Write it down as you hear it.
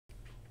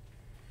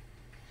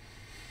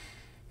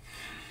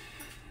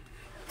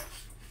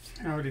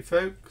Howdy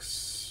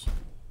folks,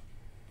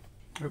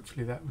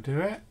 hopefully that will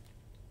do it.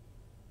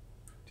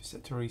 Just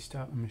had to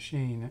restart the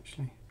machine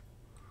actually.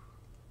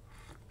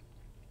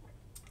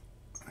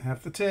 I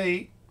have the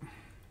tea.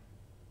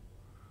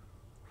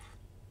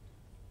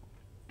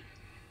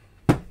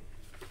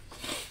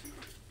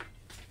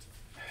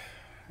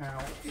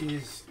 How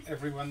is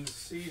everyone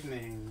this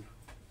evening?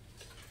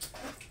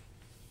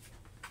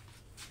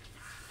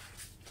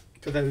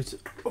 For those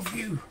of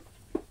you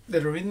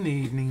that are in the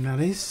evening, that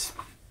is.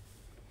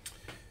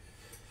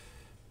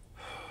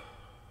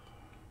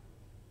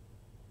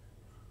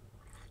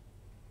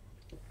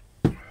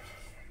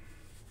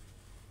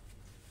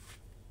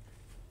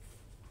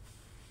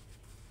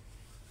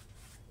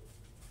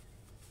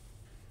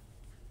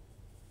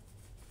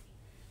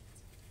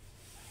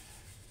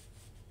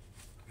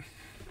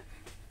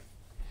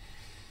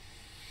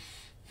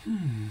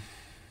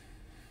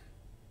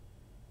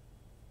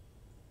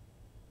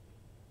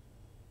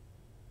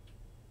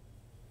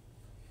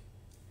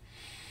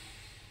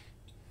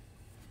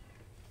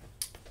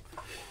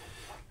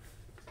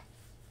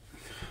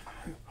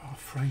 Our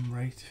frame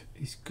rate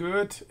is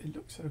good. It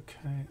looks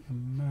okay at the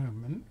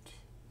moment,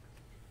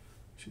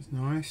 which is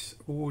nice.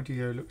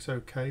 Audio looks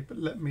okay, but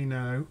let me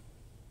know.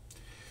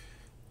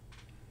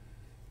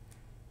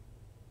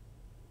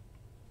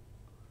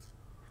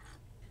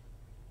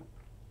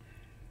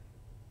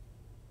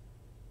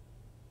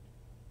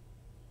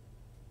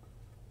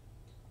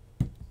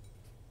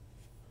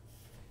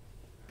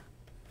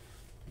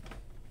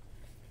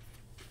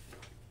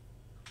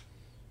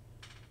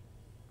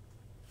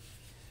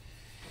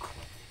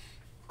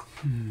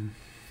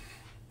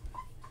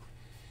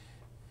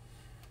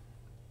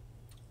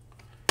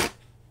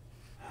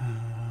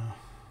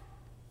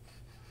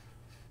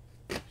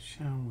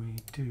 Shall we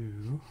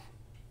do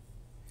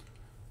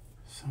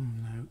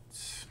some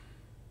notes?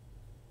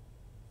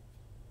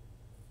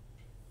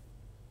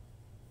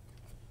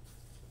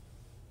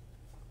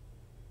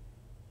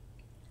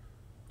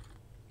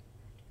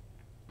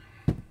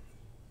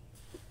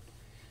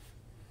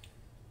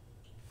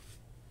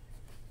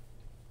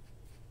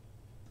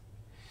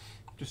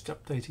 Just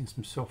updating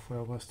some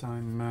software whilst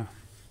I'm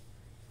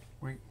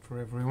waiting for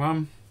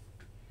everyone,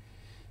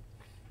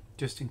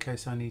 just in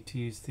case I need to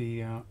use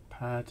the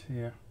pad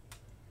here.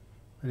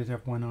 I did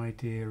have one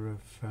idea of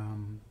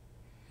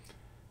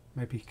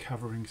maybe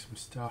covering some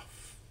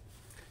stuff,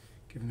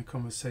 given the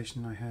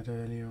conversation I had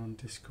earlier on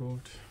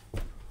Discord.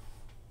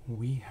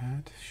 We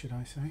had, should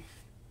I say.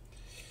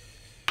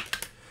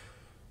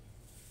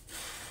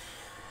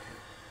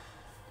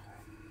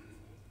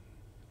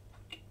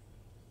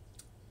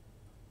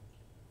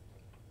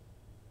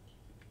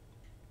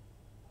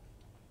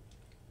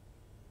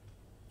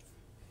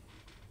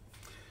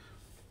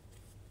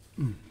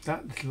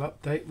 That little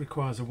update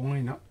requires a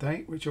wine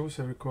update, which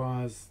also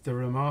requires the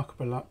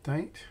remarkable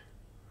update.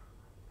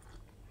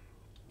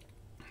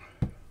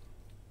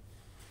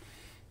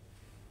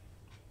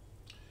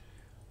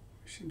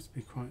 Which seems to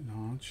be quite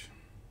large.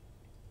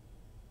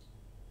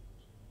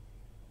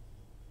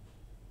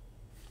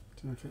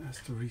 Don't know if it has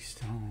to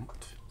restart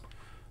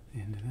at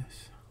the end of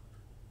this.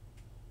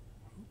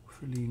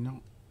 Hopefully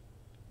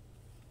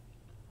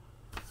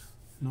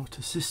not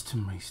a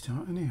system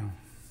restart anyhow.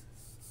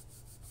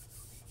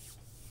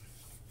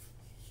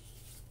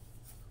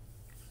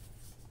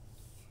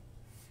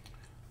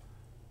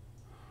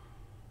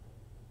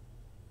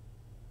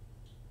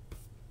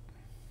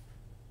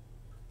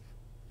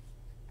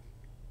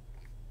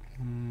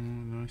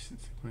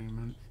 License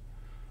agreement.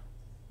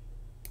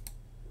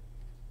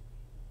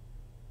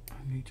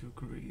 I need to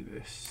agree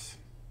this.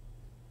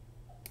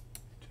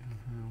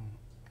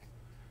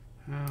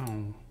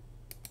 How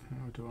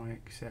do I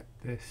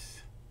accept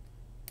this?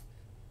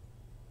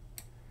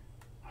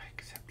 I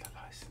accept the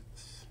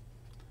license.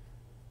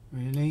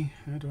 Really?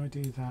 How do I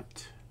do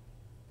that?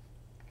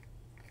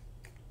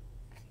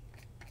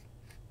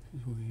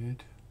 This is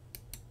weird.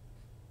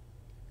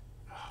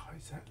 Oh,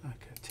 is that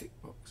like a tick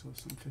box or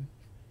something?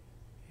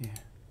 Yeah.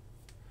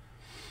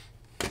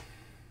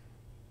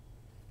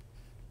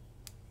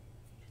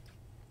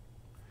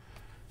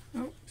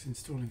 Oh, it's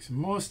installing some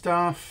more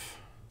stuff.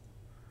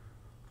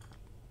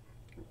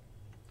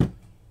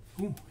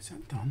 Oh, is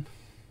that done?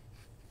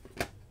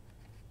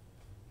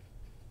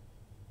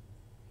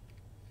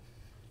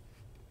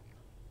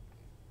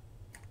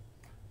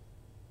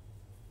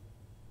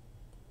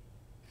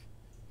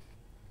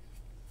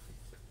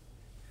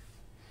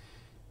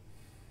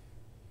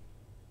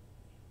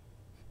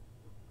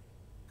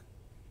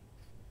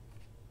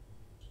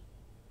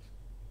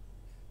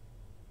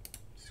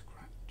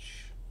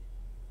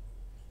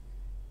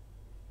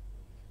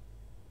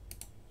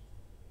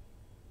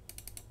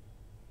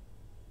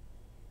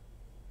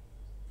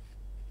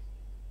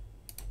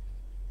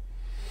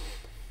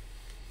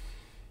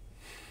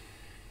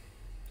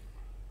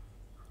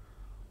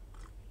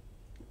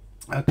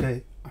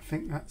 Okay, I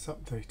think that's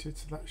updated,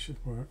 so that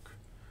should work.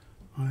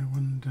 I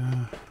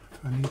wonder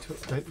if I need to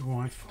update the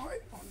Wi-Fi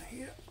on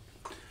here.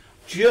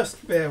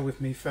 Just bear with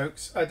me,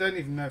 folks. I don't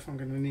even know if I'm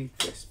going to need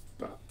this,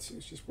 but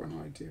it's just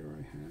one idea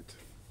I had.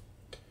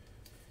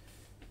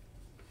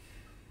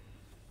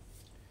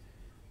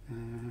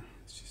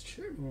 Let's just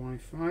check the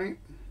Wi-Fi.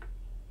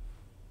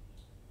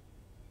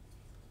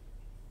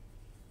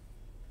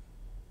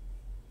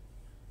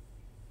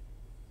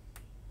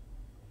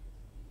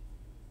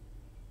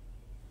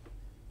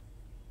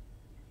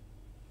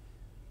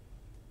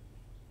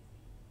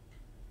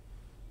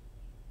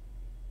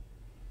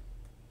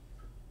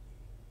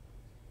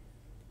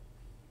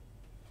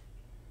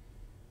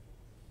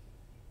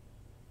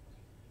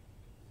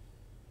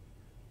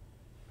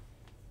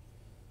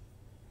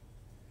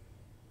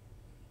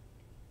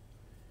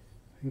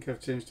 I think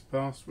I've changed the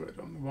password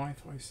on the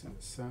Wi-Fi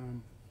since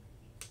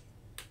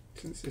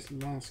this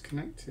last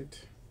connected.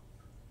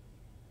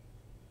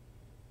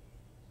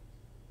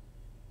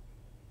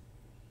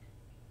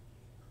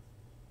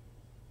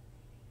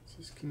 It's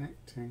just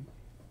connecting.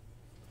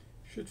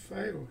 Should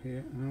fail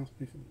here and ask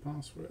me for the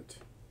password.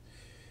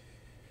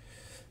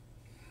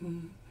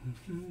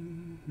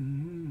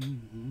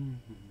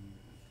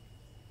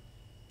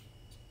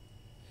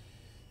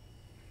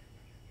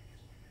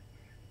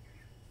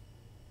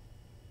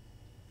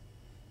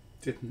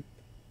 Didn't.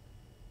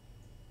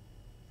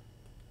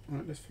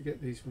 Right, let's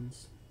forget these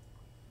ones.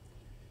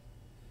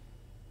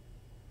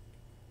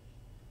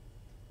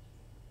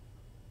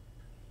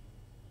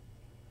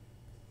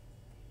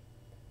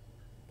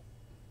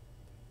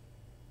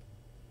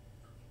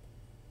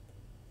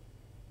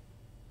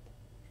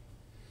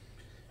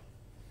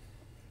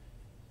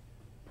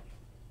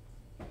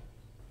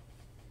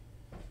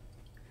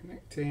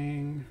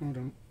 Connecting. Hold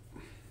on.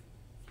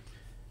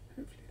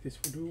 Hopefully this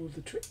will do all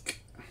the trick.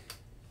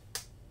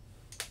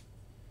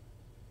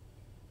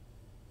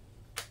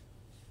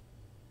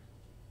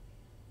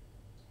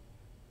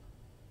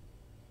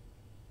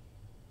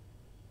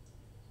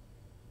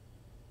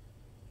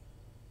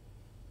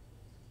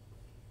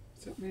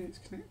 Does that mean it's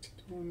connected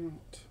or not?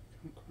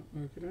 I can't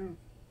quite work it out.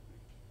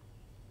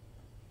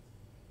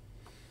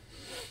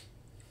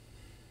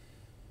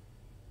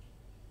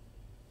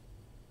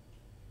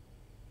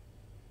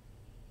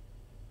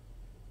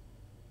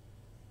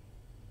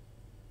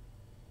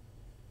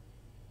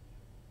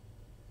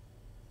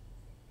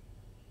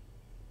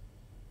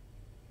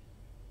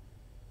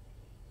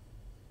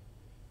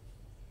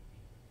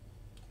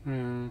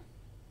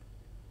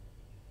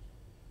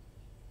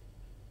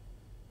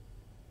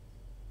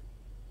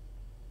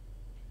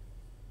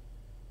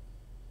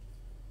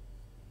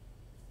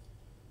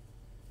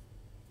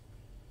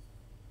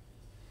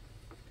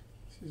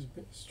 This is a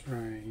bit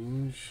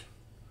strange.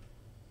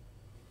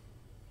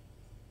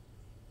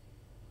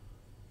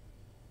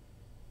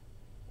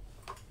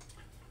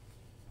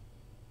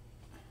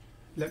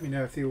 Let me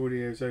know if the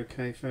audio is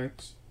okay,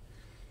 folks.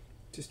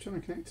 Just trying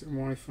to connect to the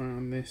Wi-Fi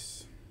on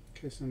this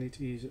in case I need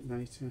to use it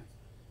later.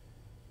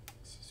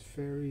 This is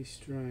very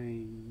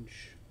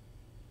strange.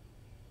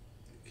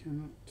 I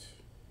cannot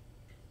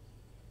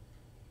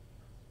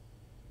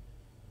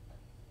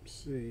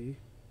see.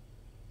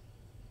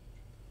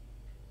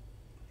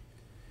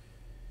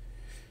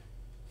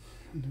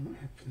 I wonder what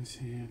happens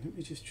here. Let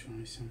me just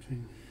try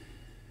something.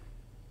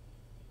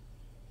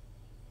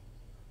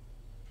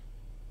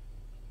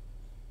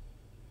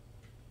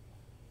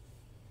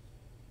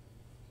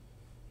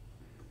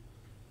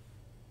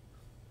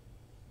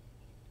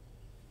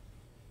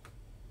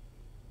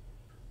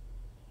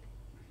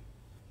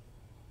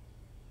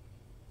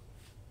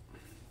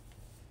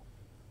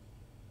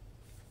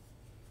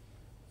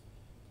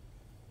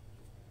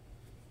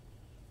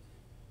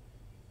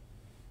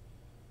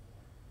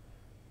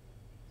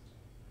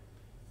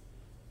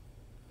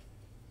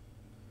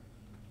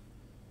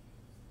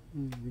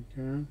 There we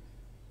go.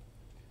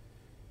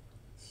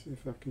 Let's see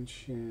if I can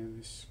share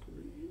this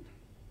screen.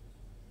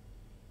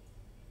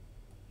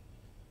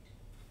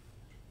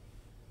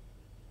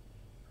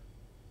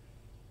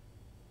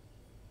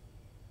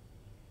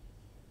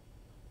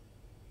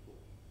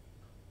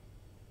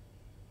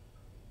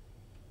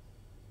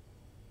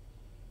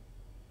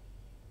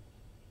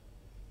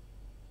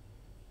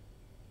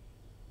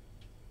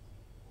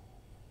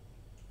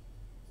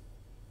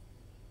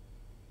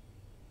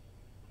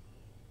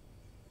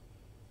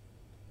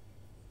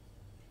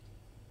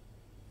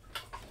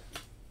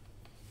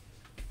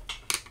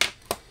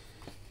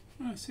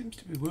 It seems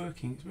to be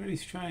working. It's really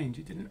strange.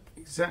 It didn't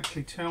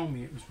exactly tell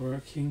me it was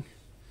working.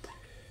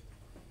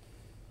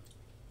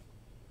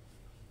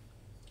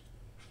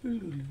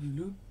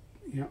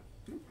 Yeah,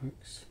 it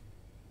works.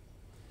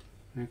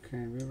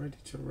 Okay, we're ready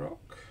to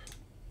rock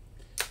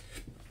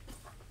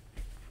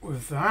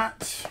with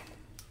that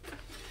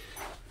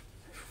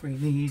if we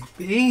need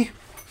be.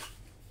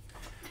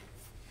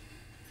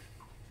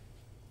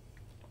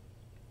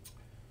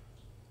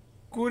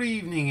 Good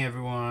evening,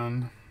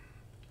 everyone.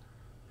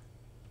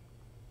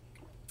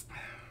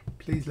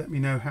 Please let me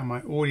know how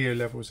my audio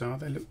levels are.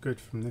 They look good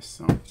from this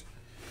side.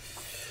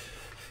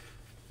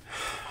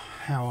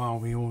 How are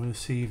we all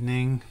this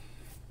evening?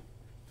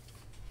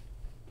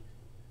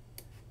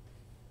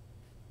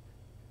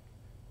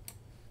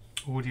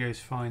 Audio's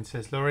fine,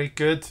 says Laurie.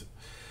 Good.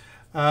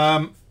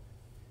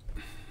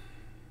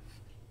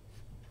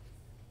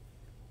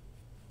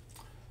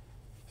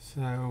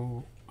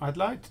 So I'd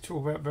like to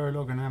talk about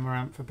Verilog and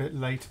Amaranth a bit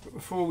later, but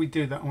before we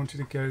do that I wanted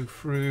to go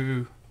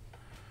through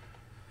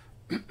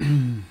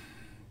the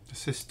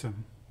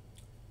system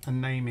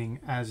and naming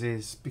as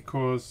is,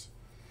 because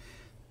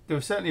there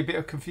was certainly a bit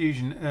of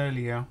confusion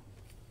earlier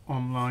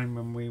online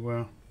when we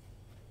were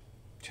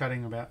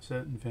chatting about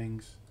certain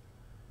things,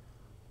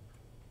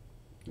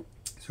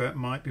 so it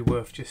might be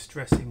worth just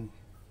stressing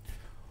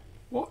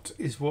what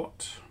is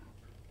what,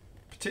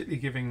 particularly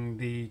given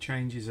the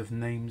changes of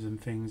names and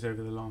things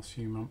over the last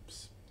few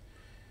months.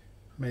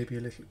 Maybe a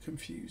little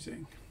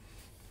confusing.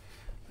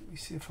 Let me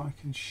see if I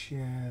can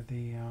share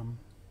the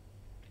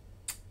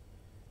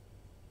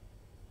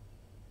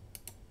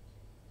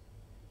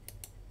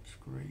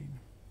screen.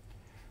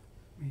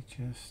 Let me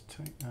just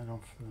take that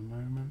off for a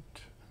moment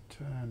and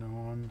turn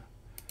on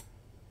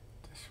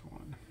this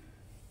one.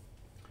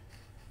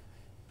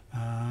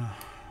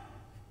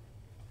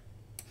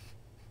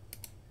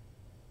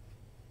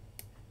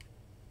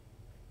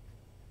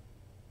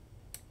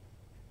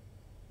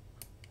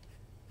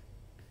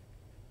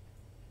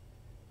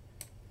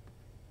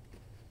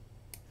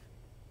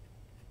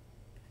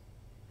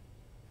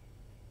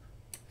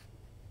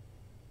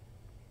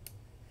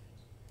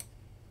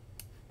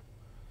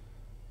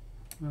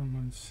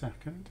 One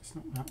second, it's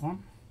not that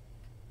one,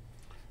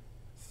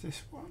 it's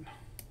this one.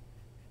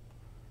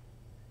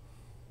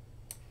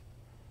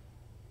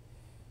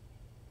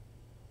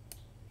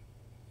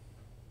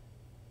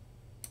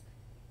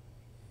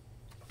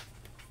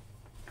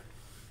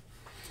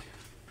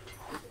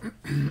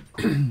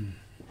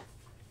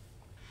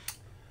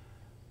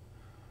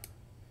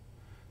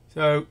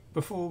 So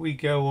before we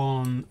go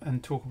on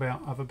and talk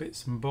about other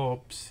bits and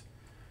bobs,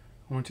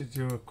 I wanted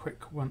to do a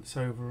quick once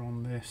over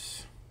on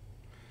this.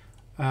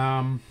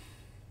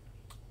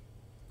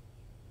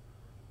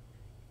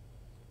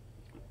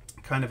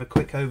 Kind of a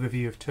quick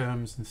overview of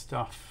terms and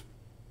stuff,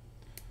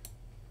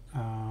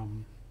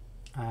 and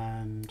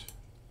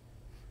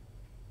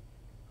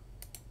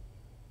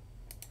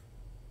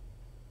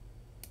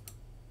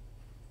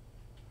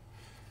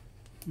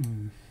let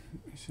me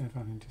see if I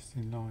can just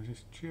enlarge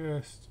this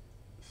just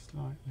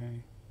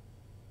slightly.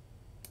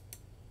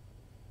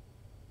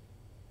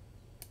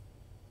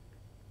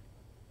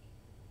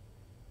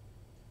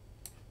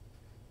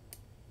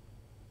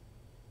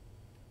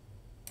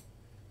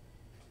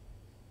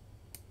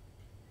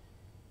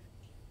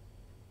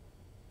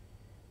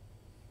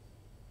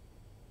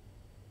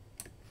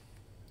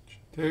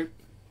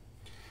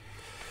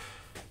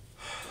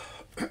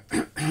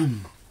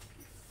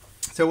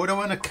 So what I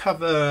want to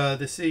cover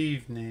this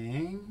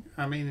evening,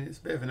 I mean it's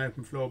a bit of an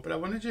open floor, but I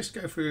want to just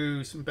go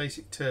through some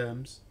basic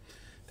terms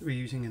that we're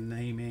using in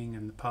naming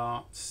and the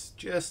parts,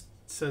 just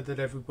so that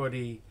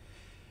everybody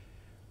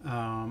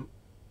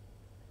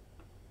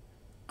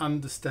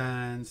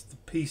understands the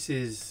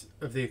pieces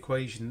of the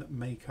equation that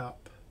make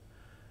up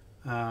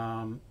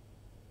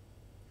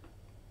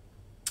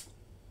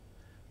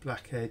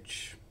Black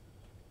Edge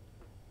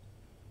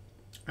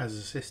as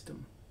a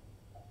system.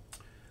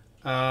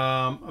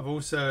 I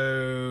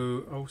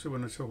also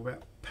want to talk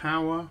about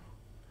power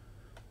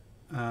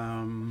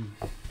on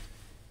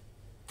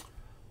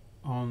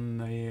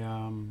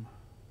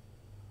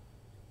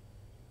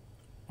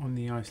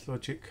the Ice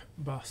Logic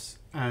bus,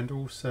 and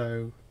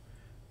also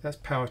that's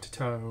power to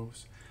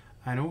tiles,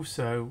 and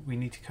also we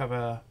need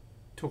to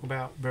talk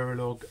about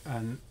Verilog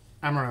and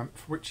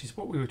Amaranth, which is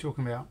what we were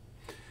talking about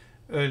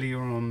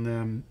earlier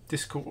on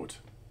Discord,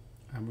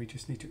 and we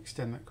just need to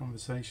extend that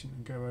conversation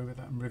and go over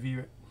that and review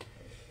it,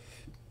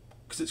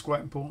 because it's quite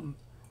important.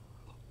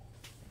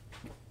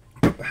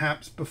 But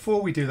perhaps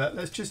before we do that,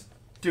 let's just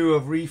do a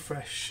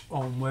refresh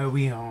on where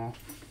we are.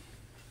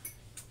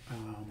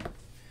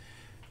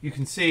 You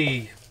can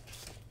see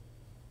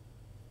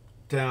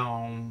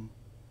down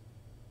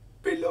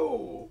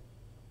below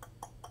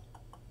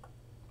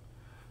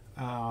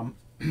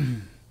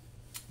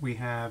we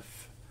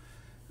have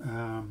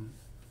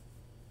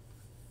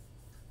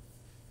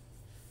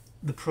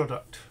the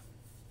product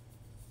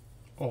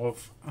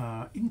of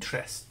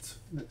interest,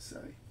 let's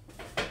say.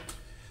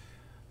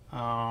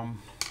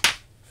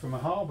 From a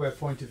hardware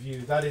point of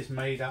view, that is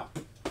made up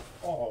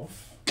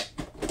of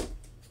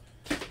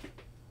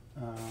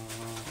some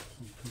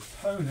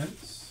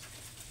components .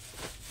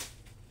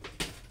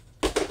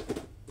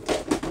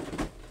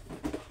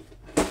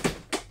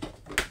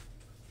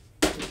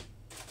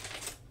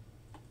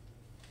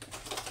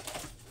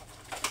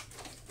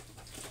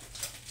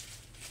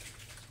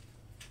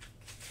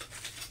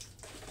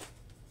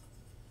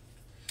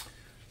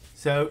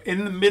 So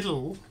in the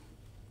middle,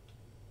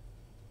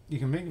 you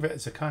can think of it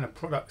as a kind of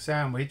product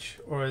sandwich,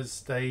 or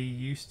as they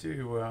used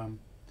to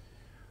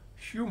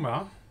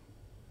humour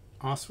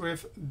us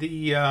with,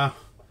 the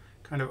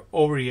kind of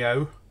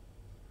Oreo.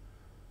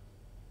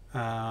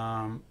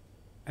 And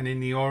in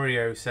the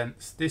Oreo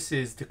sense, this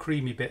is the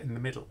creamy bit in the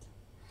middle.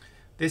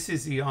 This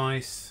is the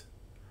Ice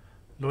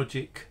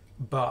Logic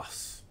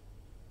bus.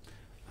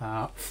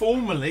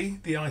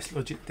 Formerly the Ice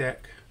Logic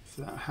deck,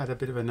 so that had a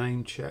bit of a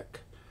name change.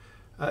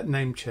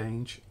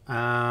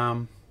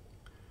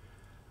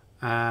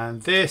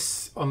 And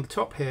this on the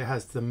top here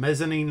has the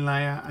mezzanine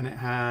layer, and it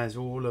has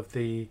all of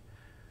the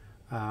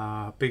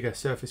bigger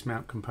surface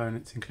mount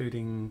components,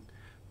 including,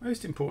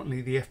 most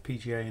importantly, the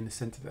FPGA in the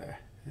center there.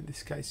 In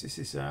this case, this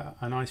is an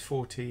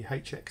ICE40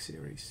 HX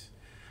series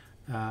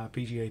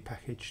BGA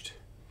packaged.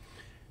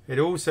 It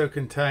also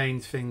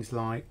contains things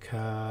like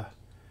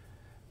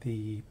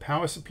the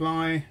power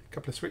supply, a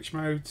couple of switch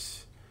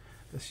modes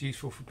that's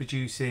useful for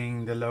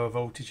producing the lower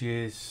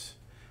voltages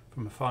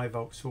from a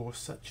 5-volt source,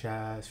 such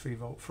as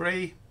 3V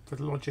free for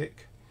the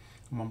logic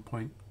and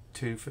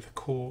 1.2 for the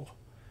core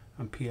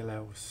and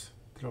PLLs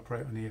that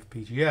operate on the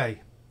FPGA.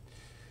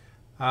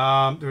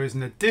 There is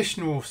an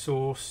additional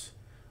source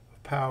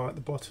of power at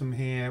the bottom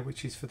here,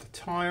 which is for the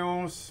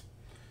tiles.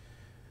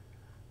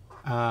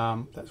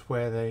 That's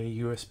where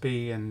the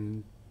USB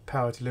and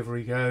power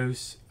delivery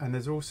goes, and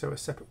there's also a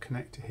separate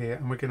connector here,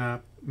 and we're going to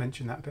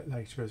mention that a bit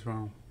later as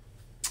well.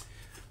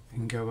 We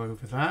can go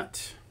over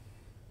that.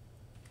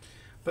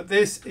 But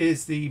this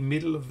is the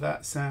middle of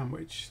that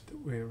sandwich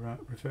that we're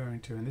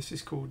referring to, and this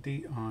is called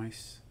the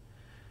ICE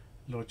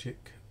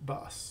logic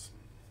bus.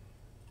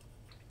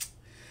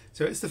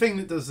 So it's the thing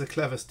that does the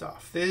clever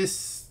stuff.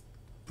 This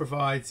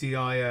provides the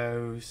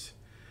IOs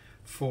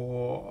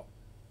for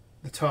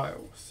the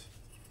tiles.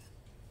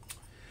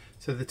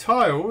 So the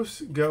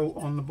tiles go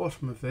on the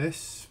bottom of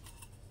this,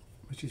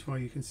 which is why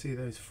you can see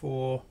those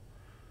 4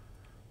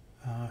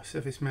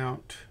 surface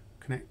mount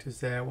connectors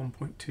there,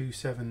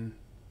 1.27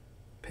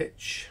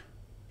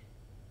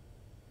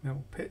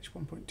 mil pitch,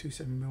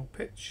 1.27 mil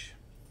pitch.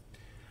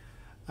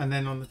 And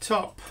then on the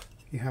top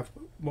you have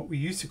what we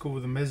used to call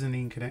the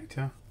mezzanine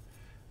connector.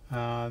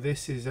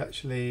 This is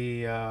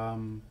actually, we're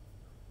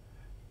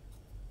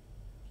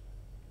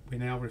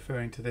now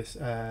referring to this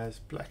as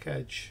Black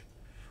Edge,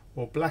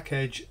 or Black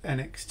Edge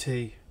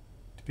NXT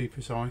to be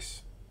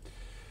precise.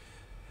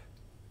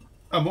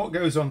 And what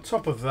goes on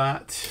top of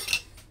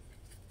that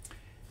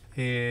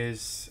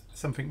is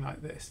something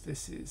like this.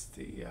 This is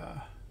the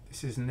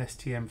this is an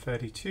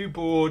STM32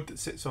 board that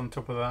sits on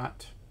top of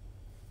that,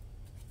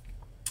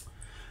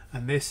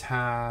 and this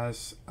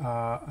has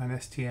an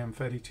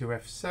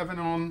STM32F7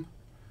 on.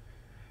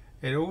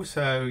 It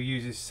also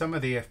uses some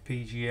of the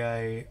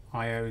FPGA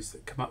IOs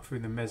that come up through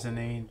the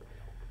mezzanine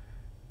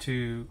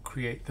to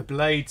create the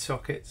blade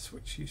sockets,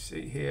 which you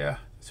see here.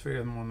 There's 3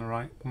 of them on the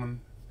right.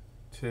 1,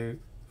 2,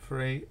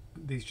 3.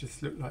 These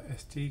just look like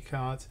SD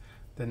cards.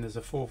 Then there's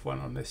a 4th one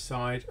on this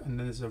side, and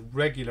then there's a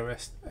regular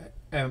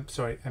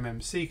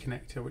MMC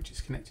connector, which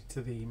is connected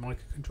to the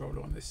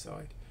microcontroller on this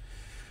side.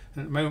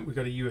 And at the moment we've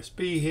got a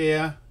USB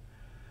here,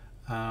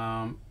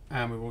 and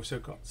we've also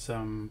got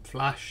some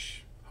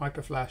flash,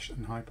 hyper flash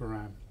and hyper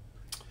RAM,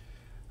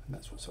 and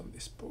that's what's on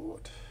this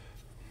board.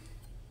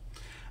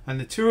 And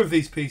the 2 of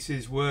these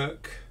pieces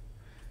work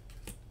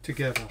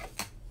together.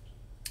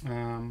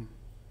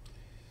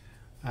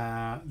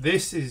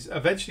 This is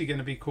eventually going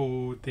to be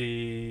called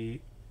the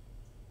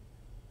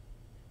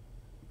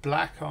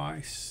Black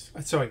Ice,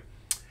 the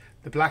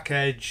Black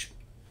Edge,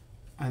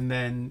 and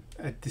then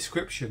a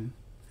description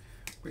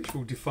which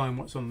will define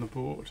what's on the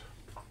board.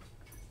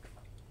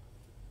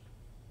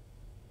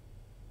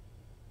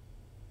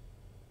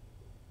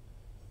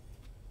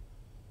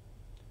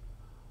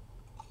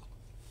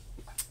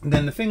 And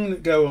then the thing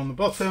that go on the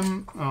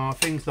bottom are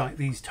things like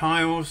these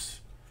tiles,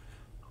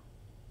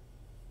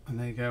 and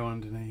they go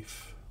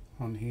underneath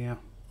on here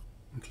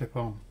and clip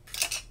on.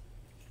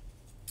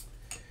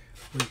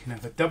 We can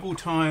have a double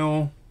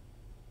tile,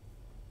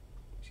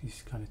 which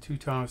is kind of 2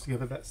 tiles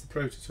together. That's the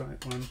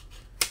prototype one,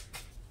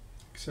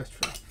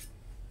 etc.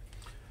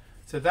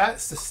 So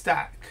that's the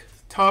stack.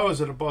 Tiles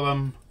at the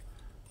bottom,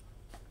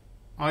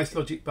 ICE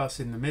logic bus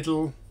in the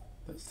middle.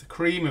 That's the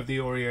cream of the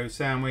Oreo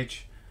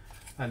sandwich,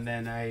 and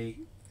then a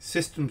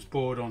systems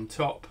board on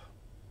top,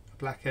 a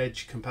Black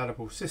Edge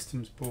compatible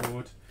systems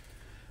board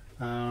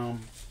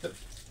that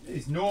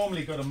is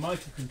normally got a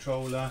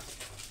microcontroller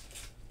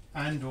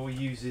and or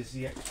uses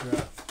the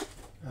extra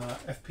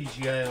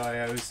FPGA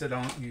IOs that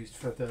aren't used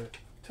for the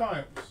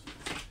tiles.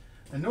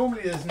 And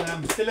normally there's an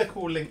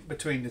umbilical link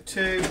between the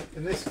 2.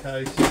 In this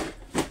case,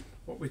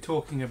 what we're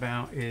talking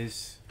about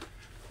is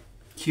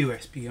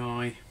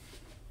QSPI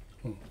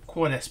or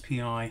Quad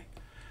SPI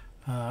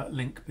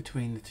link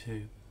between the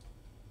 2.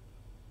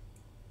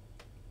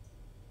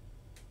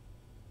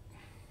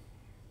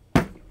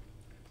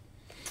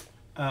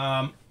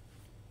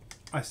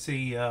 I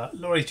see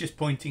Laurie's just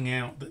pointing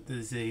out that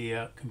there's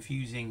a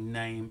confusing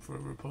name for a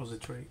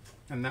repository,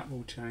 and that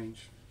will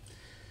change.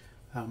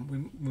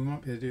 We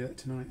might be able to do that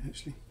tonight,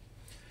 actually.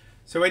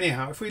 So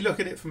anyhow, if we look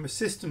at it from a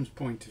systems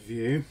point of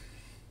view,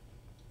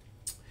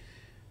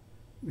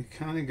 we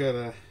kind of got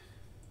a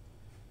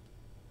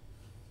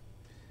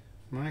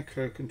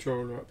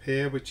microcontroller up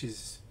here, which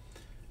is,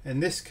 in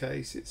this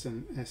case, it's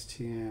an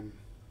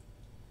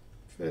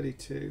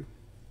STM32.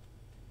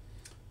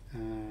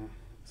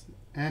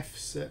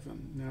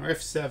 F7. Now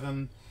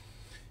F7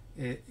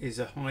 is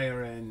a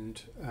higher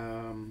end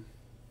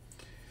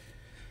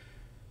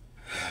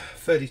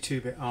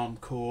 32-bit ARM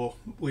core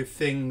with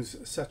things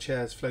such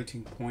as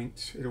floating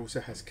point. It also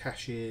has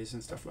caches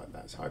and stuff like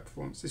that. It's high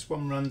performance. This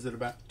one runs at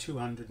about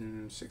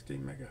 216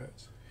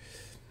 megahertz.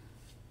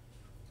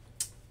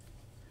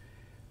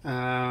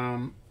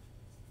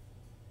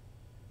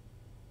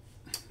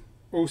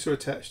 Also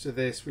attached to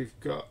this, we've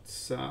got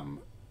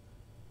some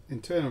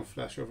internal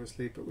flash,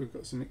 obviously, but we've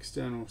got some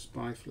external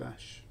SPI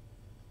flash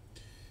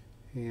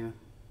here,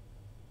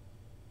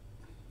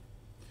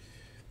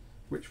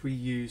 which we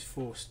use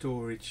for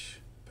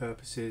storage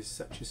purposes,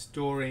 such as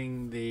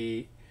storing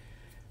the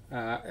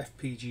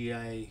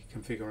FPGA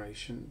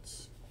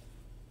configurations.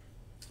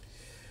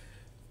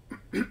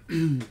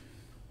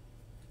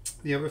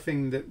 The other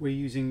thing that we're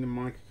using the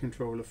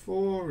microcontroller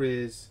for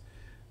is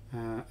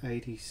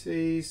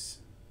ADCs,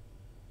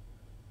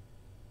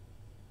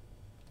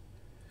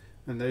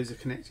 and those are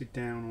connected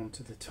down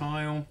onto the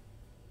tile.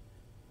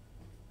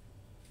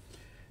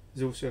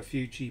 There's also a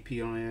few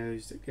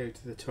GPIOs that go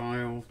to the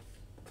tile,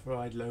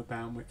 provide low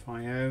bandwidth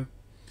I/O,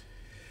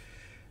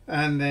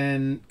 and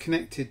then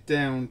connected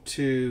down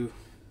to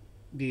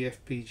the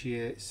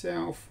FPGA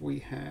itself we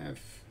have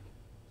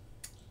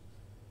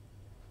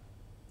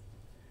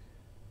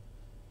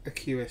a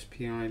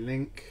QSPI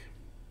link,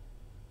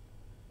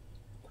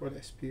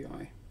 quad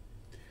SPI,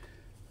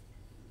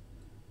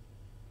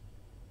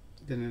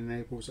 that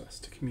enables us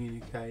to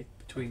communicate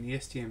between the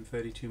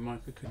STM32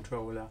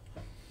 microcontroller,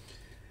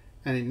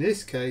 and in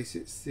this case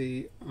it's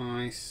the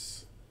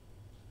ICE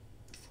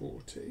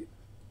 40,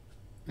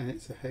 and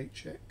it's a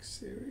HX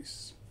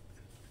series.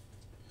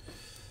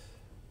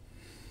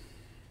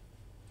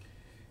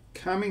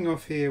 Coming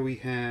off here we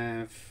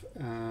have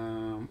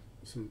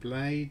some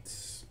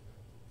blades,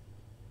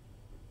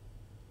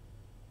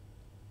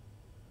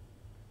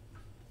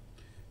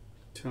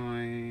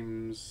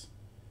 times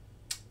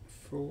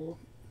 4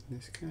 in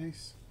this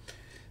case.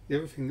 The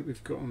other thing that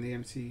we've got on the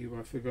MCU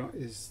I forgot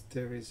is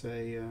there is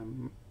a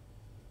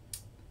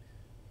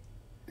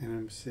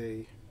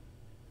MMC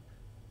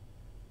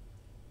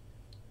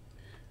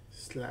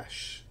 /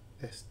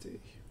 SD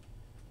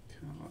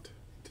card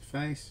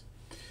interface.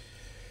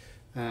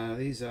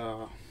 These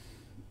are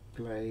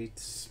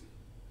blades.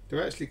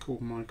 They're actually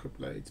called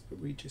microblades, but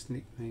we just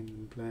nickname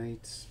them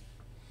blades.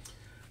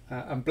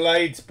 And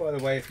blades, by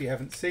the way, if you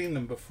haven't seen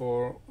them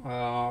before,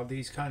 are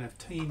these kind of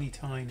teeny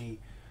tiny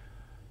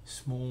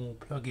small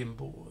plug-in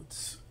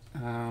boards.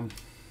 Like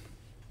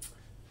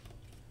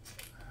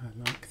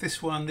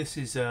this one, this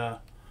is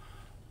a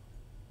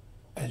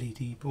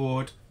LED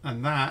board,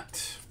 and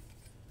that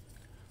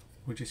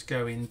will just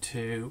go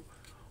into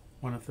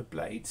one of the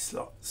blade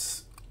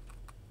slots.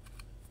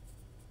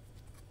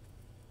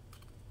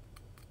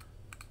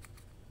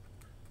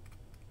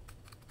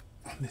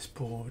 On this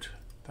board,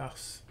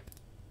 thus.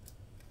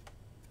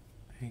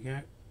 There you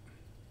go.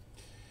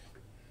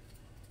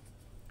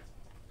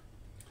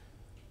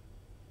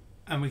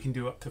 And we can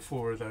do up to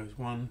 4 of those.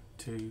 1,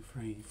 2,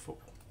 3, 4.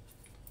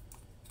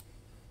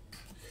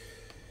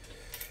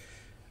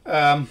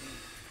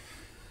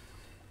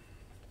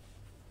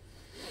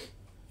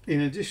 In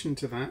addition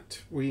to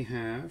that, we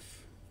have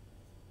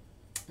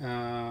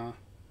the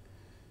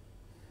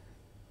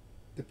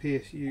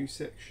PSU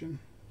section.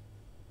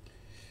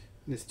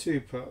 And there's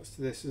 2 parts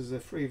to this. There's a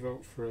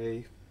 3V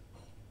 3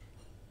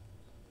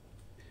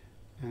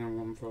 and a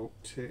 1V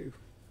 2.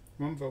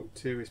 1V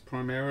 2 is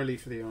primarily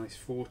for the ICE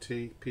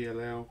 40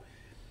 PLL,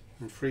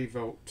 and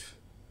 3V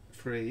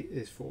 3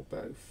 is for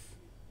both.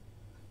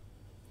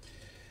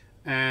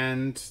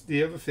 And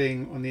the other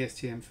thing on the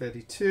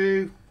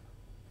STM32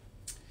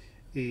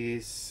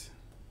 is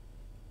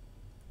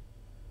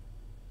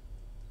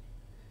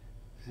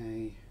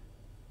a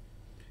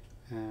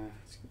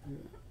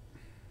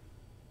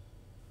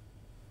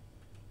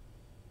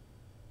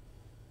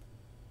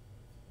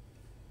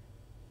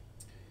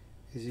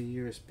is a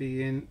USB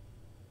in,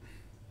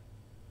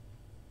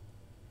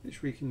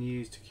 which we can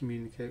use to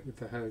communicate with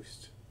the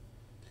host.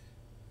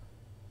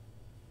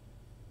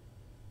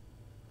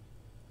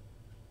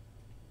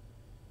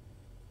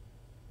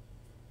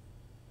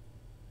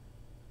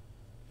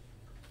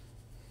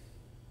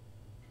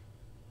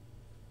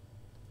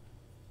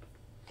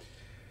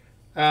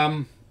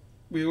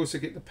 We also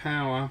get the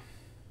power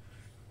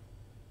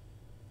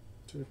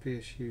to the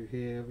PSU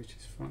here, which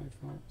is 5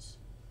 volts.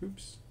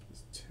 Oops,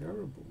 that's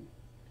terrible.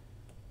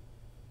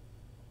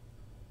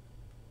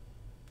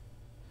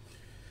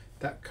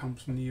 That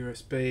comes from the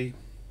USB.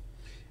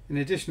 In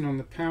addition, on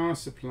the power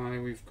supply,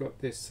 we've got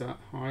this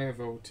higher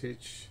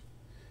voltage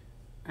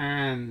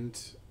and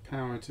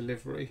power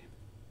delivery,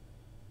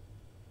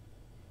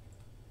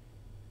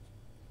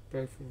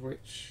 both of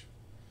which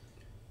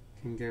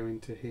can go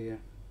into here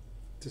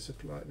to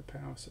supply the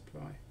power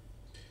supply.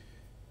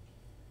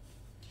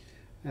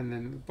 And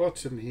then at the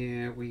bottom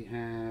here we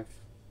have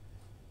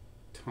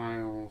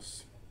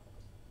tiles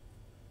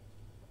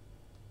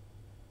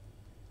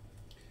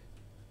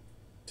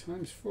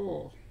times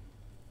 4,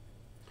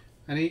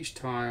 and each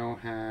tile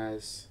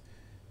has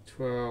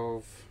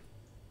 12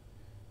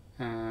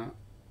 high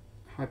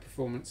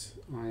performance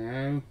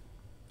I/O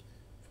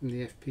from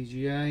the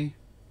FPGA,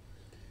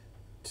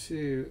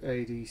 2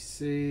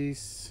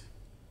 ADCs,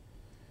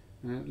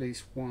 and at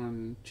least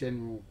one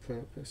general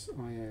purpose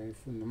I/O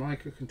from the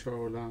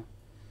microcontroller,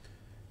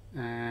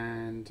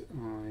 and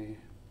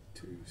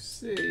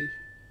I2C,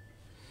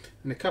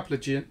 and a couple of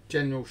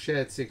general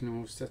shared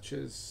signals such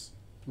as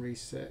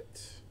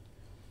reset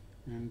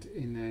and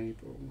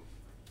enable.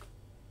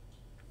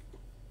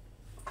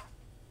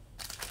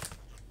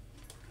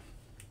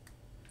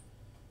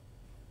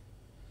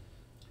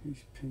 Who's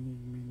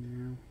pinging me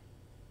now?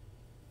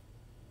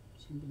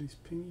 Somebody's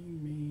pinging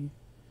me.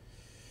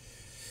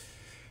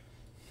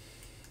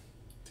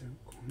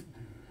 Don't quite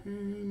know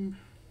whom.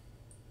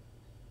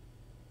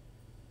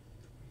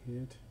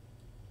 Weird.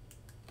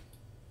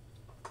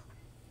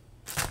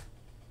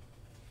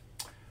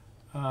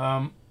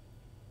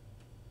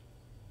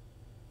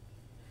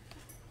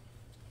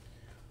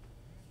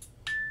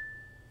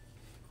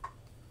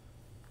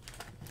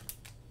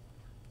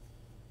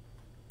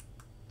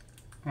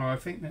 Oh, I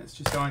think that's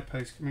just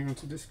iPost coming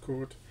onto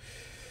Discord.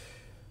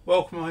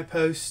 Welcome,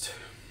 iPost.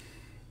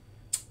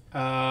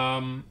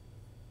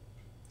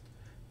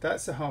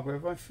 That's the hardware.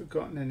 Have I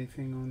forgotten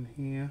anything on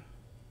here?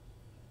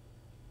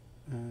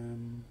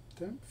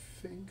 Don't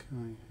think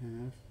I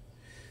have.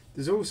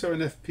 There's also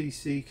an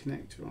FPC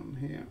connector on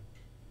here,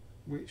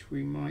 which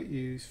we might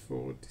use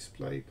for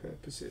display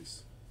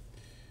purposes.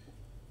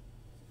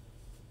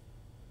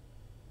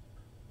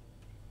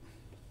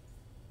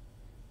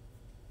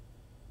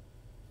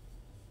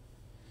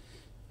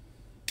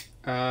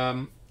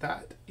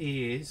 That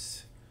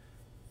is,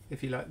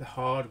 if you like, the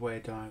hardware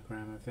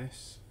diagram of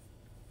this.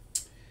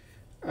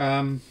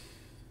 I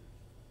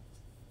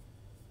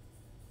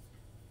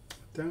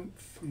don't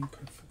think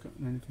I've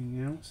forgotten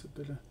anything else. I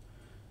better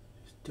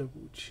just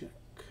double check.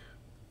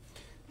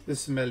 There's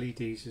some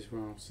LEDs as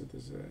well, so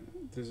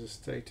there's a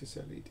status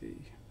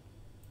LED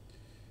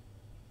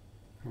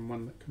and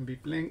one that can be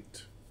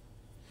blinked.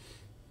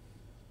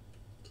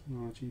 It's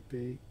an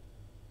RGB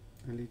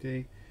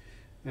LED.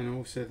 And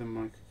also the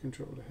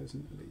microcontroller has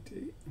an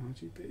LED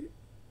RGB.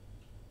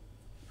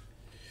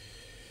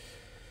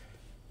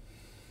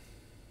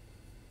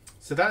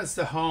 So that's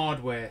the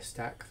hardware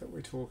stack that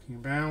we're talking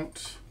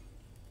about.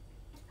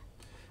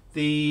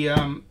 The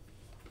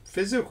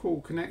physical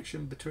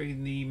connection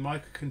between the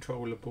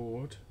microcontroller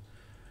board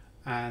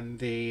and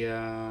the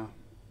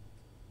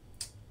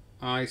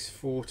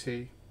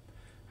ICE40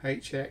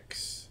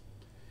 HX,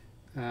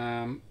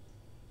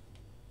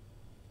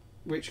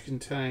 which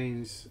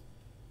contains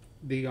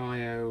the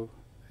I/O,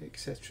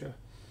 etc.,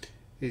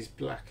 is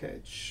black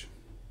edge.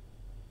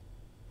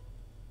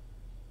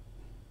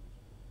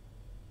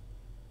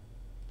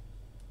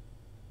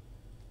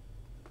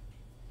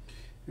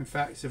 In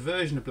fact, it's a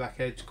version of black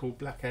edge called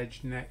black edge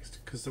next,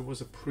 because there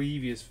was a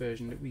previous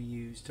version that we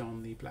used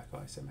on the black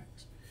ice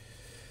MX.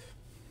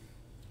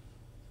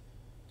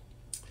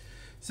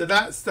 So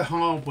that's the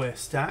hardware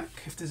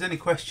stack. If there's any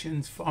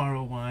questions, fire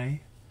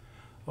away.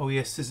 Oh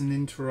yes, there's an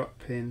interrupt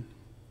pin.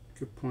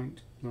 Good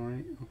point.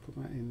 Right, I'll put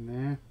that in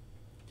there.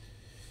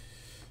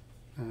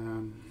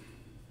 In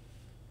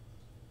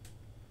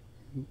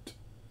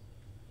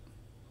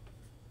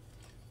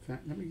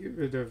fact, let me get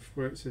rid of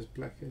where it says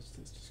black edge.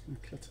 That's just going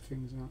to clutter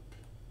things up.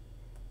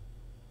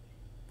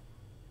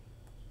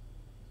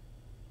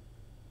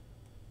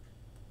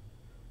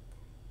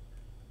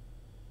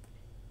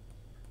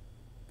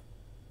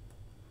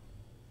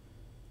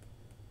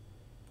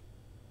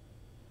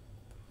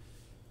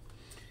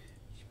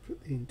 You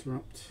put the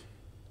interrupt.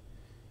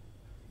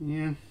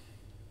 Yeah.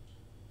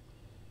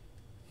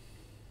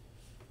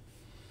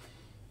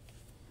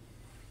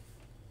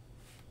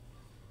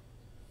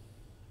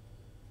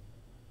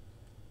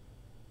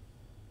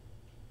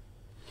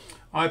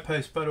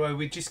 iPost, by the way,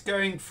 we're just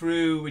going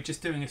through, we're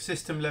just doing a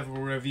system level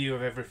review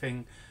of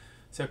everything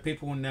so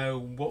people will know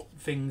what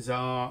things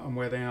are and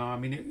where they are. I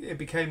mean, it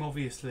became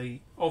obvious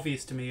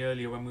to me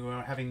earlier when we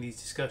were having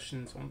these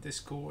discussions on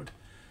Discord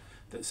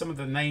that some of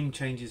the name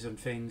changes and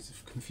things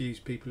have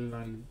confused people,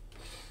 and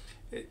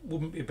it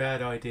wouldn't be a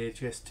bad idea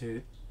just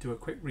to do a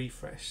quick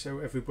refresh so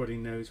everybody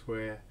knows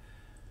where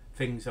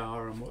things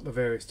are and what the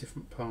various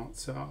different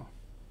parts are.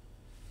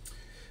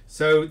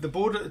 So the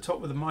board at the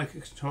top with the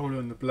microcontroller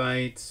and the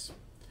blades,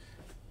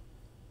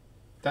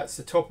 that's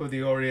the top of the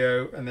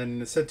Oreo, and then in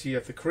the center you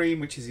have the cream,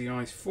 which is the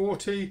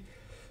ICE40,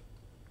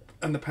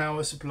 and the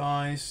power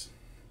supplies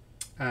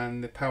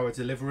and the power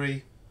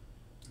delivery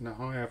and the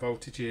higher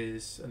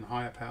voltages and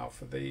higher power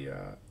for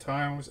the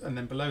tiles, and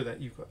then below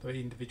that you've got the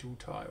individual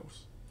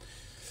tiles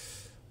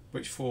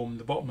which form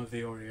the bottom of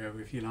the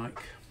Oreo, if you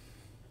like.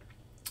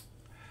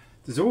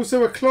 There's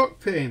also a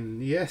clock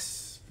pin.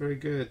 Yes, very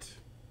good.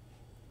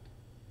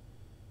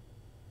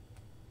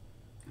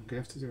 I'm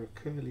going to have to do a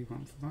curly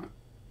one for that.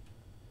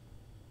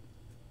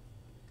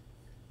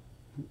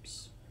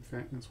 Oops, in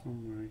fact that's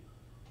one way.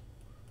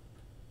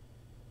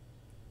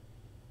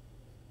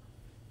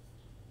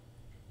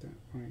 That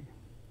way.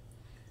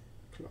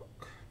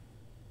 Clock.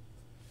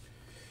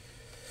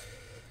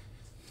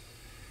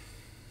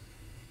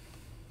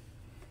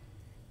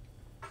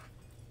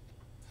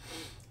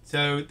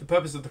 So the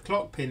purpose of the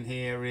clock pin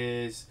here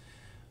is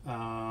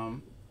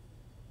any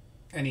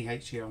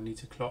HDL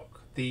needs a clock.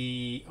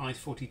 The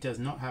ICE40 does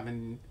not have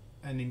an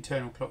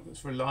internal clock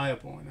that's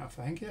reliable enough.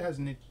 I think it has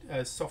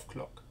a soft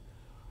clock.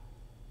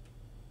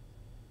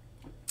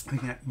 I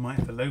think it might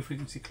have a low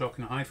frequency clock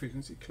and a high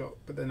frequency clock,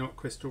 but they're not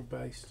crystal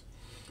based.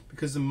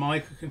 Because the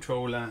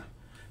microcontroller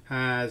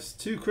has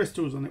 2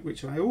 crystals on it,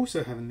 which I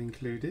also haven't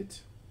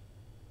included.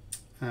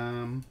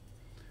 I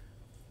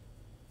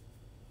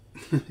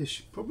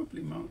should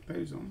probably mark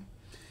those on.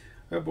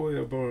 Oh boy,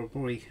 oh boy, oh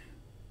boy.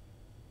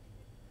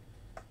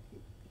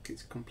 It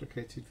gets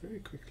complicated very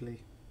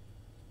quickly.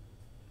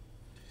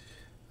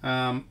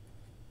 So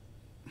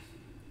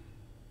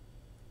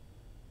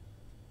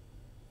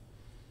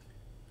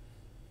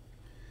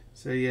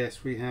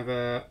yes, we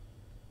have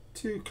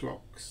 2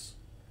 clocks.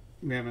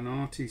 We have an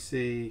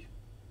RTC,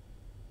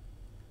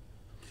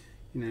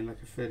 you know,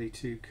 like a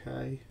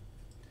 32K,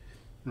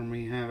 and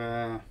we have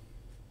a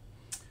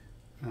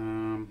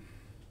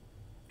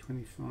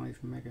 25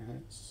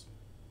 megahertz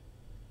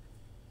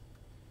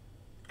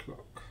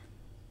clock.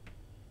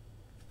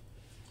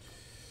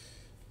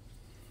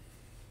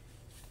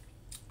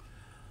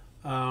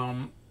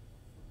 So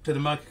the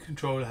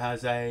microcontroller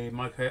has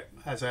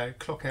a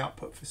clock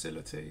output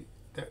facility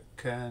that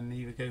can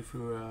either go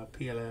through a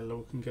PLL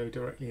or can go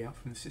directly out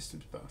from the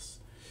systems bus,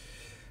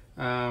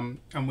 and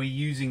we're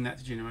using that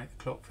to generate the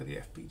clock for the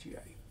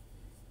FPGA,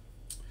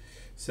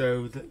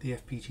 so that the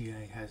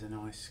FPGA has a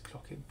nice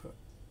clock input.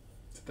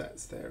 So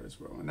that's there as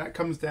well, and that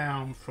comes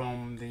down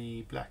from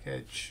the black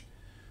edge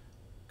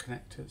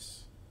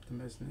connectors, the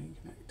mezzanine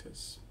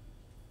connectors.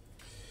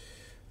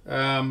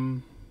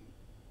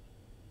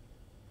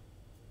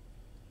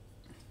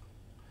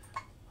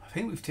 I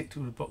think we've ticked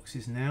all the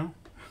boxes now.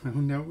 Oh,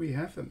 no, we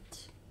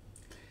haven't.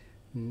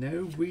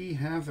 No, we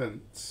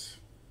haven't.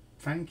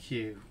 Thank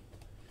you.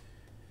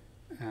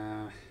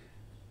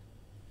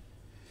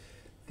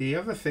 The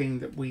other thing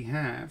that we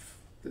have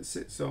that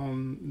sits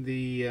on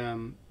the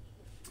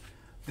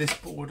this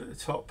board at the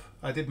top,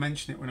 I did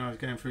mention it when I was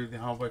going through the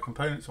hardware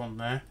components on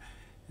there,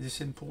 is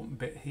this important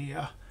bit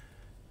here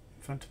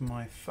in front of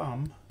my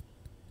thumb,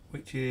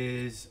 which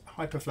is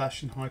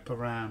HyperFlash and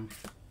HyperRAM,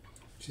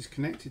 which is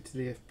connected to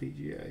the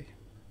FPGA.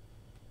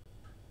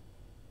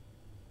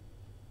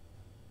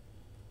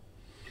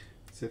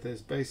 So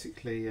there's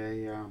basically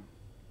a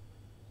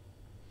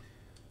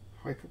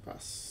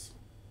hyperbus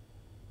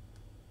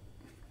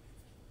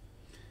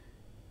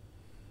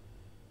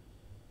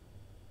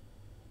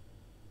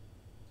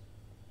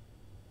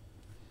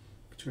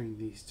between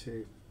these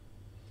two.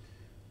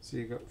 So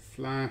you've got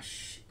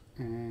flash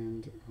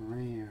and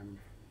RAM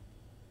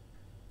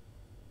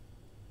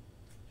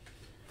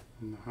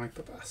on the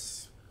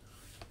hyperbus.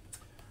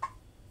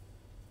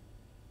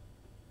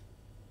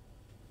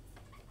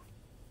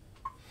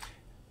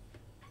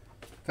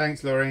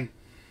 Thanks, Laurie.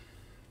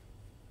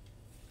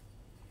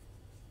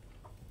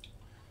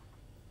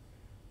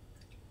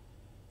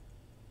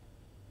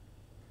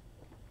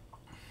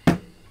 Do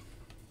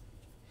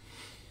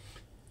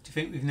you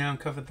think we've now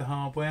covered the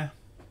hardware?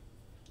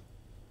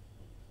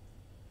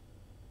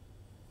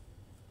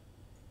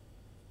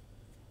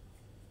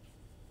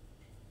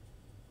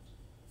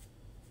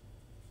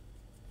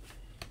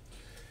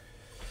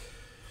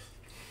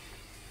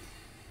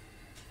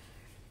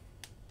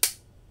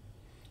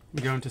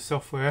 We go into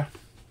software.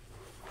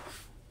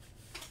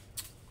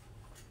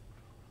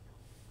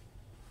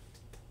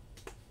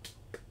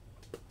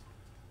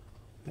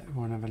 Let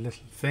everyone have a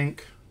little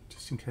think,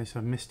 just in case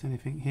I've missed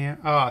anything here.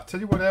 I'll tell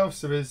you what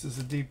else there is. There's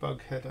a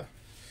debug header.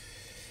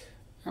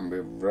 And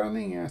we're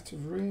running out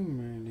of room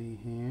really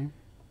here.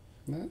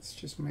 Let's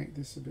just make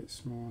this a bit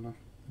smaller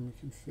and we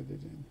can fit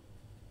it in.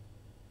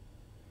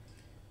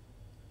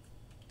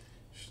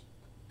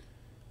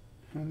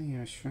 Honey,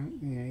 I shrunk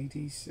the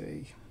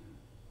ADC.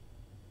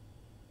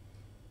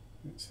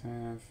 Let's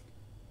have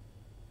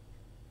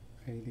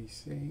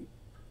ADC.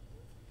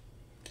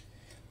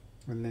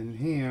 And then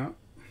here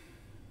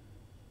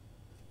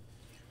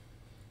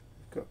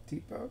we've got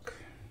debug,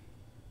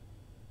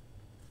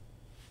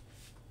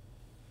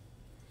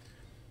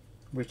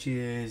 which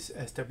is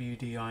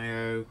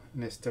SWDIO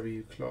and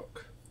SW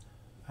clock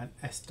and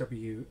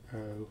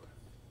SWO.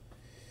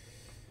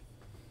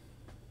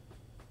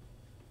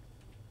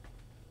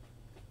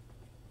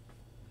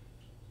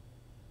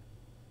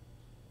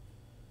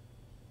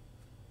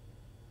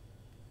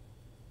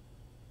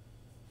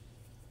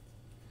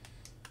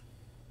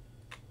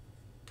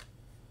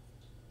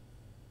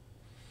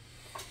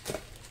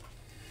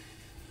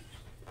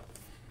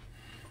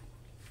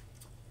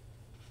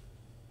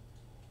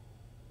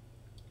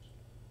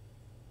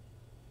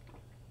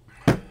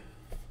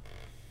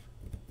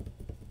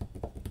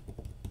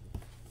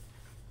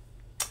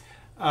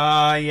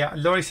 Yeah,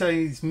 Laurie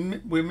says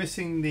we're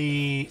missing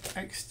the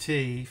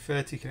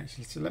XT30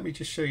 connection. So let me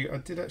just show you. I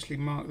did actually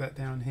mark that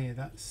down here.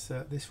 That's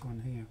this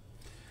one here.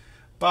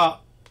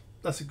 But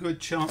that's a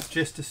good chance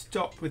just to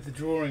stop with the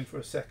drawing for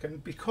a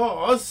second,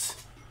 because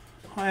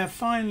I have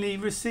finally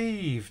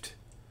received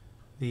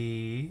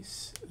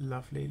these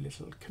lovely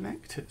little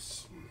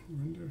connectors. I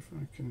wonder if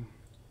I can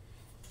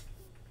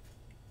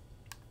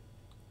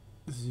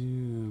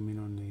zoom in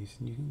on these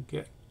and you can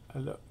get a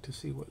look to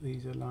see what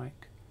these are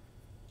like.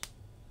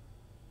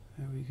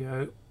 There we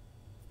go.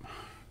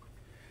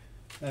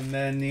 And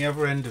then the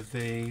other end of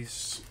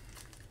these,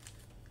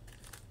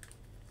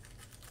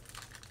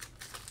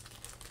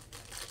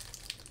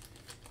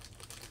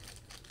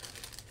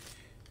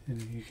 and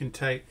you can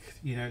take,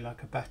 you know,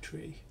 like a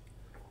battery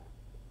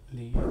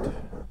lead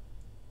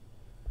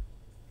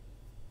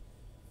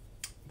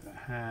that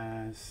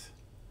has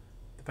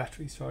the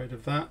battery side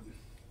of that,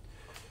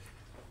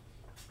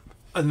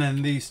 and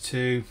then these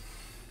two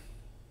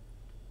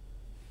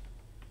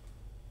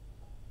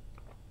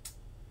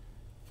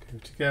go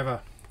together.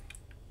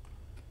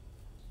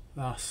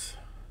 Thus,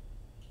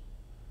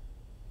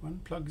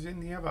 one plugs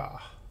in the other.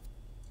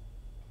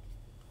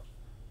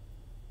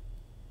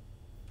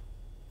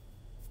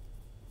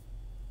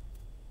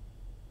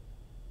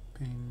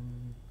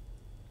 Bing.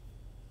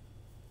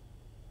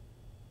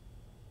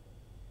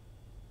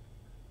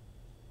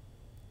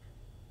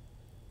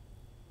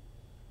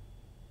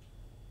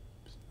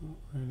 It's not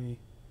really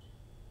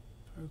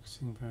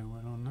focusing very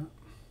well on that.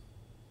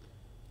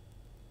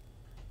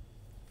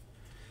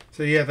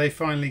 So yeah, they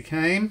finally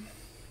came.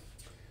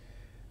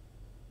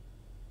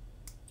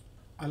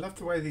 I love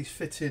the way these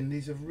fit in.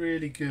 These are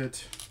really good.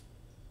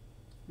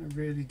 I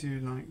really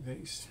do like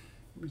these.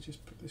 Let me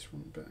just put this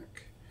one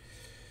back.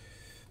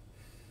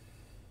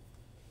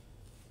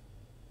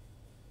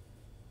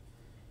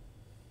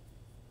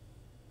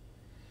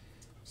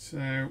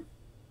 So,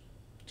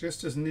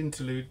 just as an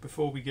interlude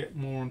before we get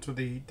more onto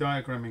the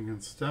diagramming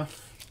and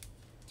stuff,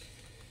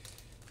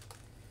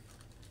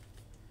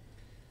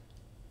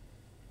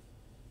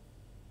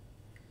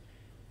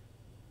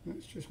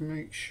 let's just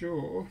make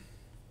sure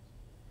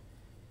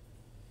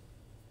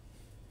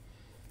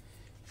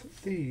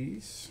that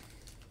these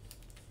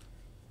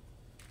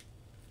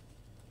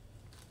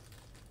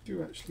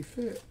do actually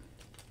fit.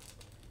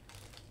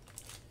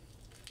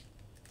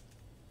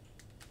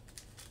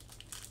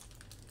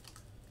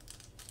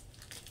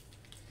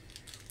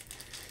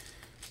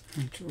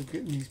 I'm sure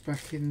getting these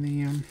back in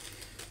the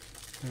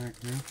bag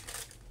now.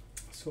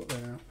 I'll sort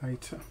that out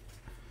later.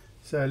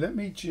 So let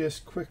me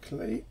just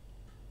quickly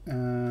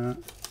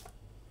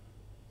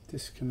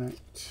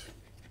disconnect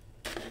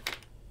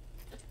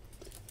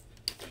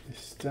this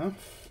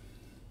stuff.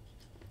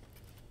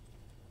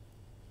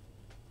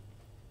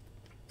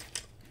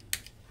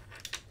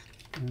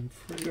 And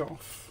free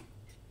off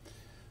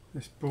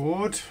this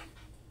board.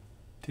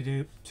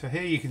 So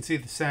here you can see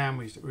the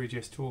sandwich that we were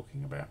just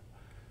talking about.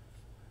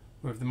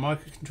 With the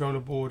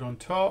microcontroller board on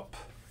top,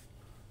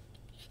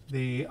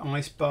 the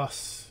ice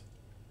bus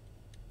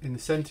in the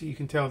center. You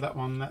can tell that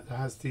one that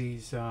has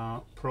these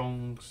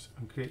prongs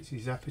and creates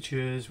these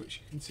apertures, which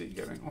you can see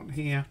going on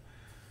here.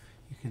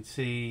 You can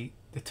see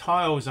the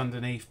tiles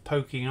underneath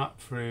poking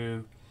up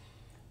through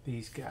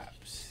these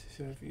gaps.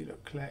 So if you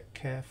look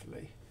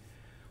carefully,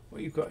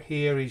 what you've got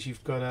here is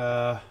you've got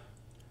a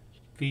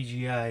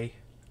VGA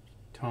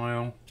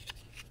tile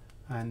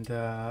and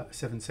a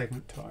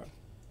 7-segment tile.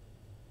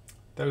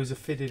 Those are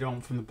fitted on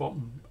from the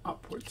bottom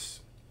upwards.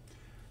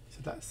 So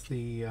that's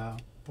the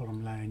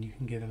bottom layer, and you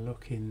can get a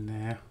look in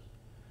there.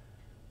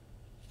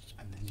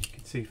 And then you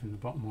can see from the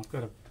bottom I've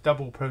got a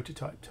double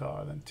prototype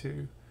tile and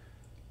 2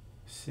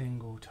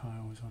 single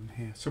tiles on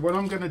here. So what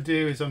I'm going to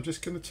do is I'm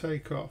just going to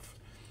take off.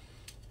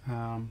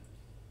 Let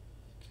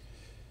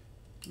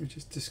me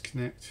just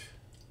disconnect.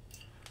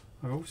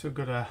 I've also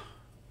got a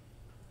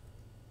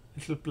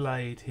little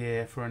blade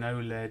here for an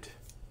OLED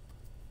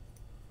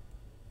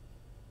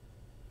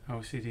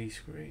LCD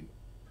screen,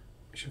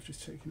 which I've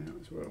just taken out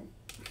as well.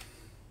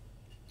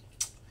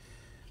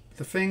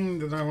 The thing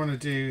that I want to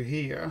do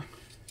here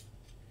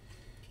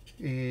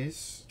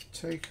is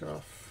take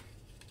off,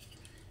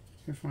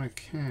 if I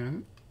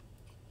can,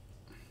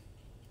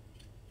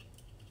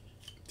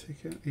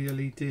 take out the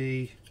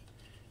LED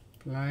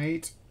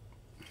blade.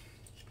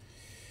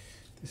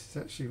 This is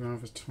actually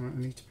rather tight. I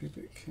need to be a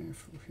bit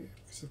careful here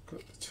because I've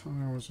got the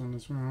tiles on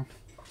as well.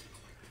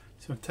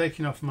 So I'm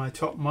taking off my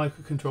top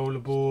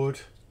microcontroller board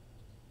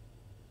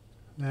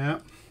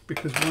there,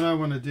 because what I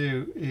want to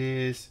do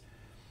is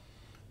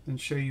then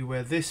show you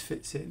where this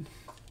fits in,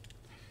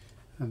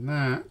 and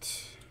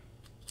that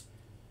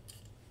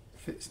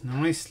fits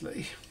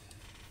nicely.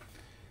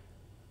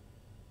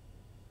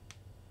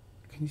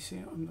 Can you see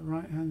it on the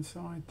right hand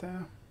side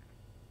there?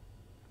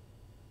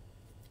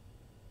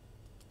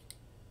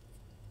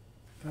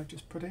 That I've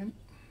just put in.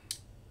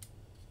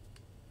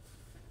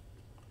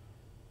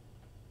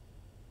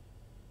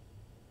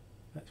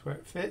 That's where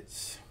it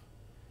fits.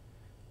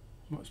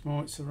 What's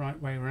more, it's the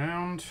right way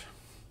round.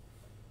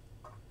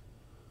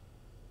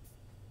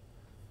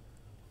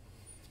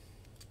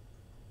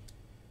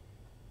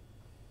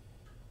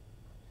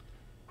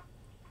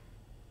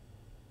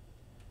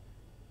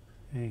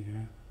 There you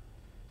go.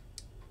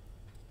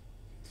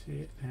 See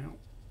it now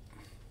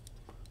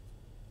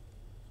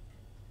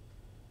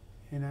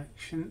in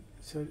action,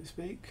 so to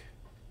speak.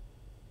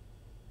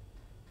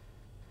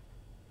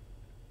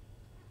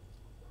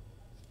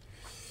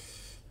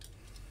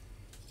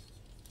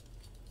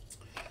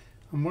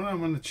 And what I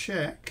want to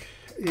check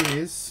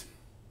is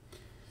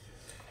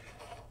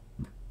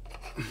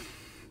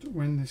that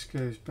when this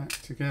goes back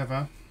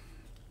together,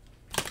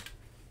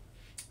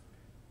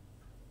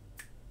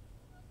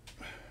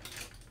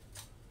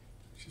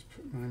 just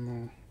put my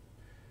more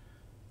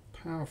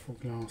powerful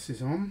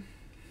glasses on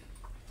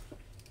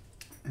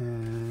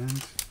and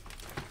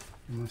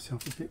give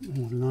myself a bit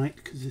more light,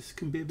 because this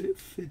can be a bit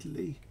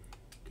fiddly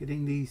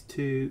getting these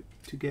two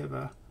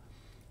together.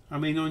 I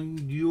mean,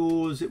 on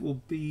yours it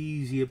will be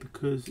easier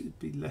because it'd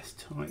be less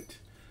tight.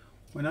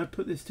 When I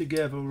put this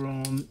together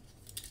on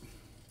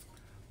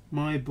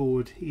my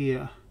board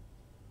here,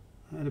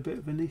 I had a bit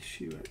of an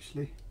issue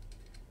actually,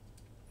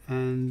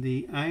 and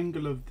the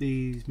angle of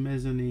these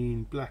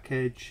mezzanine black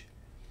edge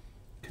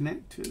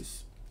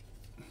connectors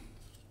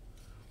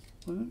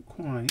wasn't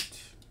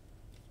quite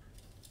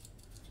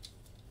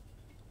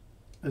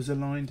as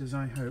aligned as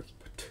I hoped.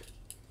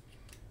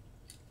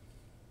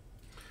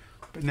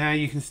 But now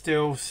you can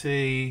still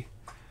see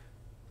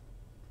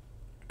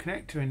a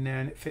connector in there,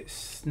 and it fits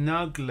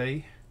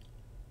snugly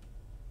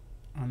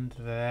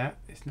under there.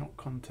 It's not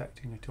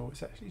contacting at all,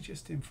 it's actually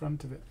just in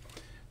front of it.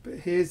 But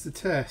here's the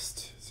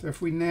test. So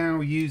if we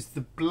now use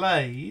the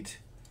blade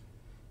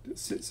that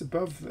sits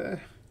above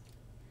there,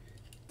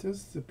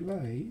 does the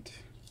blade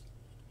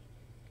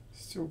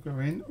still go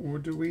in, or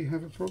do we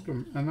have a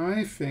problem? And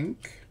I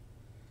think,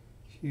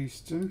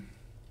 Houston,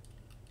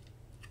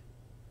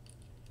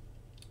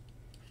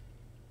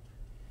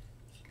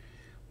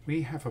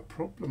 we have a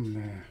problem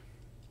there.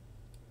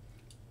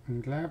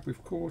 I'm glad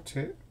we've caught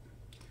it.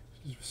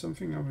 This was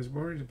something I was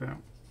worried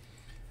about.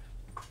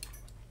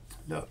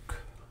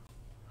 Look,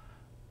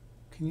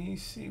 can you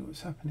see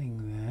what's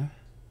happening there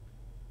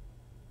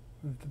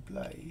with the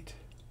blade?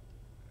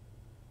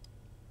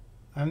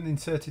 I haven't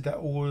inserted that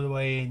all the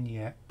way in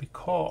yet,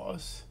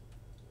 because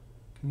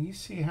can you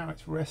see how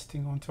it's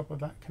resting on top of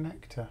that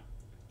connector that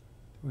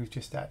we've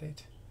just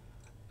added,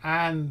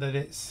 and that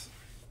it's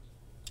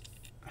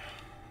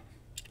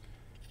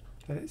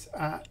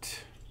at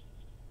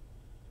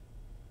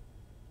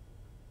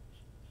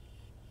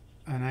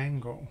an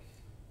angle,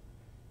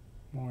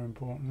 more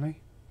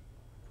importantly.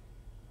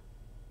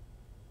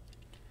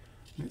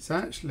 And it's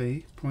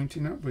actually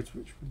pointing upwards,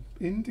 which would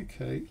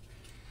indicate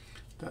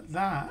that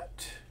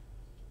that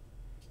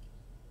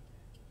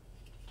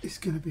is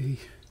going to be,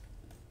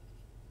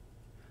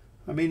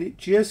 I mean, it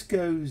just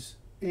goes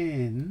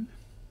in,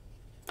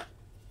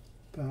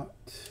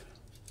 but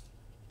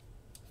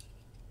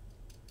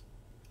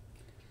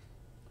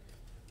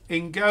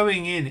in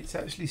going in, it's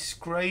actually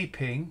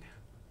scraping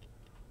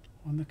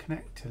on the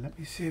connector. Let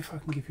me see if I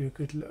can give you a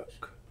good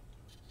look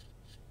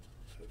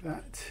at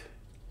that.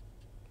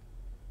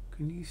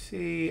 Can you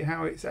see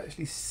how it's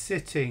actually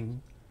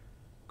sitting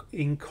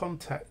in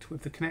contact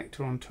with the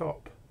connector on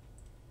top?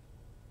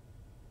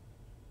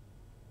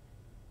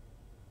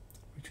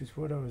 Which is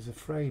what I was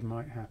afraid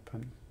might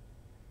happen.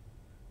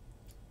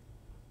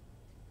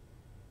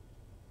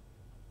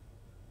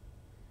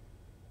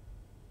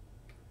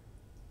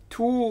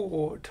 Too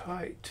or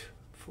tight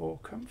for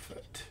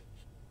comfort.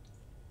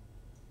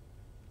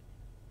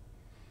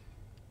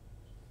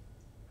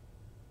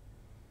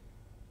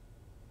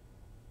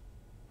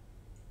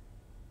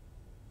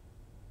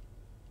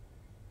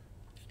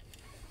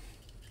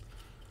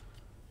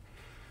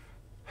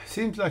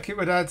 Seems like it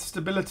would add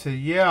stability,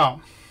 yeah.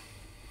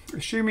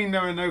 Assuming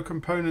there are no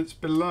components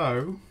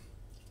below.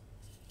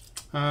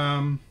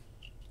 The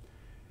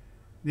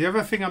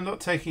other thing I'm not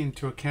taking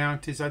into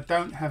account is I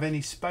don't have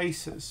any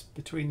spacers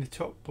between the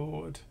top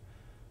board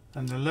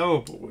and the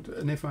lower board,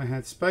 and if I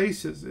had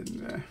spacers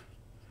in there,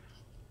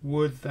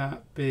 would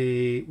that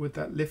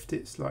lift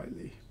it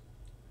slightly?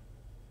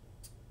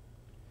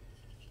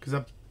 Because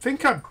I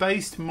think I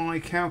based my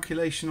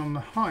calculation on the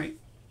height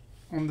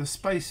on the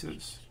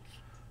spacers.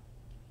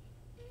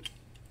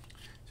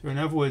 So in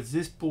other words,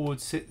 this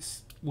board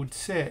would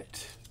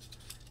sit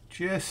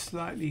just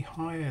slightly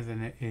higher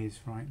than it is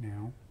right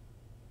now.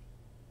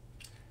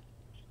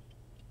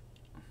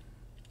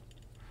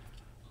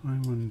 I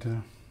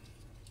wonder.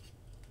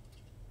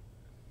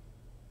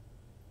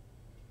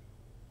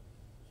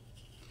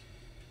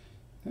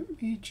 Let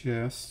me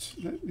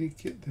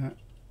get that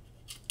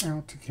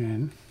out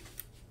again.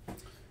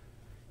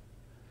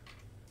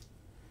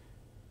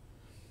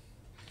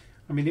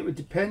 I mean, it would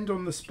depend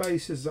on the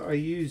spacers that I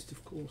used,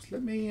 of course.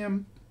 Let me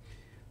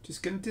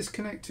just going to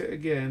disconnect it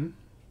again.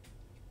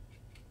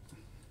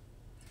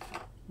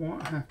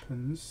 What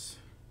happens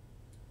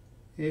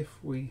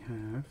if we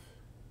have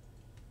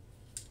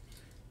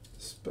a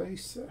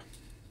spacer?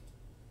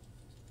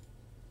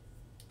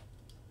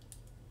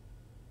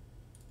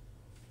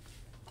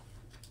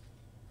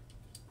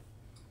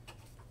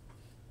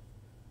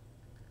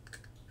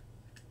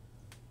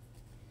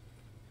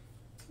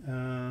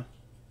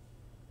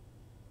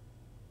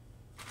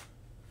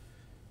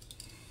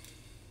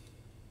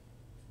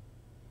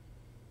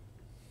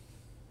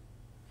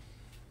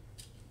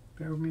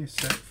 Bear with me a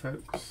sec,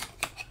 folks.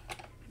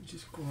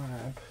 Just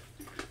grab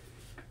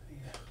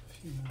a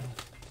few more.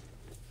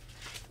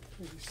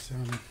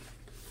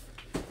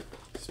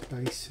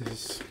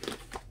 places.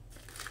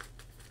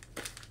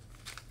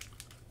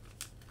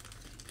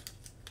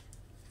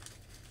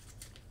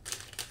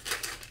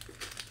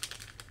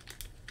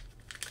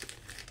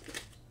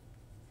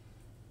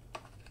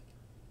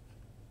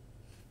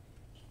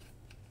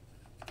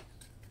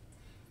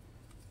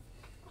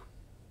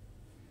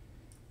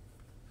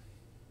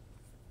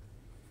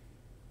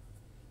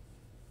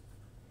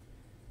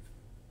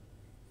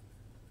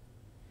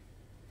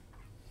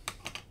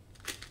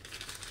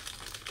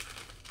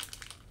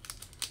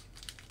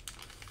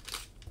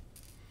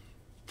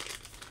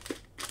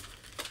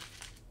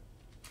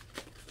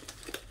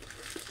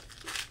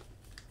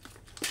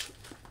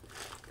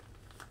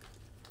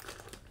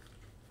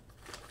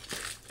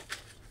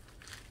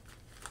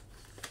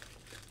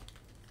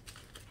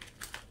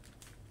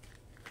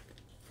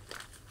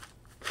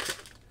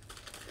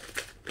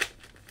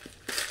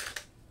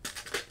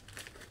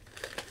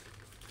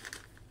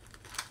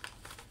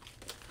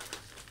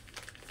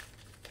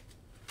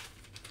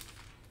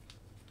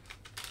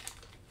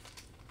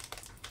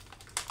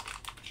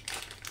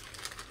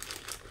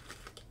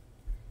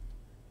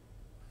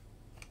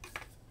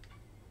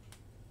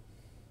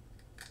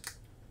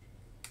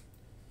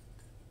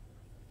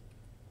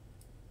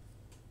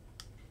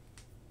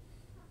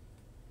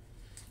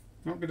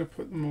 Not going to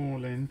put them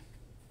all in,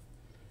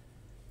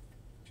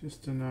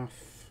 just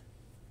enough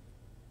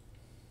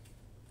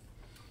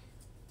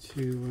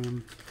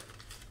to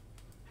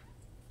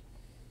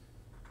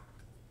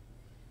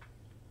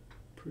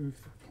prove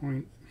the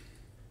point.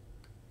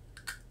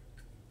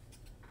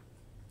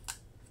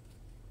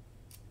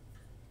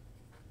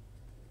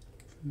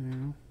 For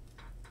now.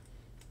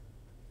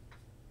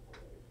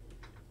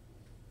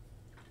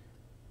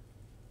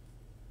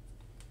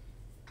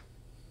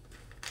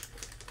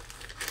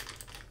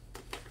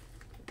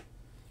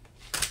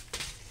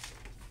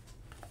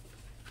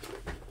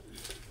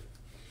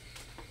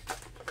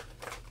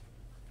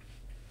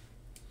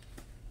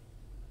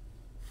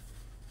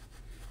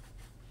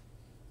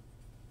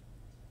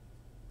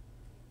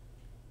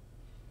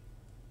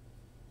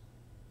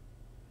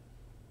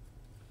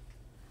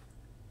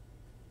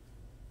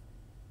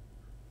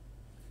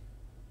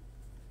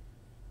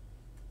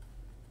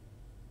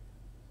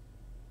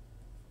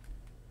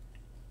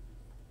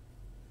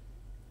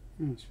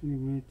 Oh, it's really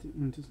weird that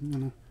one doesn't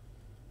want to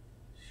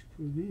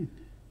screw in.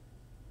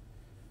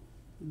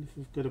 I wonder if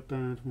I've got a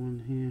bad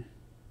one here.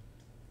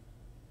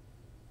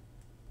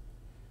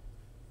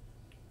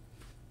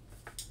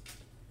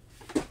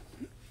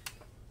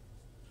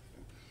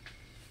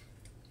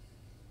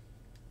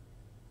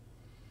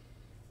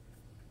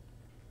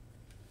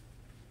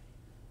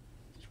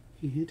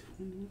 Weird.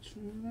 I wonder what's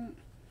wrong with that.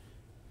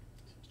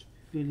 Seems to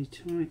be really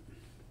tight.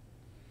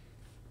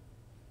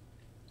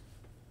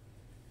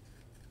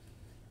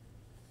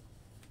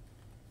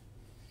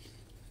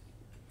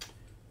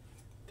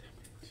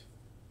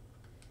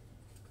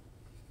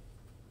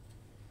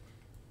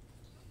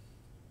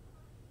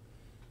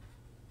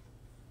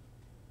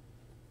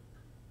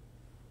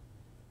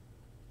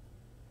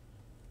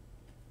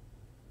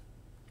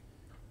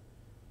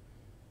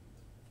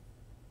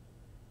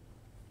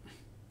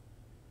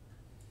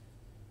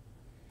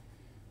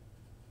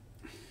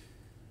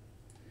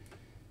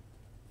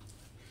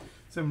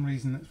 For some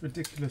reason that's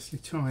ridiculously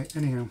tight.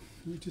 Anyhow,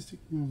 let me just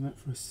ignore that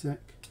for a sec.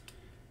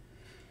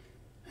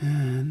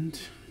 And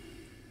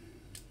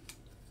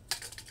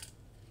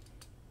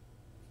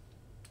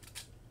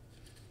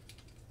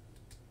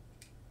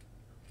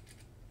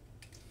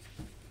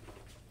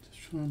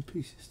just try and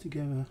piece this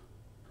together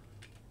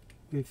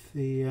with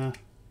the I'm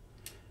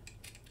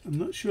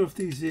not sure if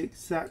these are the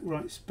exact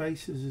right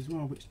spaces as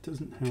well, which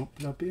doesn't help,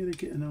 but I'll be able to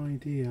get an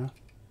idea.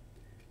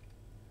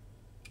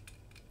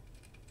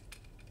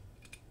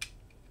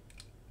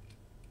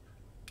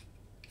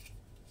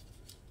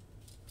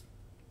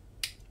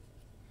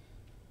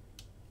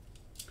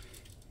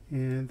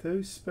 And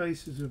those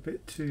spaces are a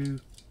bit too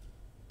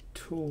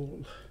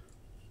tall.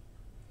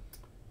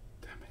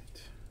 Damn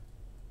it.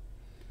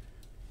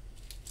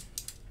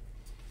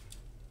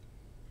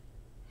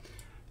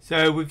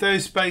 So with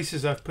those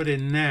spaces I've put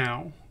in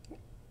now,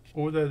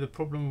 although the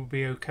problem will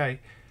be okay,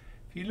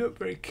 if you look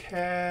very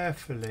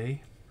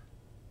carefully,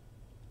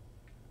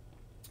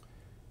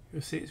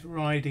 you'll see it's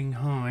riding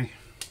high.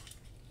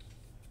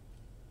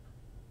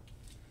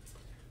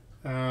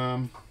 How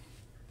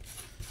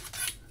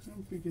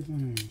big are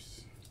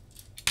those?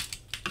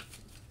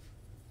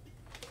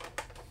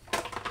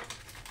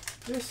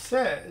 This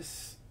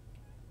says,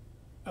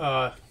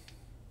 yeah,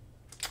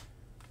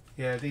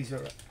 these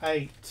are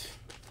 8.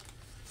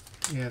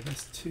 Yeah,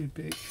 that's too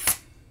big.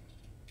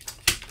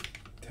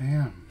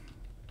 Damn.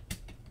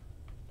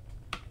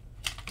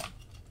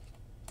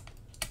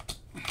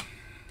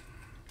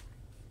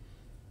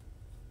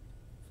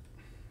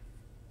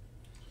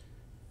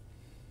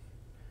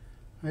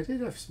 I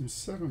did have some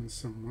 7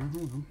 somewhere.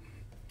 Hold on.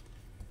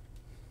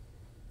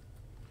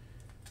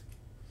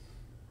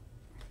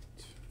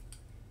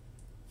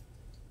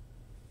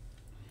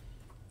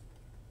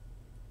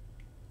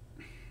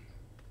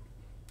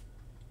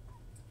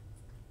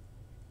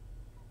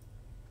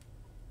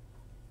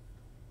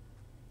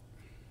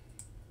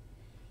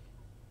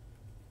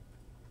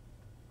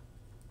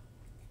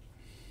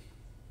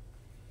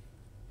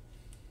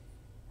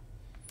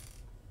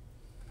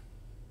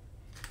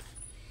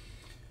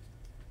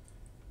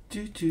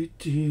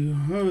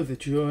 Oh, the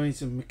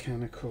joys of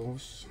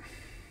mechanicals.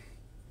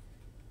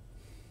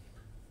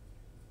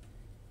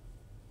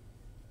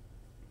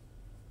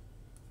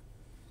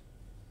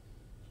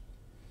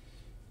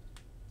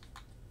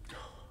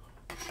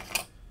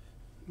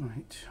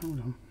 Right, hold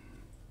on.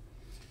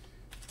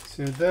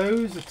 So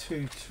those are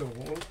too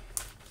tall.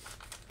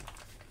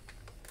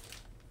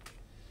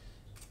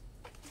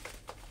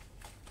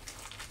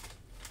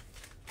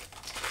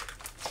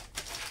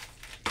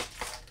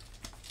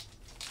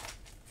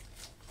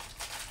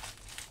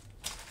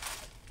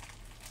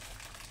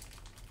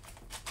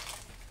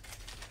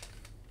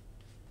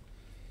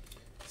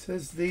 It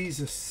says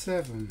these are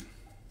 7.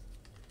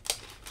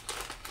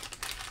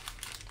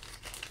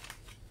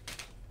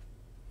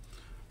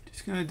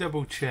 Just going to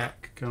double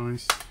check,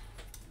 guys,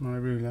 my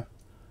ruler.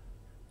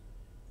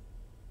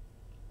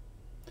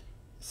 It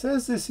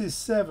says this is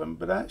 7,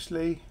 but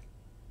actually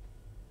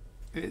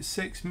it's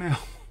 6 mil.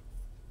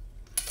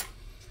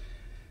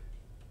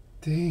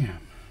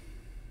 Damn.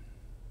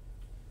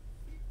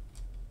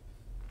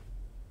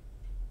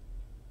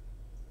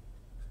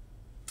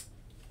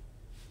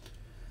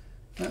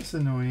 That's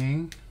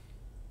annoying.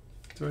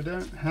 So I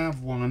don't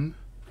have one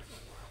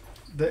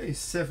that is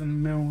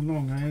 7 mil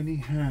long. I only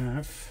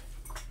have,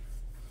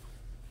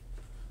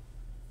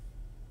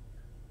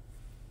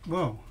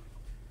 whoa,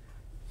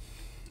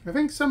 I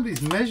think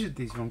somebody's measured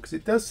these wrong, because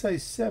it does say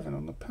 7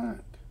 on the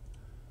pad,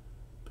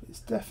 but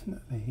it's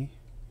definitely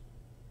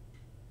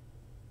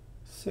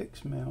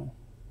 6 mil.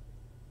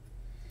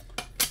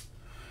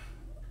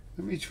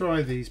 Let me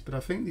try these, but I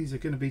think these are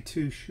going to be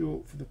too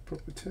short for the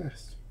proper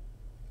test.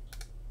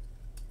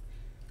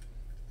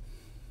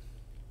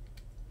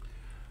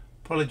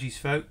 Apologies,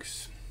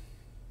 folks.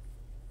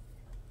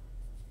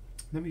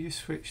 Let me just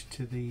switch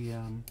to the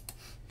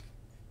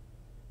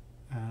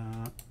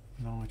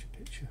larger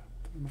picture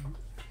for the moment.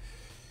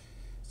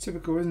 It's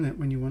typical, isn't it,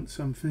 when you want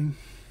something?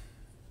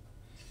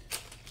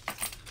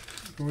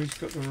 I've always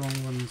got the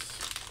wrong ones.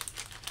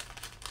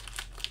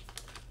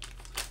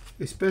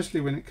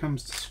 Especially when it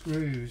comes to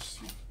screws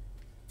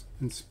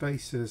and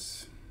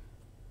spacers.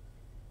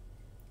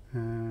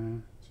 That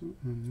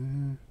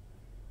one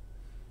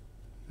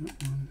there.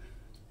 That one.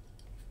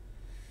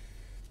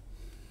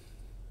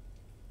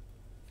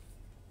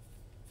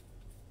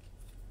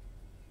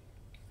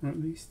 Or at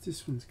least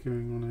this one's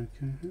going on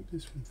okay. I hope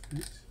this one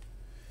fits.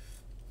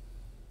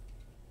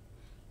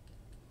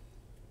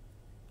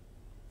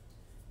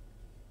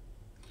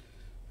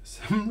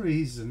 For some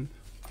reason,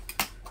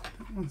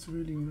 that one's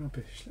really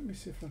rubbish. Let me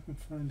see if I can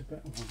find a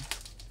better one.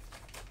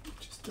 It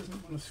just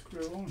doesn't want to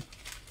screw on.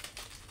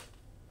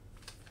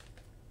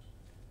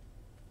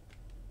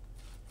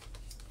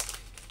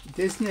 It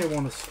doesn't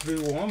want to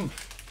screw on.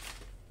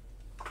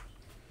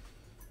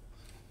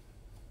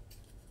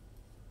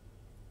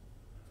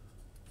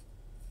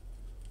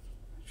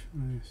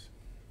 Nice.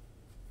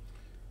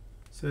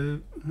 So,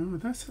 oh,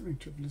 that's having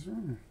trouble as well.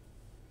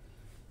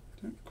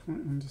 I don't quite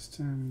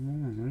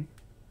understand why.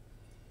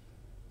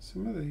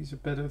 Some of these are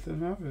better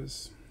than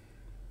others.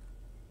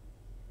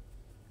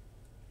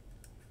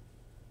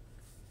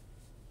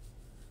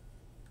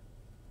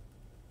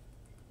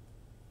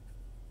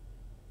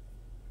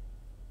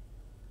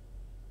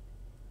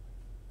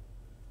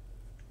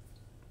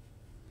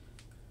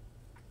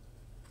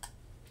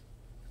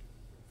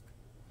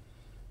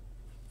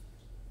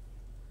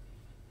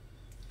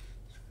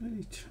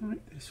 Really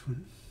tight, this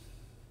one.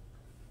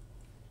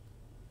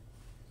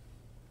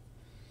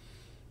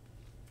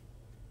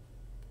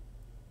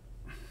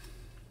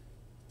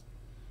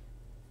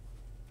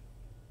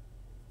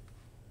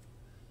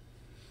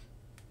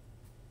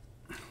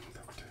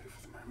 That'll do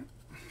for the moment.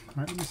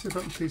 Right, let me see if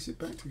I can piece it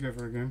back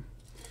together again.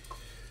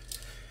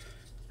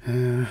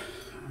 Right,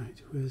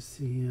 where's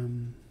the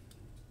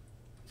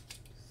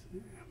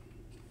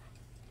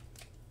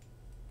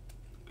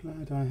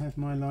glad I have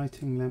my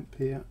lighting lamp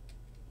here.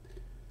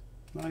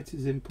 Light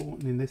is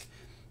important in this.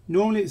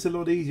 Normally it's a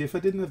lot easier. If I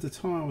didn't have the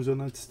tiles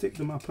on, I'd stick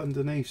them up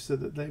underneath so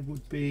that they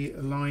would be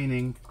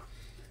aligning,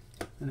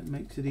 and it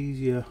makes it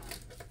easier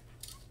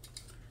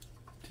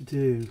to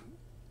do.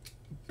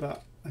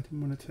 But I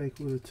didn't want to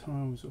take all the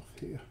tiles off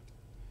here.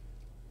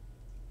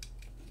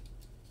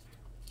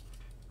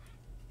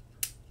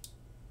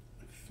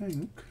 I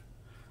think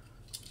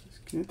that's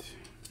good.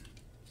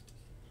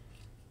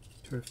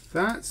 So if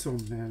that's on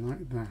there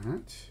like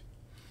that,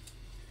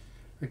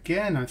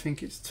 again, I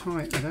think it's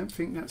tight. I don't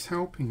think that's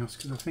helping us,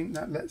 because I think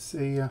that lets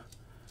the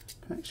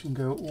connection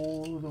go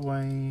all the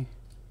way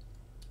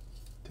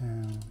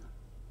down.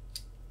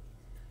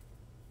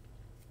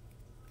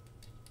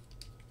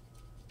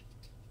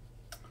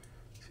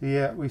 So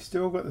yeah, we've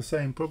still got the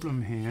same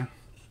problem here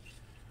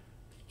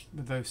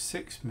with those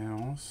 6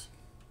 mils.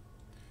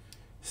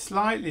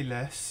 Slightly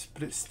less,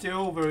 but it's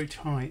still very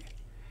tight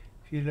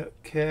if you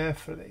look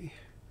carefully.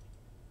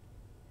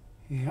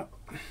 Yep.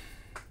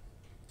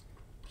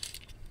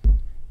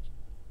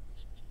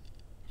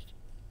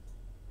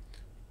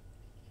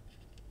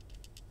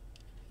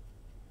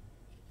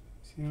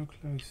 See how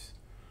close.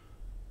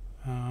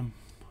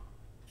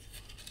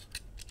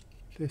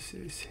 this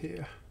is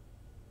here.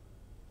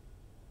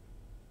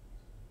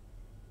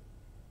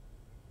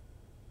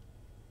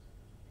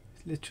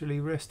 It's literally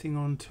resting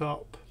on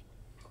top.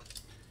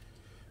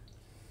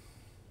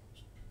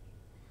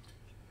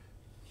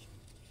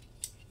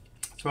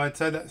 So I'd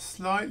say that's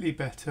slightly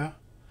better,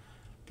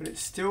 but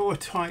it's still a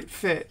tight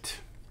fit.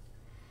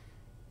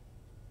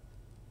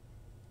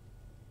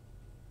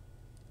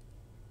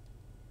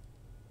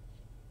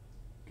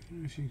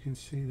 As you can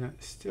see,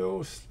 that's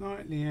still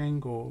slightly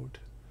angled.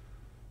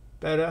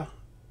 Better,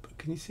 but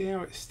can you see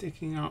how it's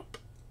sticking up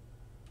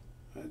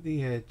at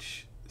the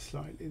edge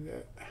slightly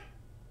there?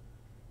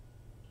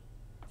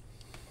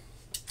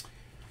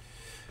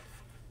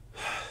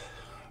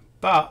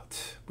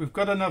 But we've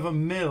got another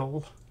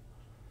mil,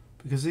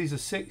 because these are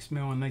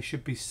 6mm and they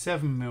should be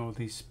 7mm,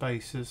 these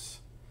spacers.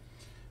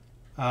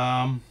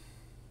 That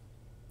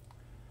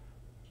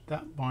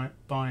might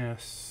buy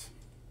us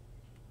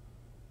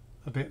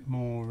a bit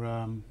more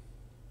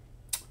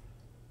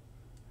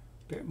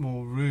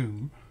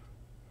room.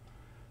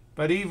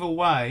 But either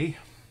way,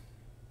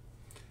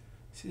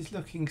 this is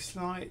looking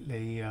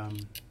slightly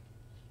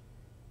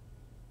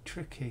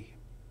tricky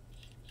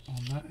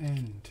on that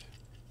end.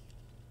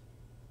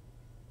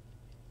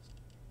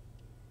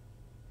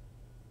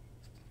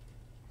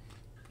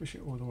 Push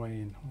it all the way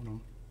in, hold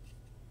on.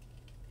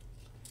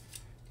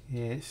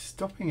 Yeah, it's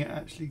stopping it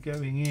actually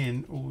going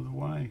in all the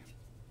way,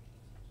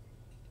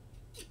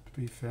 to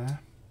be fair.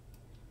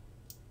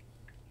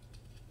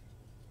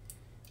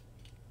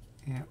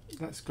 Yeah,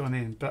 that's gone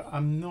in, but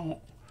I'm not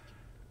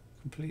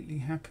completely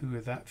happy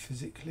with that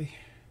physically.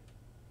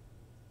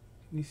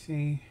 Can you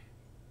see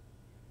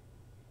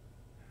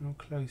how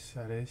close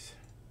that is?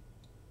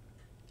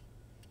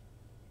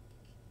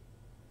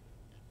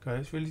 God,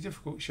 it's really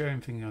difficult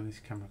showing things on this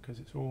camera because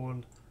it's all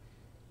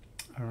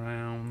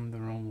around the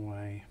wrong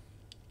way.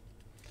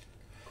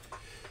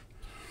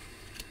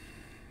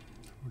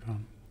 Hold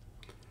on.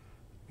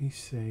 Let me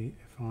see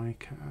if I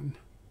can.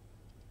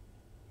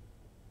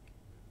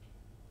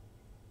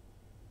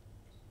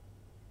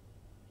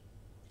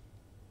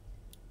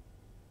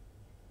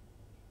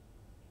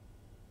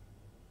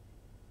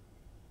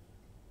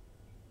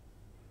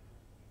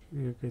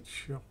 Be a good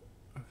shot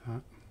of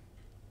that.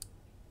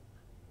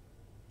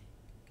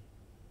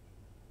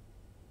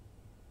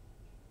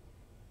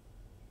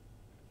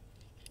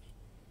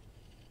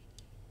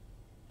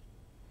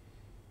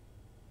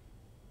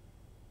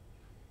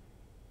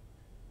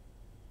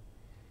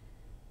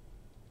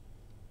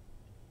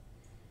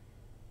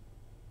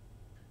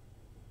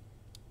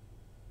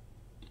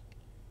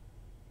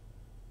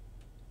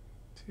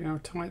 See how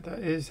tight that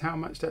is, how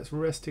much that's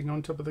resting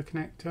on top of the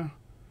connector.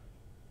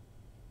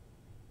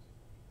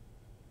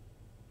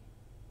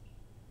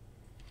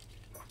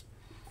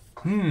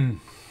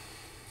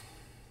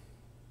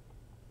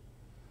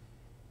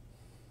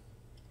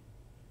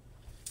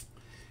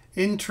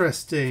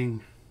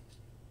 Interesting.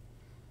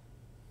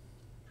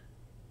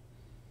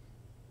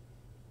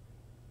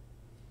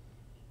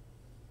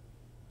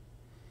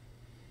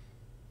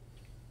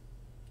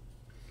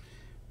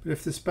 But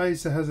if the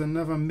spacer has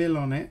another mil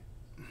on it,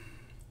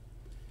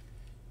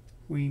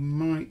 we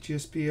might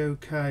just be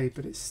okay,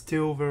 but it's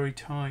still very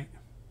tight.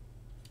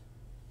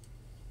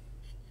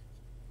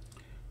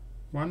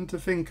 One to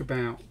think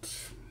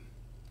about.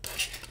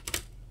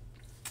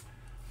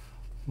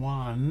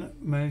 One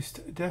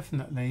most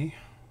definitely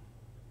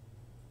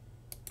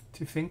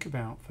to think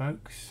about,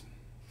 folks.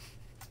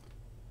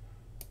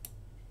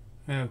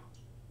 Oh,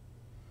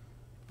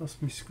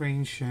 lost my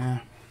screen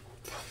share.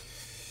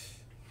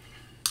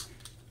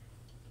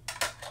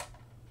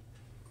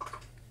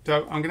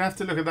 So I'm going to have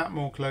to look at that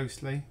more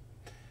closely.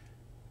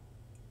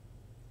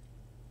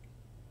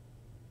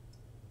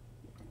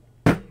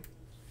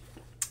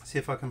 See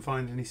if I can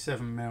find any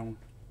 7mm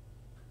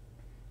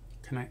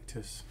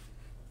connectors.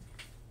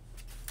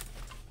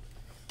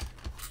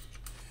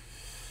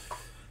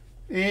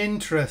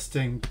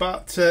 Interesting,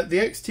 but the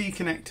XT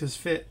connectors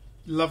fit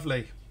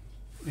lovely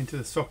into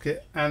the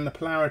socket and the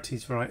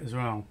polarity's right as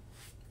well.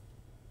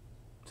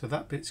 So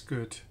that bit's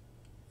good.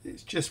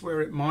 It's just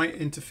where it might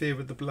interfere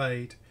with the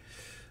blade.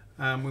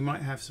 We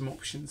might have some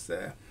options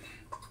there.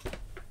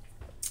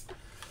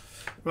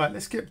 Right,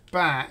 let's get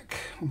back.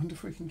 I wonder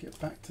if we can get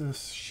back to the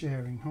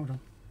sharing. Hold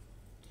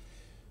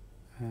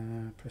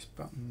on. Press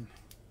button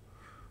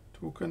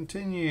to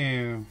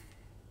continue.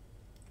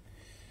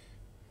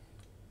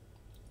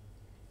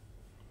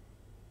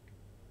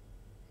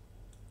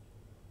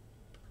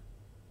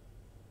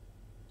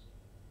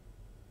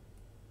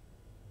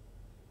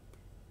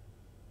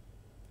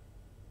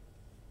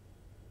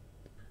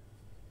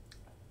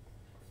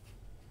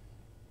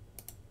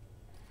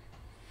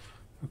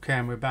 Okay,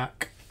 and we're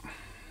back.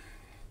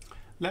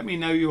 Let me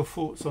know your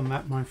thoughts on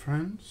that, my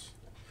friends.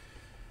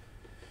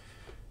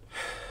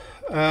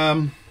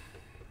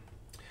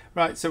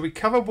 Right, so we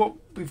covered what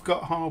we've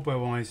got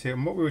hardware-wise here,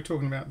 and what we were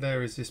talking about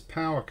there is this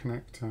power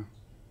connector,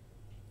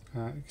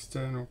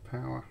 external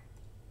power,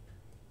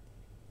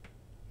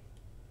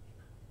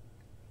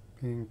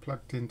 being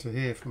plugged into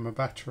here from a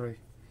battery,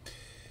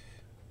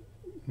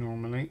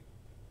 normally.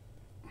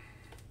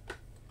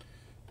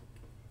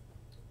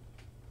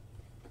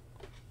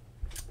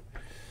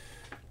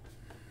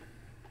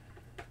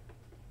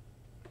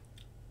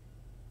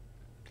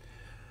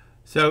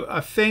 So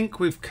I think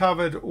we've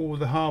covered all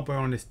the hardware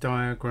on this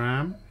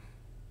diagram.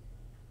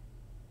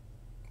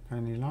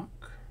 Any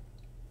luck?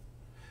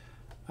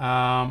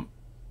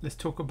 Let's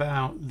talk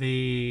about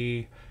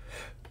the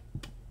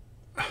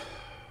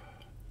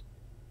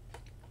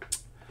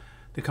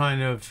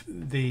kind of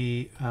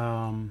the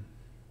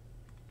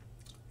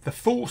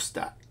full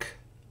stack,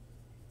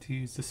 to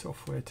use the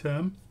software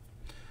term.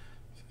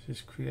 So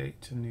just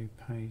create a new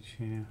page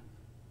here.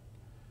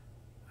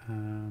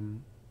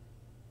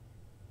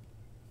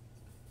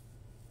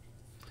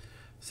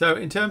 So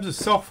in terms of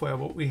software,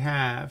 what we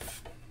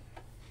have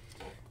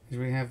is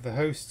we have the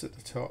host at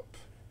the top,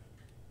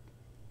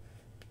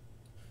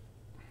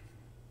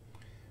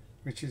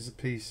 which is a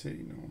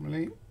PC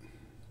normally.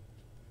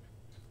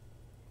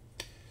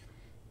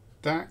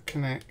 That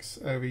connects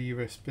over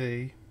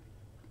USB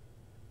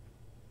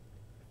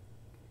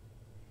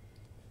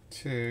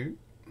to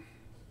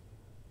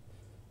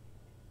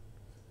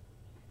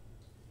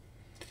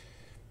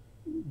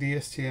the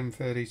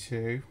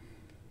STM32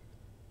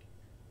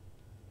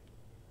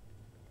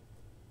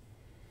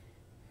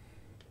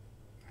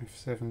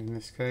 F7 in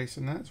this case,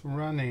 and that's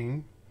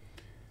running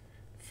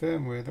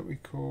firmware that we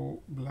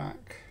call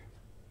Black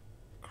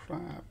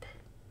Crab,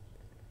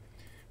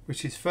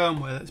 which is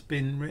firmware that's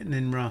been written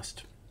in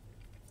Rust.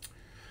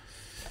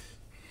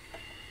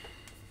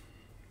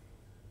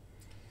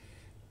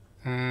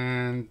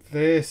 And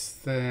this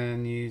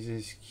then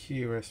uses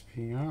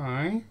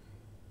QSPI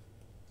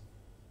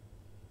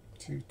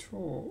to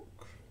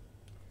talk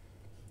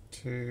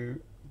to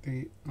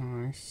the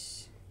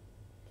ICE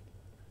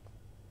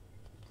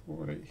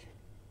 40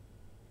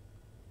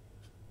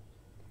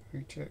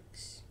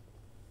 HX.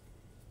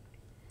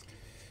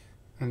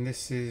 And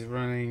this is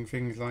running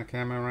things like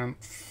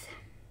Amaranth,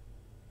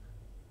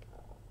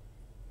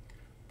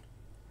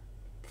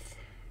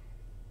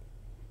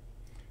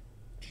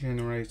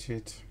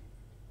 generated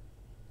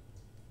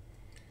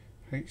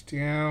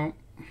HDL,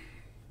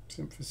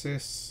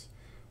 synthesis,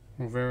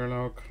 or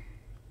Verilog.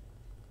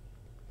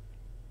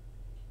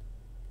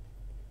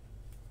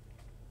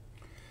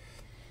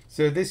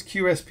 So this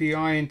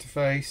QSPI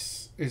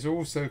interface is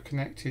also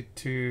connected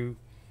to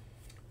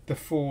the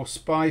 4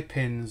 SPI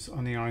pins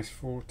on the ICE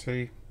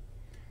 40.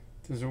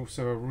 There's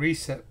also a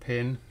reset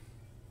pin.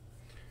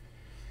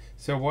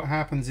 So what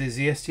happens is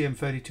the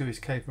STM32 is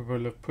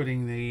capable of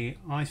putting the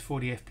ICE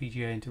 40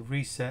 FPGA into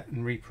reset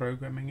and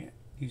reprogramming it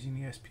using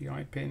the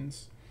SPI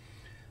pins.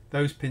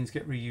 Those pins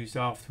get reused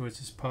afterwards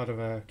as part of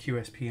a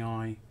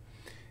QSPI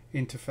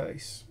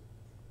interface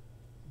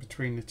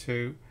between the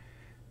two.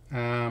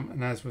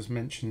 And as was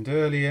mentioned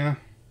earlier,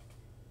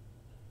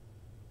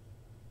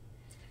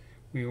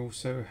 we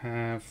also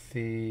have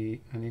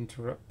an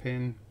interrupt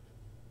pin,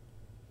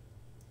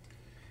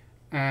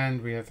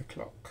 and we have the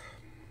clock.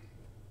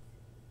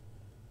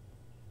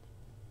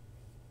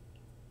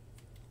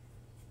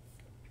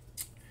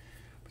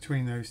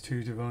 Between those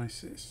two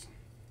devices.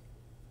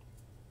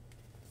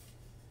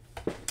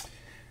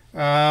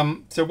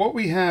 So what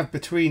we have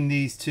between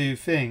these two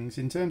things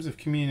in terms of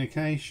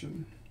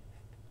communication,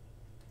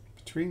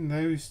 between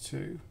those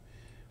two,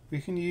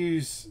 we can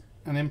use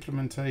an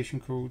implementation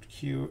called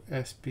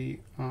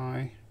QSPIMem,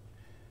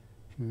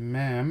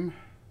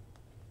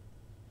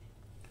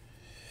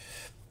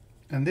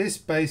 and this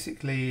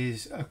basically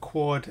is a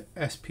quad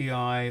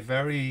SPI,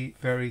 very,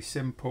 very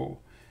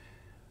simple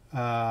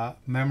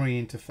memory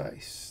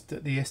interface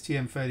that the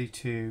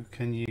STM32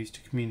 can use to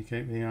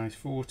communicate with the ICE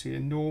 40.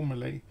 And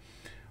normally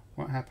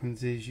what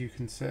happens is you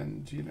can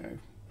send, you know,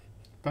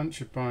 a bunch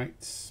of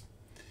bytes,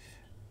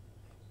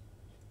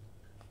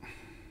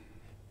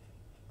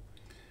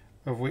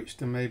 of which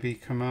there may be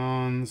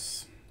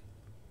commands,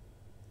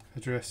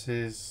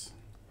 addresses,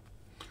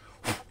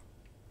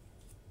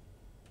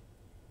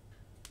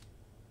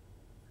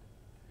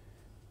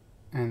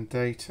 and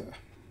data.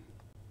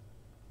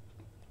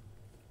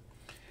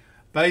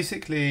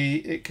 Basically,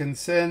 it can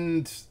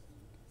send,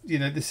 you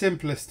know, the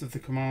simplest of the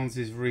commands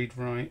is read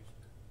write,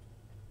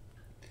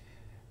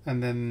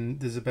 and then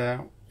there's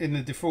about, in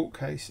the default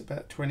case,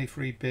 about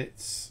 23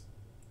 bits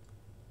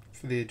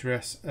for the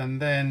address, and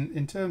then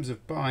in terms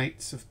of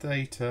bytes of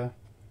data,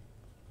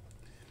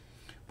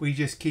 we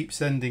just keep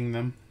sending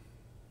them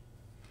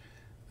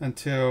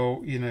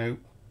until, you know,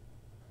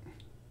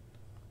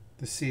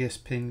 the CS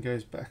pin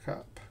goes back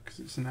up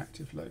because it's an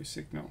active low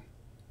signal.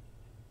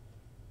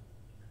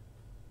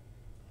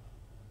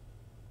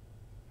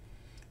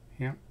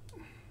 Yeah.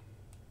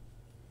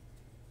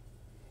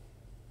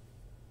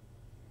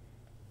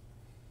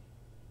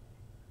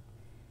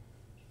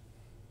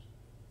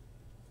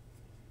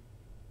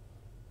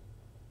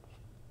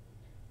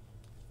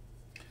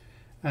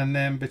 And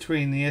then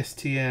between the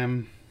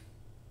STM32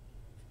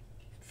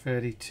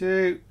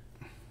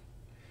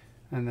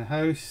 and the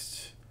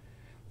host,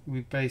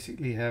 we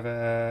basically have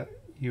a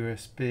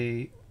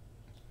USB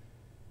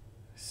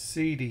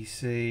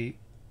CDC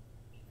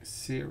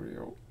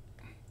serial.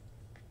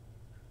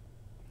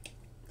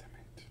 Damn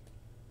it.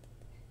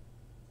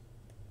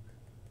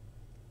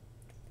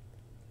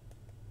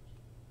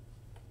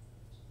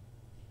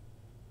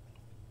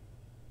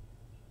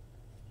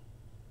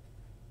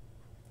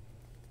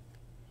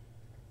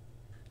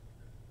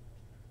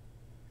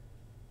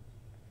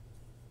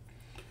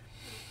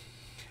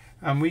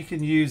 And we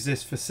can use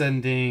this for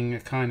sending a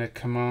kind of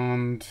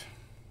command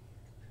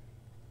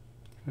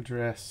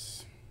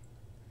address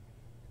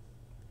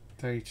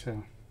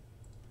data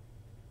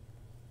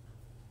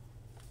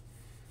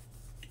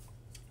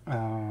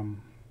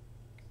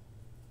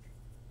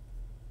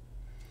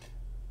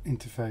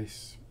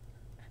interface.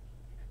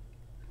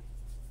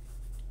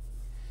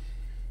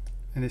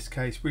 In this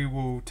case, we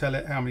will tell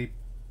it how many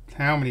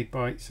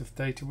bytes of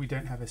data. We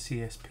don't have a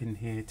CS pin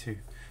here to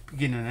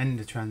begin and end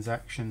the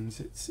transactions.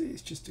 It's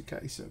just a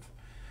case of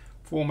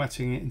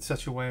formatting it in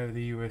such a way over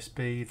the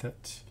USB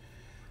that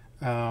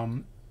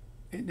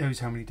it knows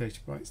how many data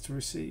bytes to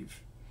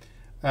receive.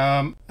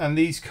 And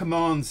these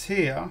commands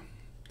here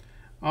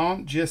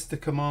aren't just the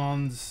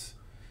commands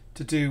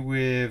to do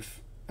with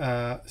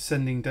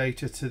sending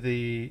data to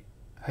the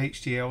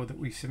HDL that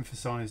we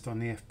synthesized on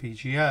the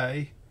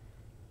FPGA,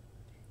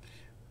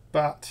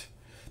 but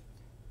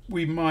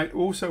we might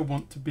also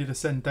want to be able to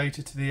send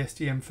data to the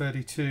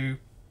STM32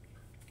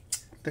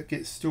 that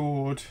gets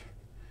stored,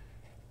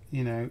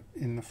 you know,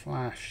 in the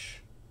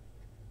flash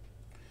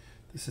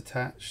that's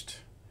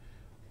attached,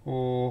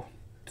 or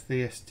to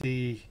the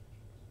SD/MMC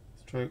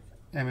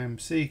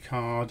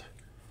card,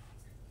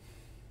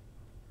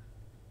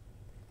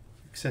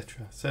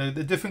 etc. So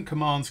the different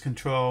commands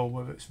control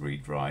whether it's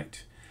read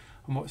write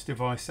and what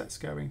device that's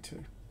going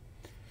to.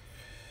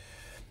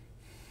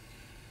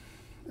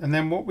 And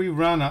then what we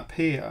run up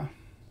here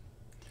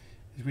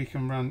is we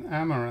can run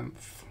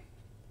Amaranth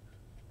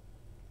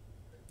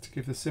to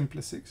give the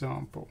simplest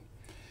example.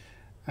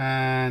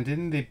 And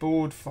in the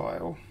board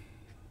file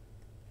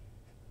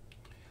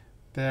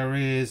there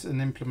is an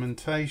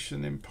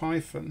implementation in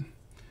Python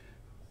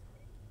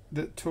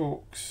that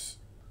talks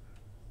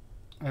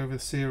over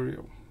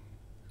serial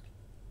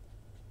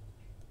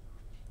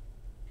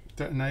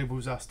that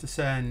enables us to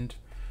send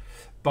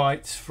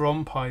bytes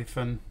from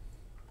Python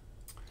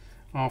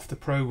after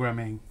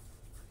programming.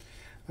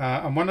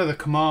 And one of the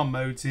command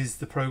modes is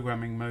the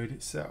programming mode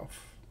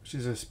itself, which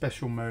is a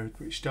special mode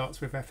which starts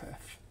with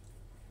FF.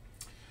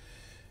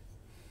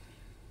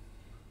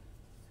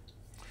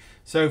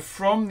 So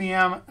from the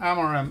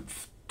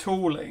Amaranth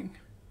tooling,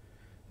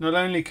 not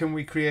only can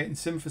we create and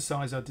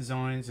synthesize our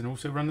designs and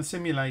also run the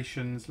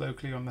simulations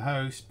locally on the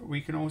host, but we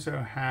can also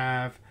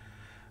have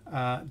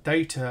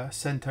data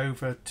sent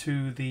over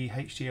to the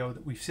HDL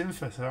that we've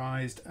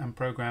synthesized and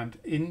programmed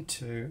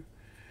into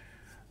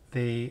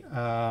the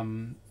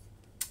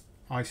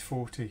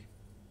ICE40.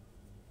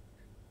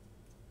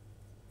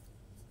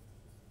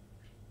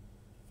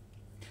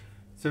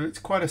 So it's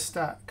quite a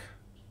stack.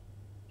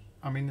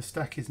 I mean, the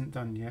stack isn't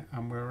done yet,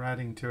 and we're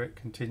adding to it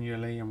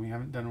continually, and we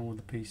haven't done all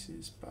the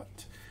pieces,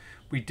 but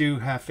we do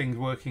have things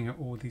working at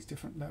all these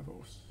different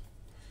levels.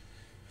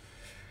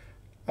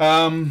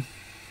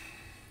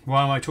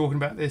 Why am I talking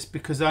about this?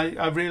 Because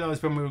I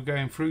realized when we were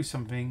going through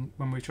something,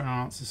 when we were trying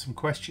to answer some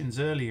questions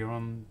earlier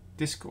on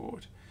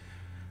Discord,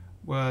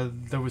 where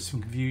there was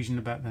some confusion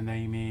about the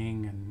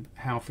naming and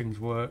how things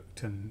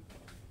worked and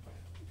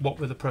what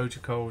were the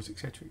protocols,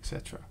 etc.,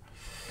 etc.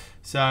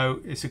 So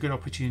it's a good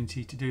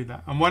opportunity to do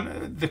that.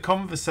 And the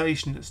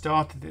conversation that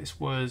started this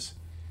was,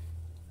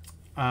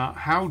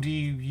 how do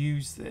you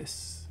use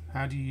this?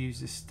 How do you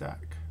use this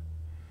stack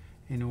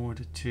in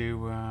order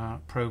to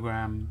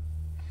program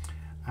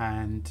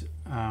and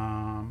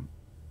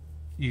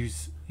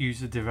use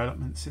a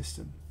development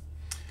system?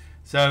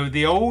 So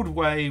the old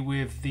way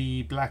with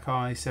the Black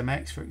Ice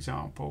MX, for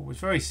example, was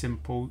very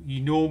simple. You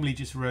normally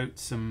just wrote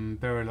some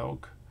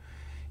Verilog.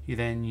 You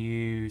then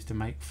used a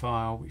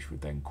makefile, which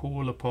would then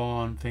call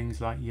upon things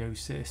like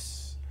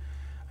Yosis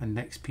and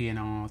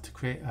NextPNR to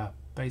create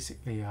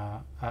basically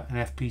an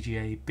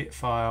FPGA bit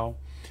file,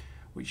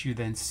 which you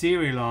then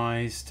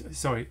serialized.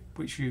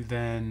 Which you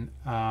then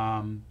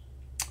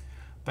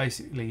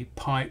basically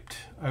piped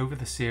over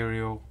the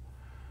serial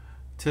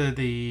to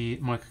the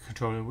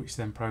microcontroller, which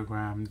then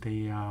programmed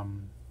the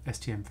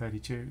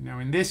STM32. Now,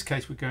 in this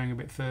case, we're going a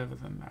bit further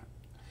than that.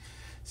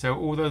 So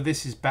although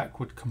this is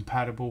backward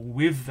compatible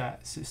with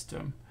that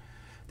system,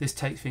 this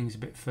takes things a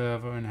bit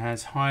further and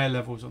has higher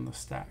levels on the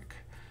stack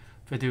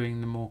for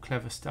doing the more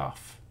clever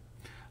stuff.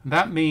 And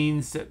that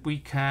means that we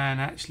can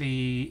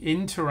actually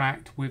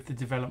interact with the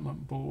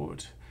development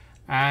board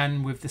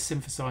and with the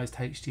synthesized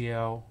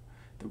HDL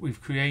that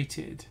we've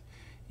created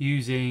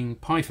using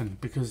Python,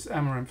 because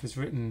Amaranth is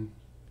written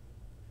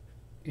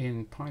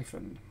in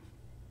Python.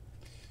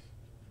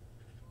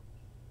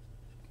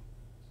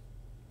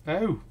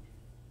 Oh,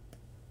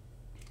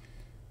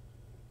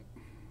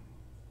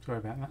 sorry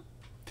about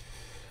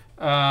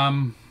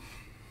that.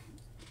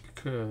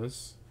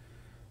 Because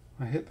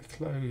I hit the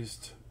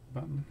closed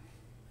button.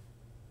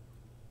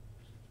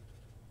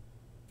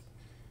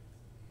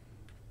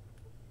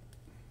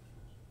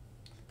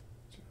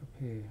 Up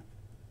here.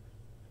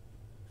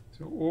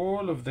 So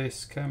all of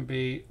this can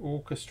be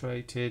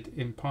orchestrated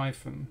in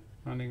Python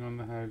running on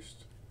the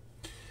host.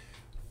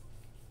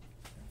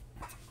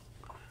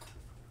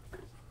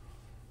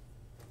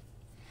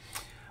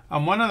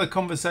 And one of the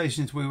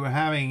conversations we were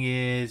having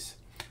is,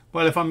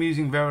 well, if I'm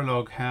using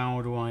Verilog,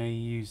 how do I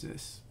use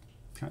this?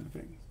 kind of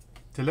thing.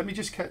 So let me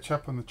just catch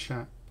up on the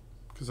chat,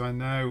 because I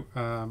know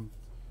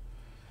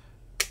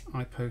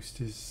iPost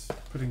is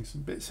putting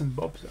some bits and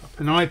bobs up,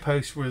 and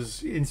iPost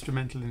was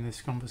instrumental in this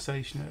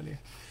conversation earlier.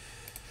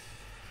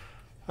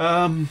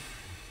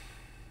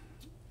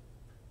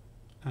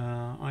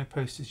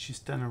 iPost has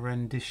just done a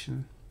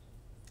rendition.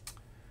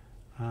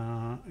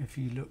 If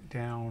you look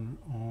down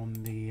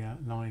on the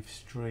live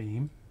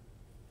stream,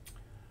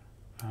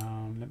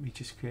 let me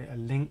just create a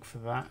link for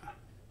that.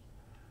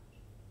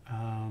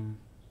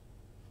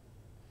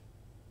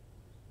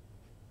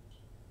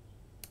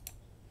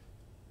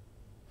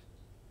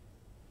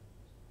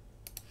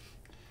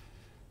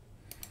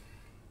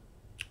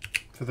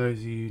 For those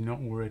of you not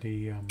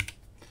already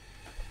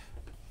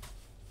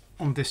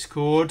on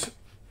Discord,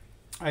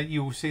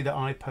 you will see that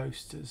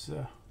iPost has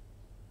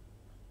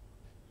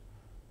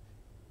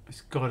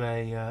got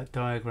a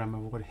diagram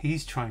of what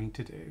he's trying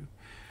to do.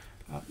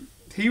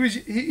 He was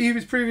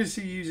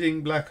previously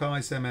using Black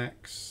Ice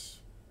MX,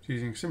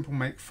 using simple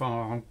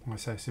makefile. I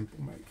say simple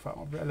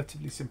makefile,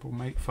 relatively simple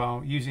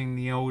makefile, using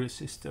the older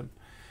system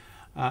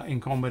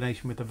in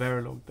combination with the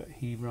Verilog that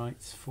he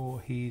writes for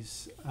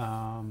his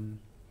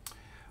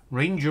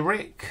Ranger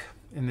Rick,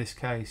 in this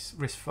case,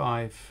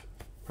 RISC-V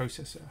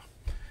processor.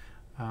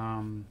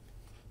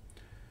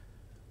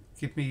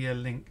 Give me a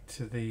link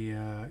to the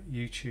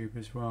YouTube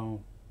as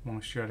well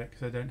whilst you're at it,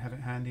 because I don't have it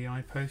handy,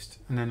 iPost,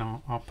 and then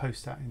I'll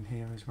post that in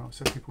here as well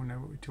so people know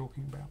what we're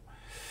talking about.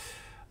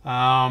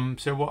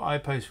 So what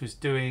iPost was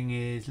doing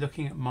is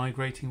looking at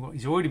migrating what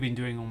he's already been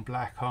doing on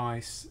Black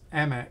Ice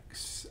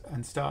MX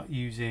and start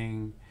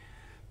using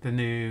the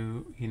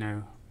new, you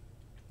know,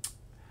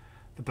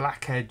 the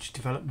Black Edge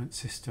development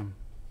system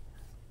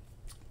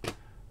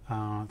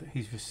that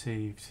he's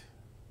received.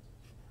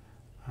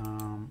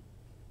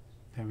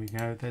 There we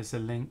go, there's a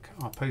link.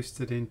 I'll post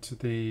it into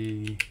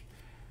the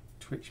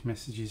Twitch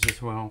messages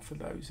as well for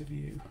those of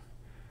you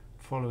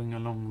following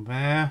along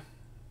there.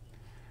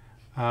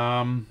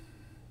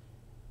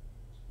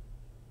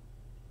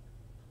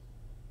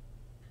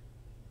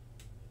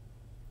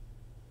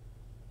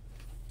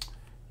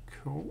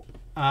 Cool.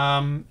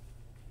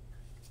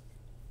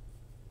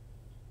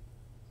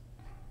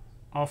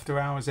 After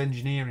Hours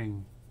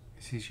Engineering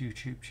is his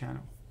YouTube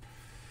channel,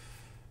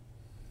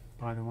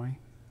 by the way,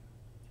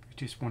 if you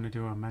just want to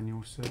do a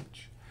manual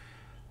search.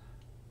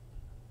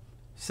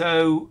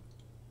 So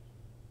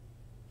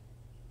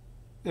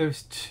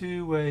there's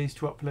two ways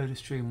to upload a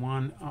stream.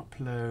 One,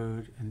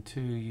 upload, and two,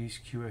 use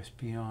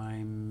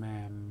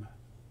QSPIMem.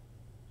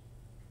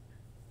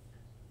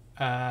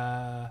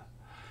 Not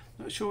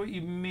sure what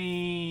you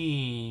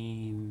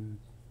mean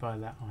by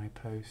that,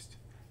 iPost.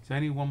 There's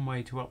only one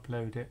way to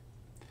upload it.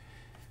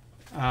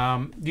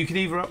 You can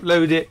either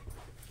upload it.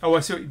 Oh, I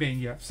see what you mean.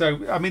 Yeah.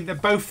 So I mean, they're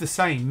both the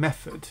same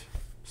method.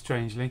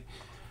 Strangely,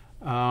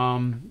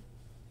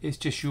 it's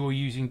just you're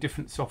using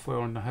different software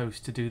on the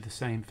host to do the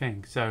same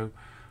thing. So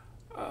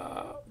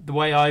the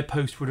way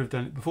iPost would have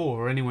done it before,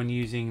 or anyone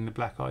using the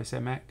Black Ice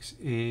MX,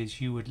 is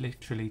you would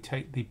literally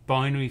take the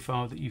binary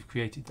file that you've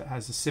created that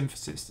has a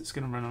synthesis that's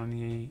going to run on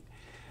the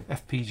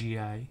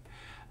FPGA,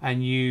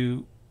 and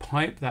you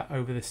pipe that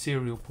over the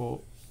serial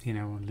port. You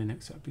know, on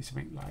Linux that'd be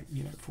something like,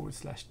 you know,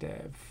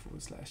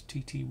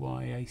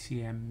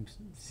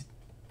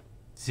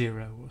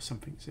 /dev/TTY/ACM0 or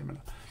something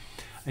similar,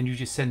 and you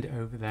just send it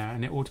over there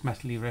and it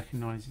automatically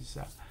recognizes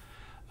that.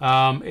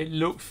 It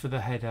looks for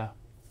the header,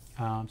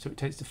 so it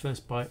takes the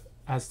first byte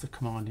as the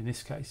command. In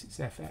this case it's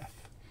FF,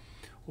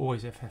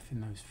 always FF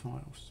in those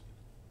files.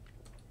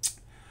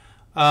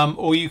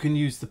 Or you can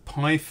use the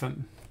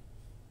Python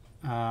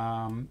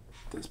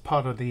that's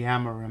part of the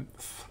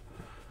Amaranth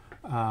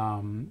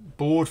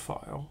board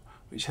file,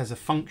 which has a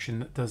function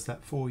that does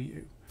that for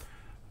you,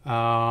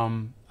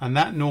 and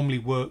that normally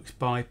works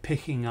by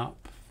picking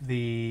up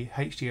the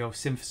HDL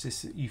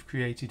synthesis that you've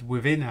created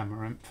within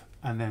Amaranth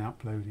and then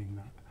uploading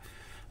that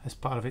as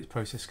part of its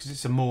process, because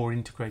it's a more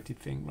integrated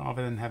thing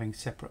rather than having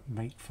separate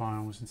make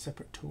files and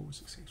separate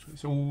tools, etc.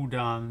 It's all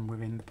done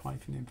within the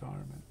Python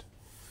environment.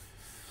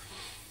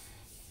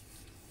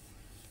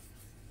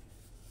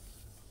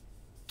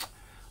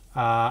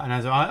 And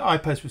as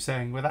iPost was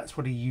saying, well, that's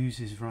what he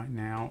uses right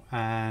now.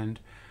 And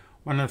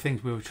one of the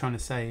things we were trying to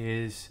say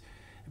is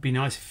it'd be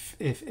nice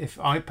if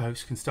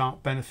iPost can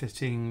start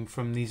benefiting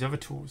from these other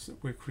tools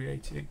that we're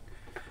creating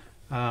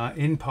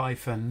in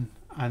Python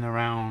and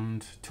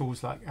around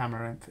tools like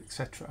Amaranth,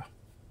 etc.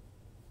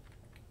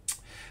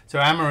 So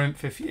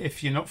Amaranth,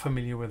 if you're not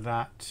familiar with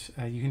that,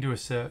 you can do a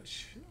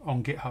search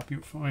on GitHub,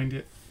 you'll find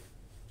it.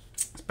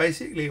 It's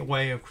basically a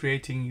way of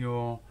creating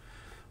your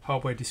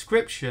hardware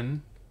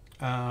description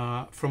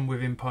from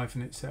within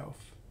Python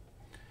itself,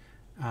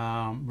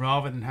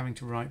 rather than having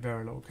to write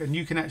Verilog. And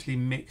you can actually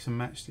mix and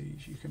match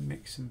these. You can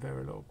mix some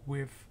Verilog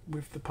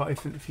with the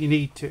Python if you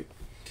need to.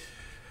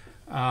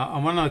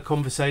 And one of the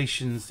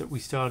conversations that we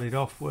started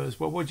off was,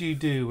 well, what do you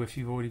do if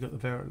you've already got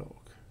the Verilog?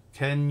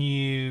 Can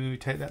you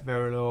take that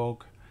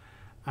Verilog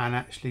and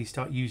actually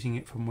start using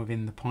it from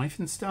within the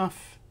Python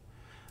stuff?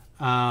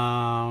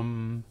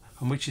 And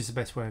and which is the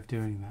best way of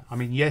doing that. I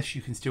mean, yes,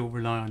 you can still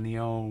rely on the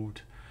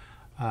old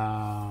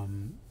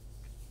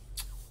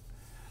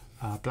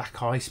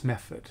black ice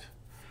method,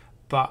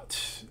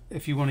 but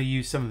if you want to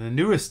use some of the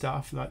newer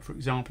stuff, like for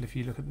example, if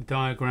you look at the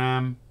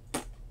diagram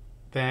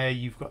there,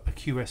 you've got the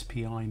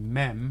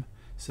QSPIMem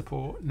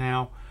support.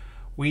 Now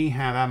we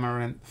have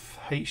Amaranth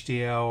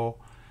HDL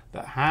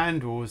that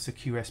handles the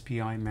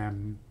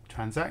QSPIMem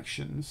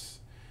transactions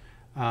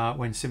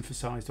when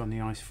synthesized on the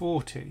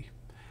ICE40,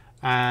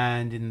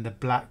 and in the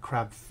Black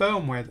Crab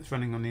firmware that's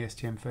running on the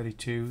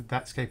STM32,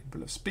 that's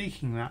capable of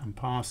speaking that and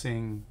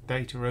passing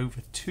data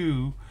over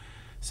to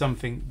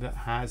something that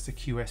has the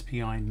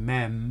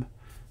QSPIMem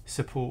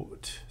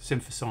support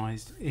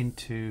synthesized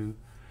into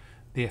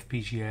the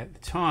FPGA at the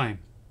time.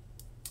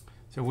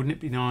 So wouldn't it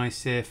be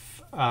nice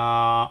if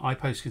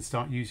iPost could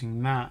start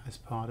using that as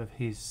part of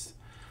his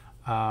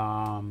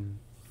after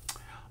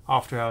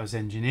hours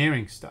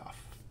engineering stuff?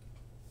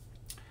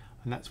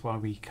 And that's why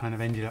we kind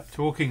of ended up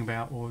talking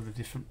about all the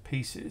different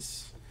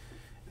pieces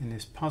in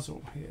this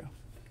puzzle here.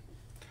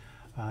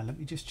 Let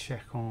me just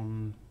check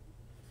on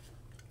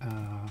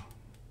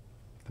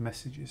the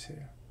messages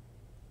here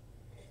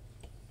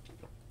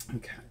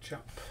and catch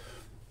up.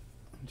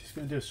 I'm just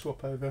going to do a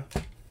swap over.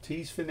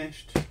 Tea's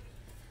finished.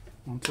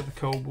 Onto the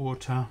cold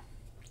water.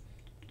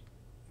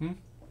 Well,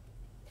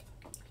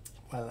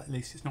 at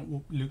least it's not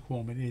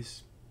lukewarm. It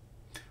is.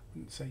 I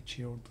wouldn't say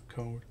chilled, but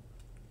cold.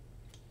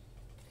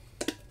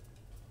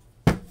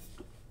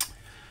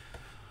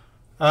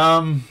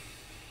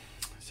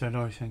 So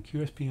Laurie saying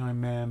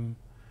QSPIMem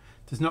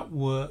does not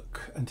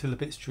work until the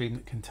bitstream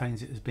that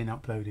contains it has been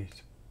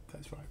uploaded.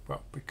 That's right.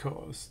 Well,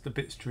 because the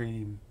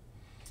bitstream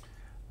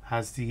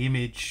has the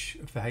image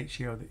of the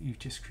HDL that you've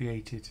just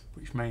created,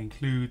 which may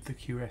include the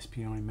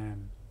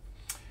QSPIMem.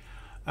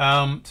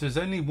 So there's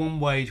only one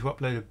way to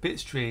upload a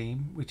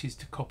bitstream, which is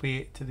to copy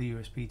it to the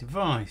USB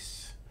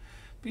device.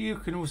 But you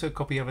can also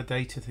copy other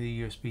data to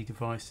the USB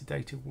device. The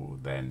data will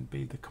then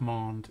be the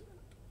command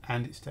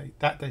and its data.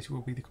 That data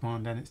will be the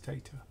command and its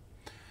data.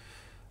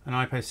 And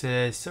iPost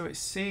says, so it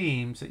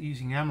seems that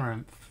using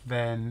Amaranth,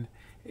 then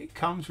it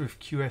comes with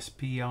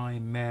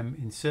QSPIMem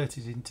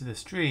inserted into the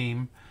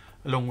stream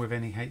along with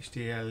any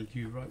HDL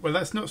you write. Well,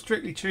 that's not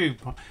strictly true,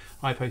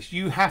 iPost.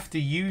 You have to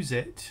use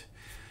it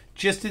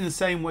just in the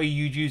same way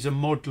you'd use a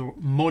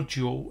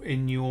module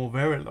in your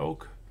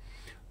Verilog.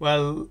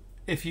 Well,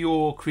 if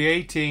you're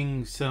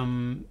creating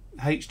some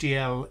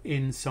HDL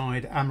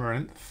inside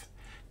Amaranth,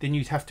 then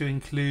you'd have to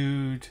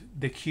include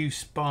the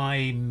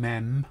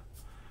QSPIMem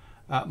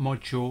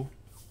module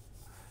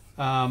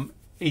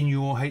in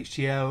your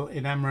HDL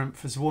in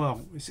Amaranth as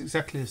well. It's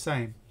exactly the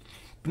same.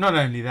 But not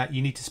only that,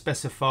 you need to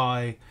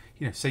specify,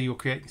 say you're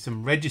creating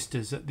some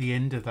registers at the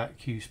end of that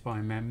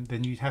QSPIMem,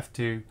 then you'd have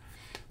to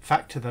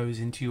factor those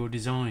into your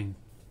design.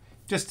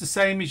 Just the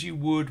same as you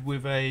would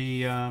with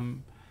a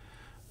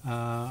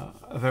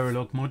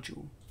Verilog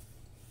module.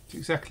 It's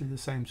exactly the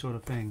same sort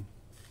of thing.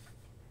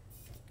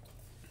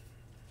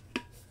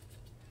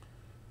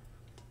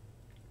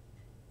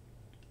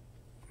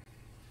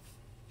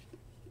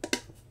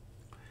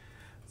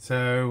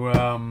 So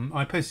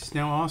iPost is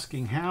now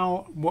asking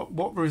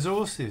what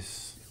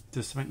resources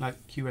does something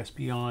like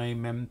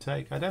QSPIMem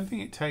take? I don't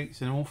think it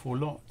takes an awful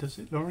lot, does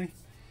it, Laurie?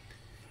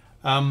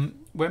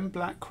 When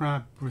Black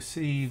Crab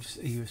receives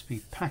a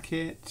USB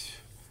packet,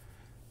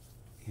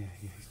 yeah,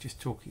 he's just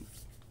talking.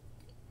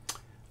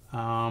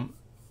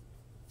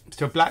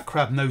 So Black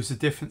Crab knows the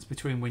difference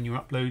between when you're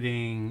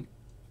uploading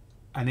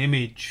an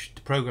image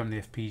to program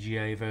the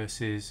FPGA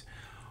versus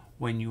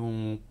when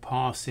you're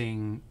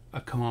passing a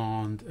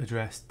command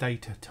address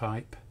data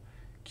type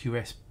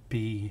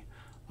QSPIMem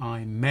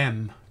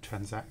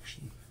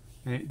transaction,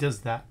 and it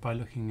does that by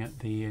looking at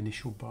the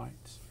initial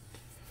bytes,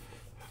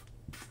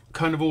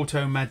 kind of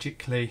auto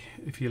magically,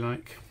 if you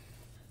like.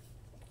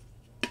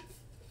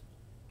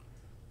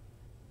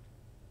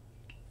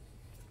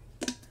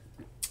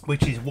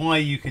 Which is why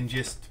you can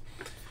just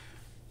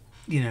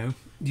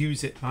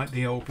use it like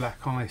the old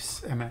Black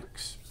Ice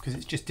MX, because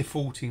it's just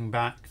defaulting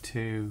back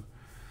to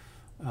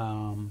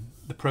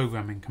the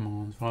programming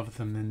commands rather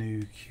than the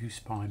new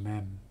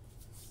QSPIMem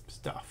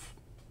stuff,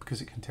 because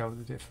it can tell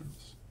the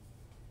difference.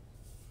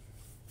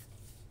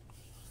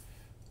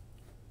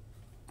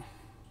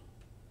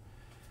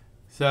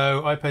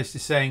 So iPost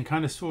is saying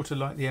kind of sort of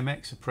like the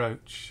MX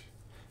approach.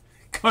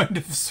 Kind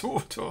of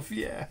sort of,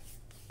 yeah.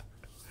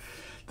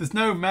 There's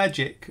no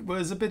magic. Well,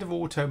 there's a bit of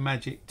auto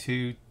magic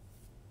to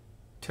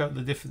tell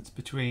the difference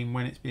between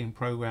when it's being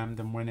programmed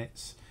and when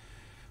it's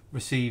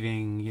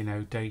receiving,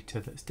 data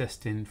that's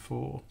destined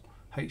for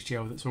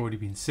HDL that's already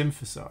been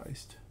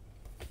synthesized.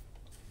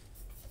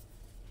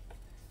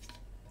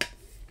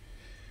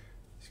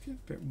 It's getting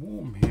a bit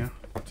warm here.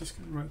 I'm just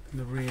going to open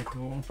the rear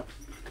door.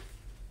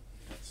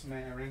 Get some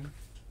air in.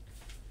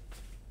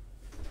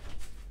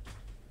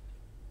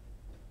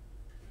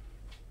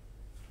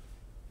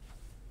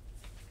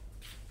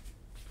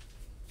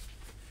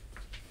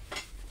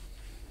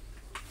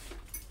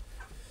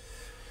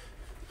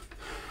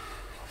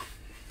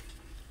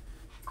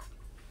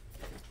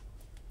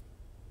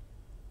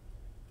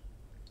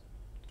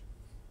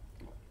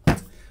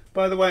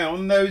 By the way,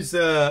 on those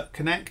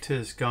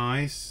connectors,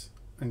 guys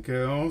and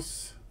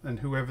girls, and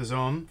whoever's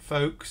on,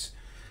 folks,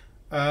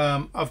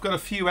 I've got a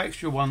few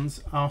extra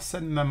ones. I'll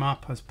send them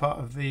up as part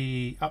of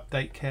the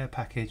update care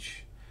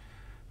package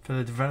for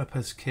the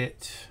developers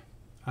kit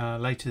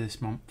later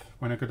this month,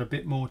 when I've got a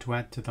bit more to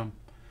add to them.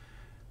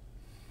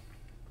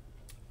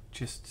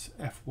 Just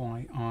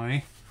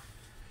FYI.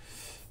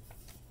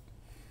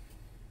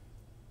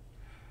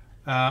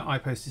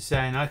 iPost is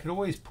saying I could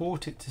always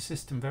port it to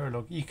System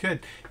Verilog. You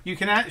could. You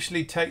can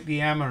actually take the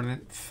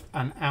Amaranth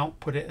and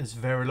output it as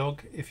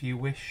Verilog if you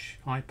wish,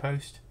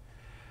 iPost.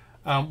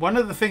 One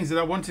of the things that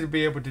I wanted to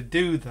be able to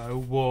do though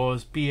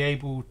was be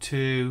able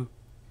to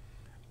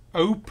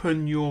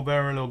open your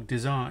Verilog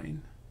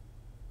design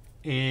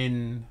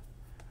in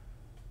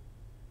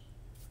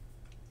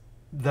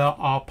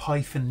our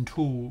Python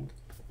tool,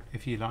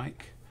 if you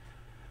like,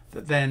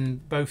 that then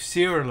both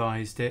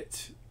serialized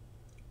it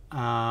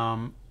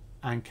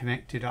and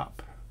connected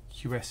up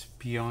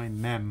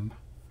QSPIMem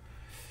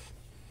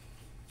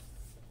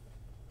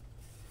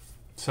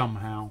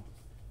somehow.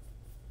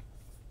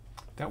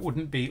 That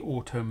wouldn't be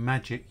auto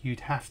magic.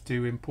 You'd have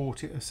to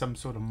import it as some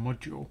sort of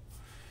module,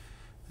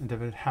 and there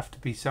would have to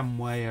be some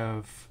way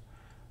of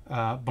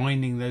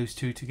binding those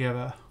two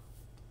together,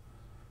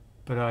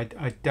 but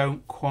I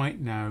don't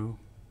quite know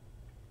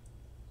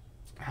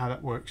how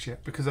that works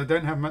yet, because I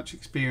don't have much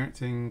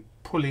experience in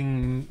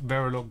pulling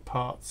Verilog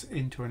parts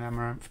into an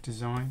Amaranth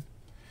design.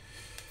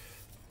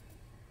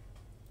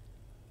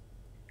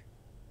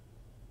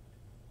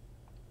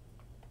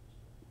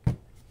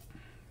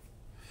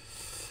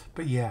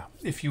 But yeah,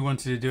 if you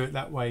wanted to do it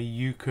that way,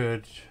 you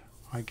could,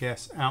 I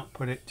guess,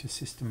 output it to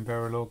System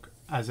Verilog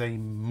as a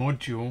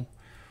module,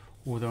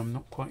 although I'm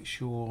not quite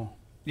sure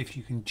if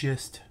you can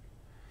just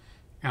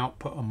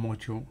output a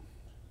module.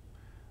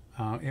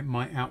 It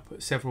might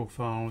output several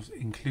files,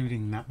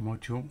 including that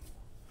module.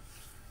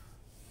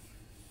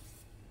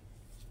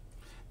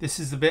 This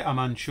is the bit I'm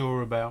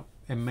unsure about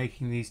in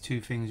making these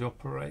two things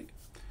operate,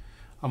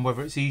 and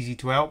whether it's easy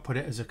to output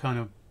it as a kind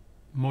of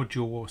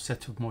module or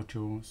set of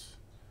modules,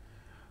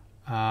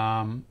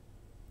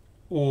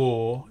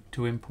 or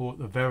to import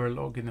the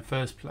Verilog in the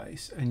first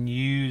place and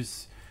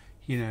use,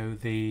 you know,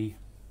 the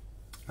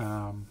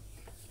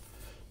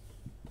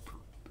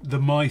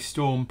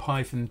MyStorm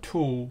Python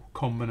tool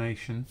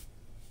combination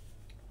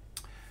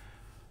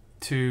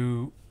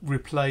to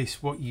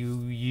replace what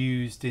you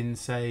used in,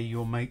 say,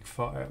 your make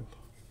file.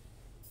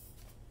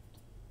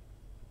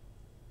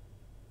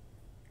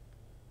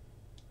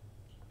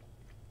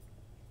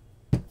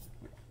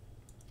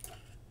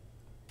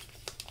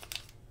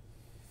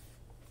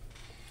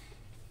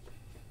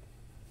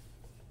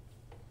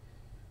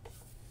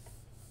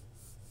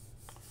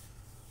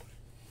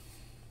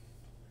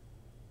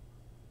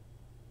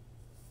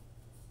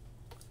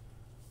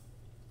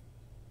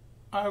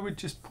 I would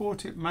just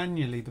port it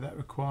manually, but that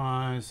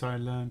requires I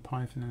learn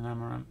Python and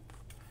Amaranth.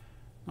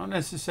 Not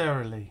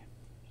necessarily.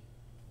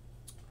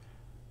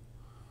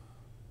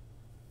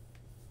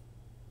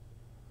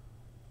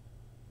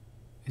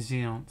 Is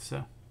the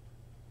answer.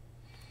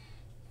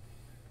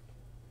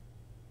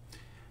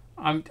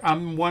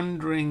 I'm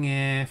wondering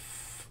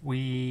if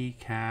we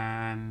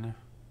can.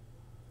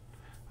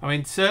 I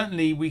mean,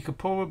 certainly we could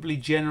probably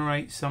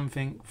generate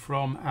something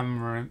from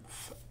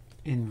Amaranth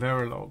in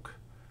Verilog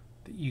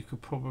that you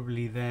could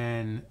probably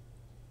then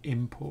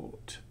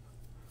import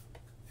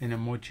in a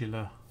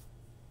modular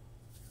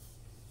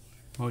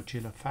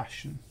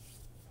fashion.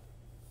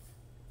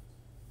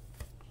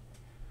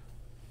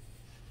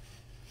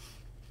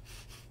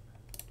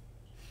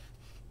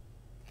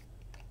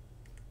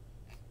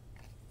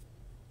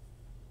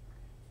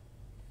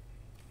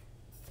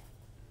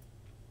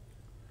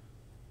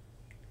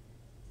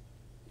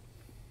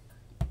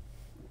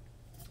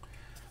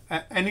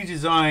 Any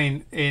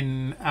design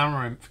in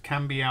Amaranth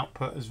can be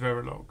output as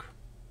Verilog,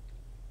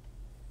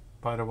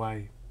 by the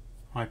way,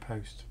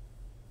 iPost.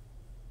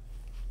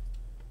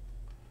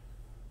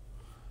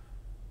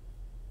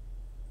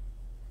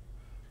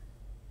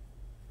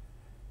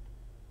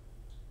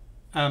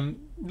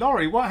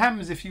 Laurie, what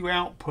happens if you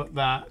output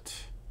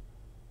that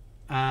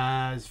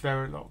as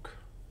Verilog?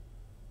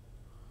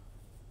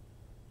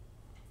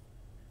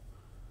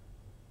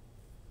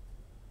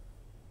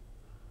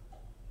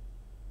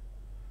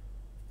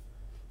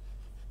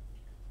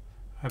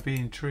 I'd be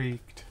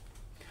intrigued.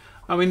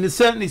 I mean, there's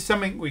certainly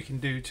something we can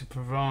do to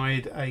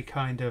provide a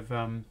kind of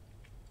a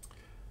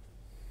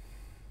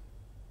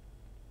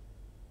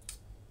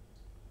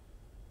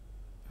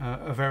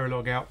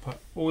Verilog output,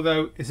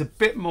 although it's a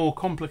bit more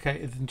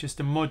complicated than just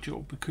a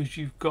module, because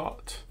you've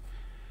got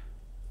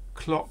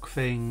clock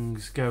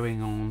things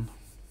going on.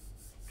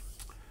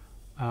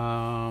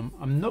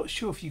 I'm not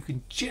sure if you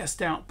can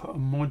just output a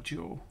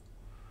module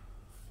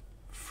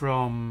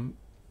from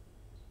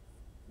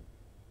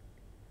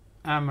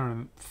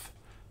Amaranth,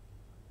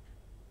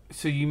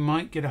 so you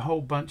might get a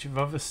whole bunch of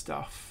other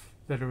stuff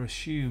that are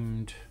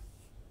assumed.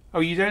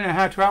 Oh, you don't know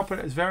how to output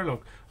it as Verilog?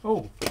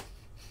 Oh,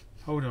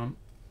 hold on.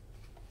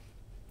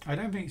 I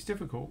don't think it's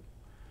difficult.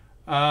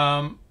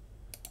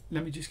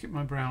 let me just get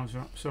my browser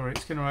up. Sorry,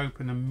 it's going to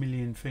open a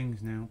million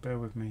things now. Bear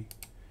with me.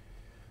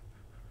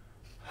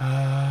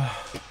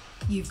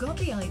 You've got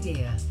the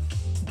idea.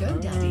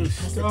 GoDaddy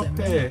has the domain. Stop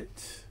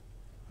it!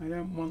 I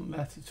don't want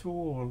that at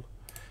all.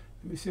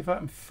 Let me see if I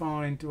can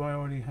find. Do I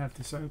already have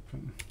this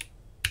open?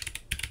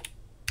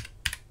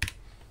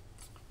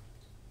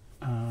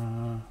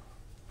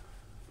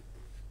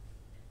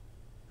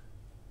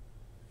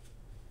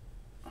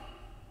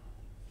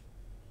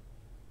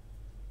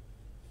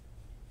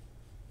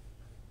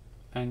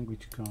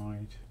 Language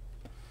guide.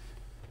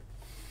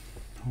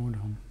 Hold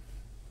on.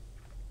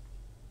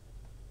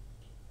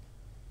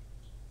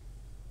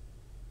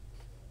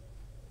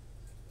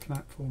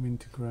 Platform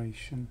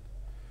integration.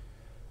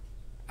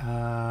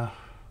 Hold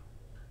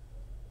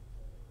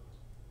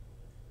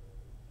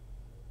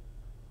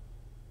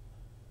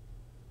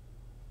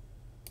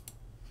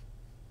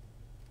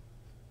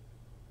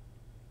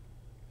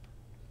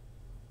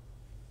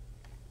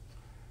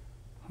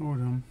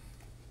on.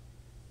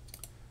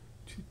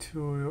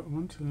 Tutorial. I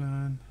want to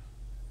learn.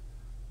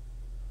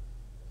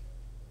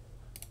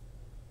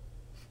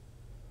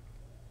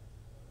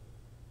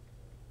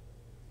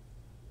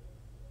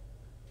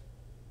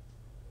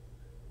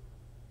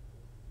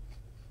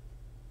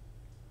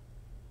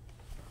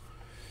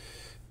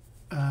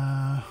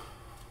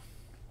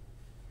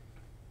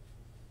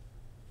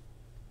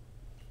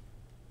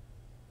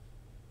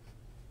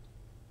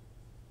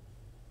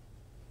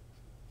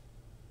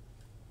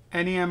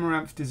 Any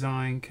Amaranth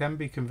design can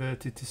be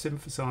converted to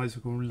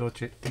synthesizable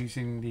logic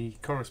using the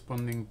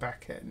corresponding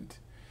backend.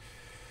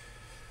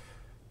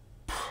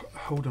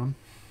 Hold on.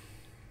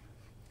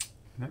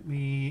 Let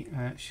me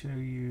show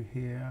you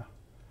here.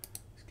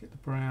 Let's get the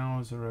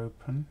browser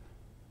open.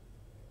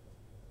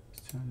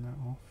 Let's turn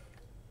that off.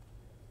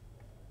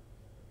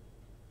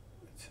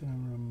 Let's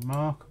turn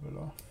Remarkable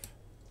off.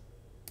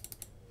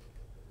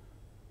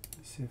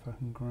 Let's see if I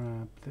can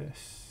grab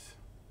this.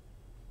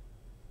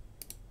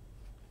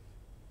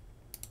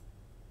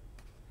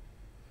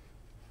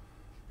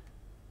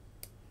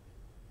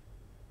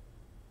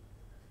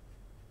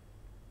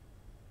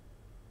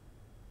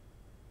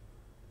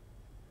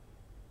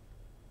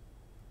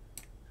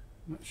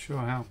 Not sure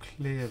how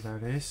clear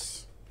that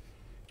is.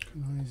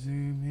 Can I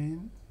zoom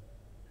in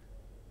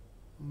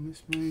on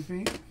this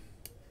maybe?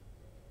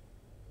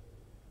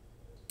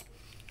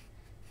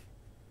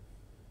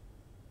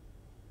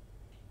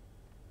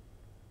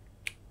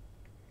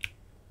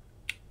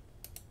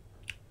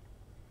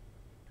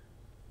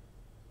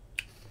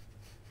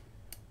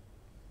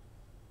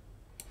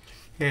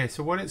 Yeah,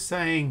 so what it's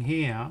saying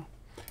here,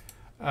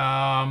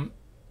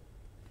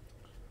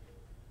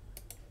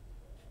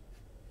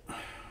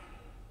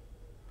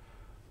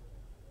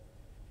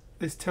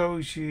 this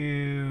tells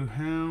you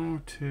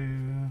how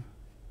to...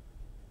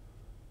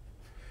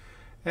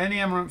 Any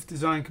Amaranth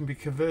design can be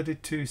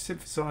converted to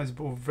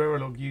synthesizable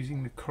Verilog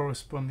using the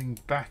corresponding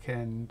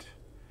backend.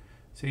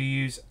 So you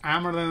use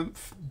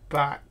Amaranth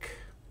back,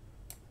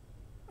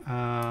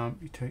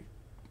 you take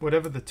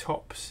whatever the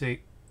top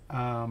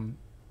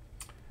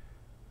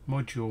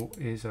module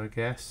is, I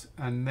guess,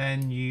 and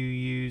then you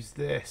use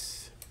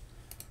this.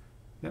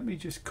 Let me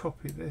just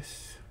copy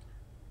this.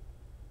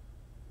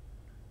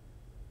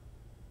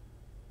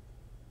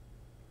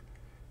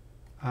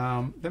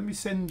 Let me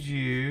send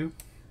you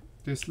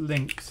this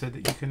link so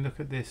that you can look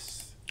at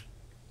this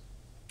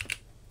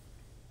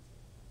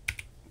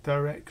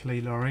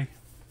directly, Laurie.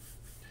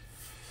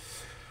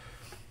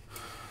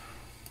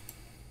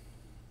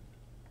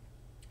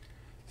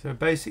 So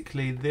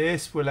basically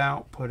this will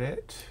output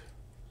it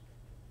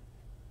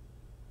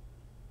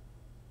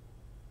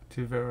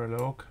to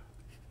Verilog.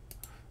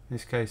 In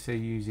this case they're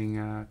using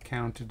a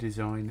counter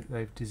design that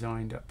they've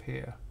designed up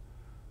here.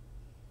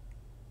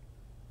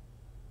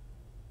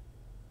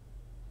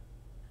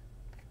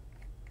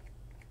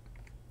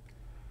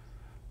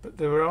 But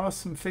there are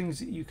some things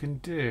that you can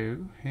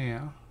do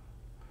here.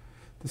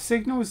 The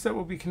signals that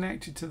will be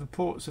connected to the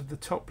ports of the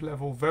top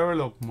level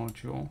Verilog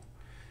module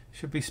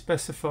should be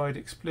specified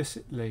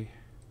explicitly.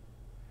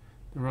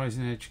 The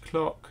rising edge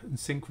clock and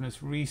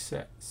synchronous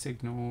reset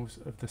signals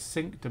of the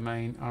sync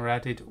domain are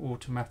added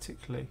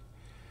automatically,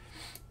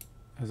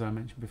 as I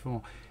mentioned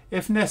before.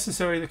 If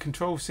necessary, the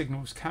control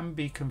signals can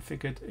be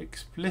configured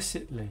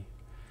explicitly.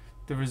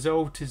 The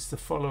result is the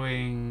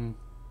following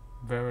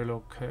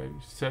Verilog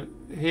code. So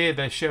here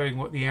they're showing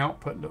what the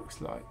output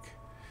looks like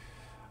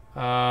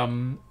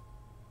from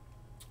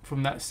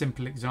that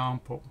simple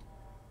example,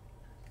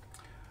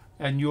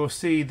 and you'll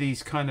see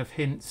these kind of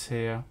hints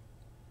here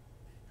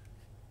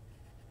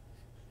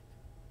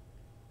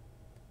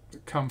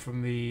that come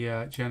from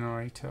the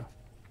generator.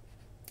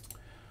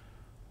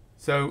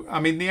 So I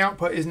mean the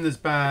output isn't as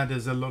bad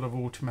as a lot of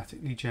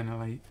automatically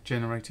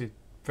generated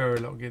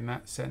Verilog in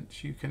that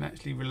sense. You can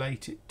actually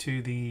relate it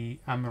to the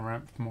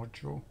Amaranth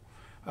module,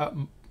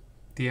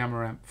 the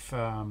Amaranth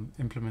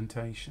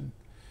implementation.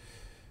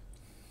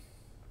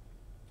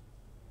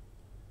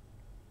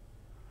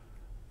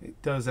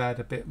 It does add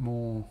a bit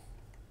more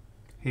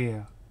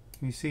here.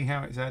 Can you see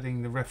how it's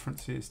adding the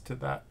references to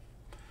that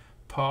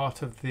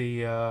part of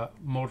the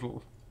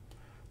model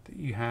that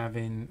you have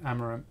in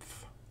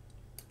Amaranth.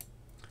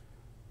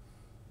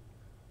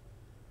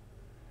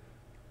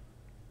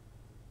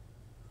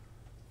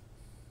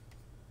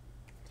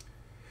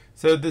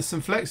 So there's some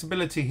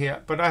flexibility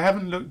here, but I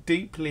haven't looked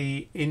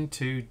deeply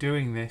into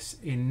doing this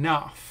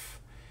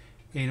enough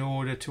in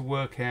order to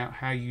work out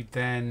how you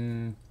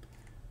then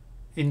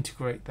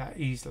integrate that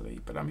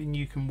easily. But I mean,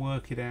 you can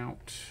work it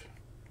out.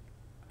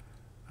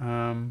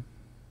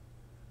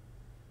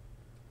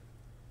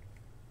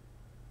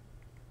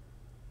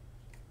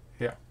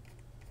 Yeah,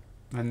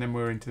 and then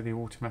we're into the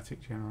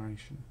automatic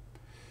generation.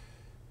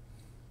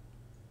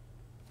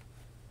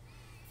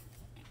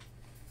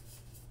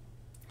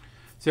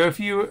 So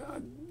if you,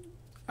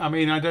 I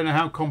mean, I don't know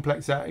how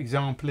complex that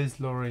example is,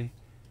 Laurie.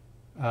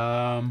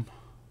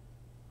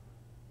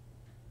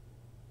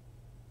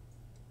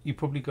 You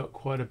probably got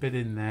quite a bit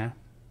in there,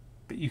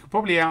 but you could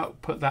probably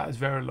output that as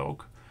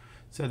Verilog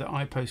so that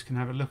iPost can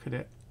have a look at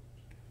it.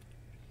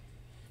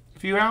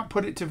 If you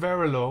output it to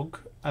Verilog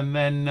and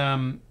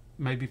then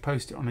maybe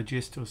post it on a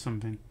gist or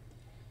something.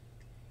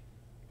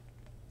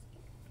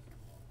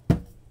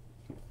 Because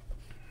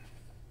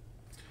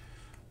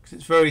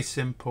it's very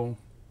simple.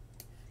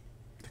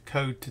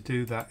 Code to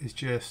do that is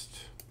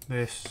just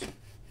this.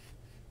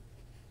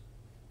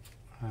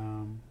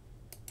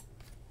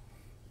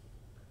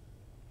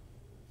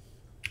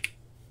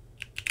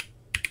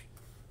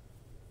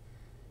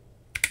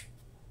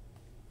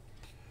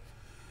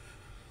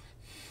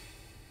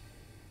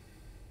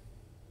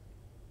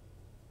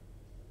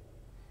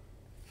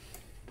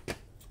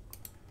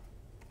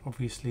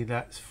 Obviously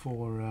that's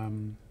for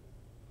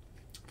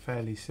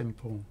fairly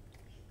simple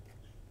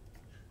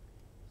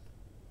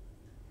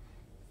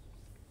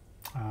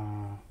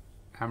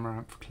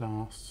Amaranth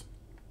class.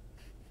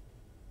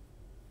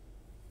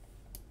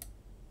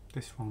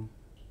 This one.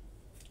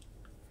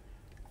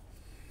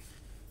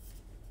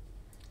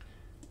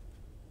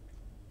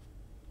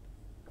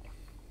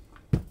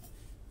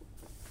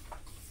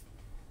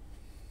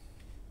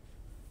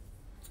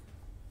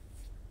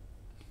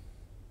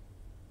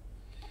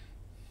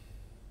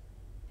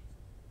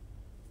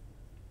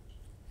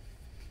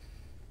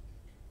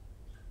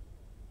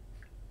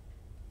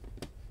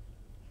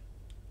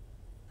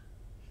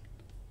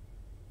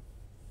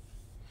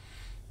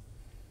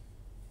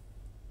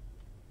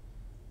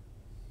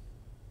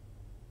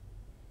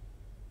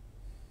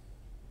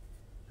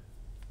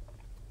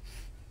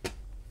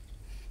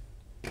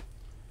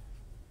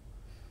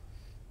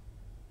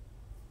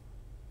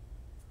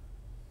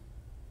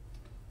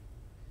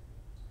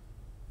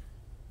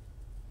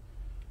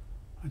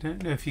 I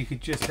don't know if you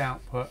could just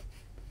output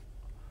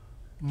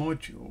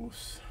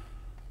modules.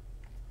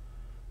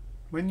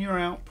 When you're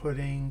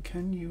outputting,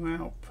 can you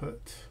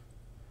output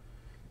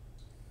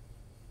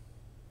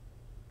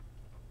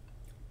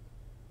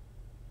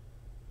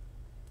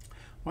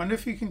I wonder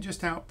if you can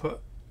just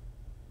output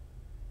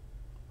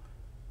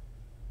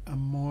a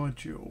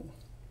module.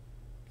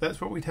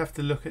 That's what we'd have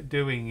to look at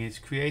doing, is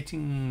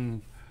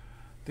creating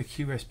the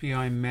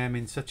QSPIMem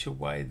in such a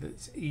way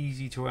that's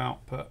easy to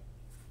output,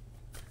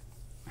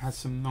 has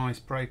some nice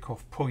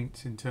break-off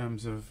points in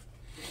terms of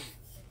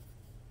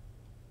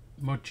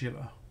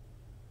modular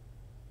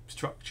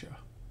structure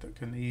that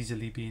can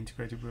easily be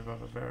integrated with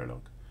other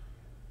Verilog.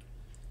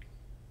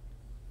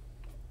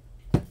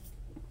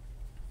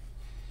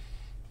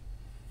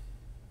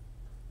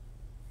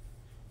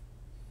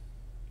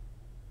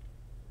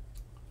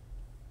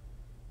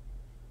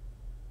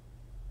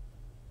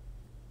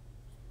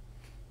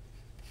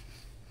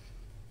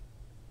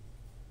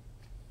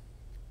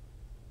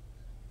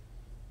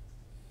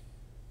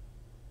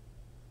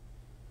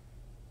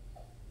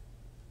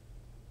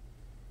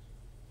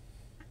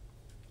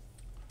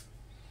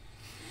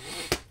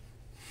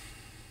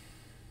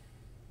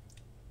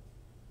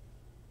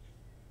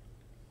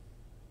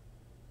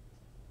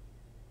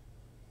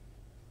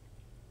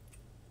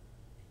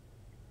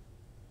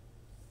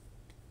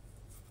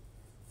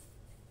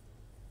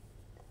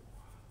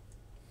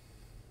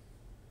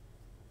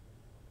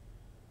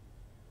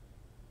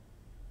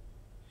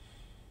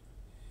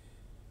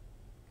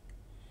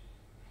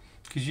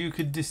 Because you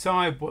could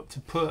decide what to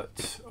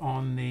put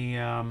on the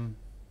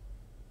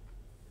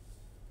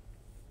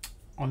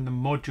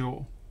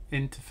module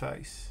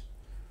interface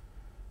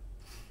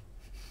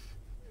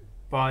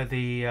by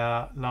the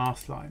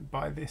last line,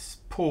 by this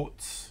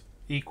ports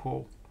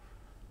equal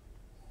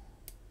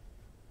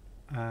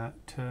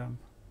term,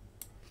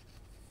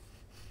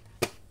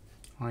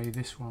 i.e.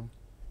 this one.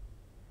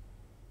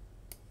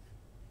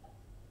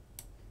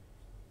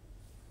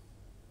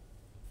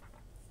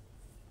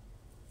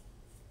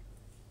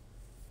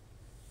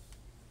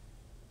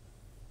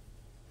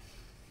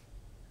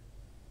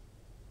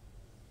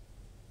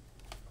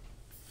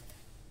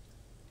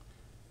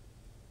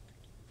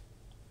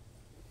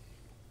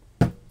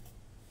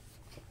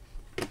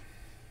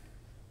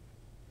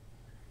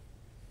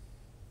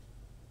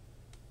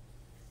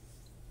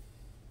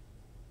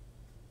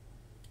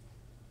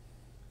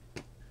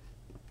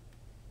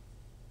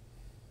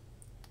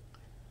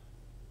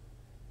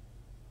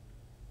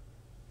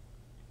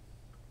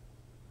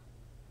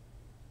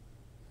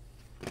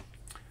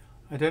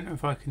 I don't know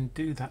if I can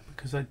do that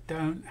because I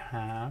don't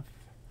have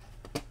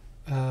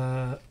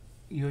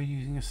you're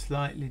using a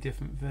slightly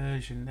different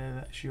version there.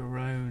 That's your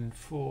own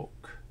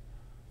fork.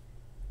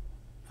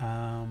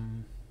 I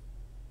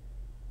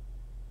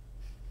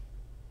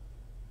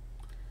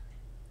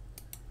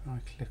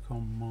click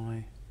on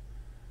my,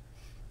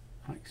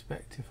 I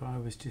expect if I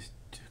was just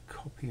to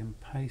copy and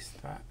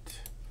paste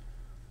that,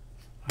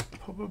 I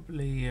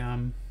probably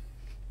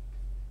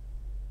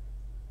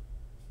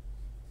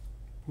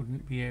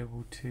wouldn't be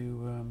able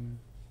to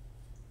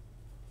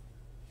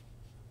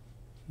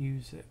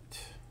use it.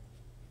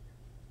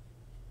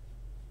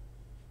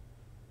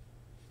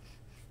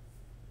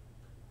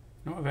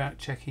 Not without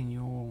checking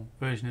your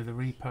version of the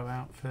repo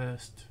out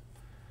first,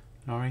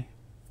 Laurie.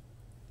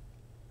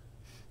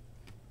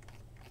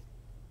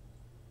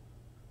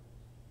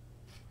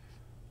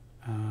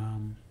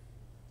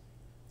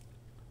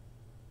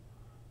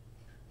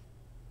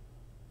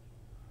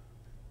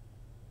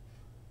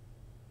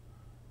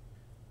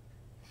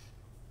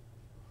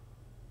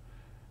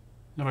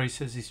 Laurie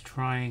says he's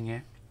trying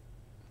it.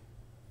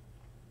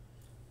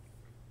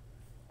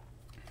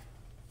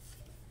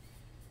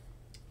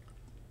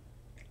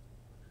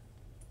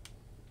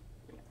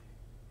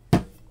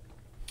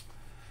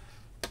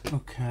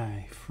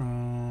 Okay,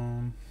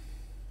 from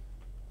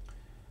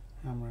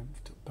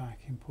Amaranth to back,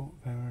 import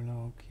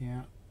Verilog,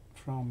 yeah.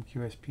 From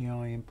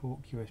QSPI, import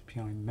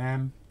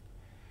QSPIMem.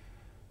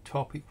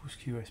 Top equals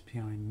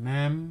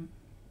QSPIMem.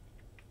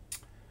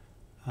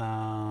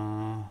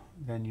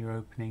 Then you're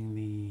opening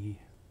the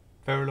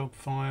Verilog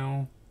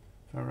file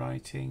for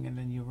writing, and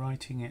then you're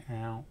writing it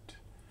out.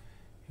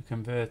 You're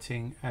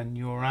converting, and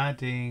you're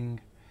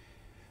adding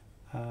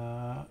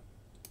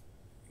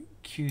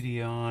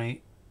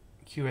QDI,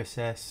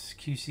 QSS,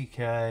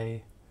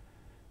 QCK,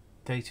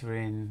 data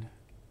in,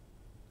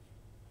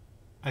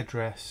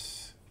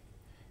 address,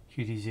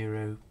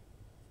 QD0,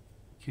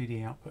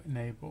 QD output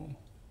enable,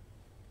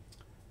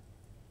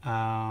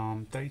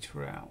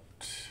 data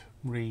out,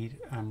 read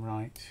and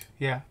write.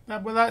 Yeah,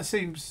 well that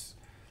seems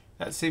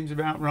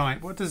about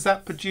right. What does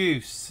that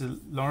produce,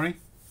 Laurie?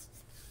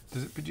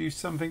 Does it produce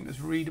something that's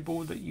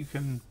readable that you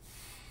can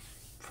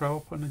throw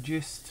up on a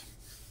gist?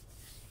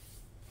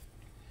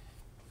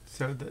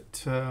 So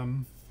that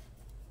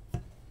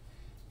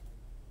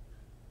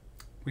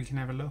we can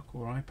have a look,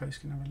 or iPost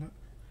can have a look.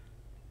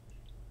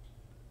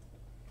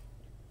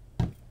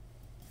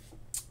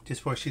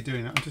 Just while she's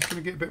doing that, I'm just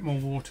going to get a bit more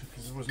water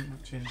because there wasn't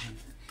much in there.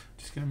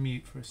 Just going to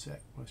mute for a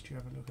sec whilst you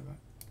have a look at that.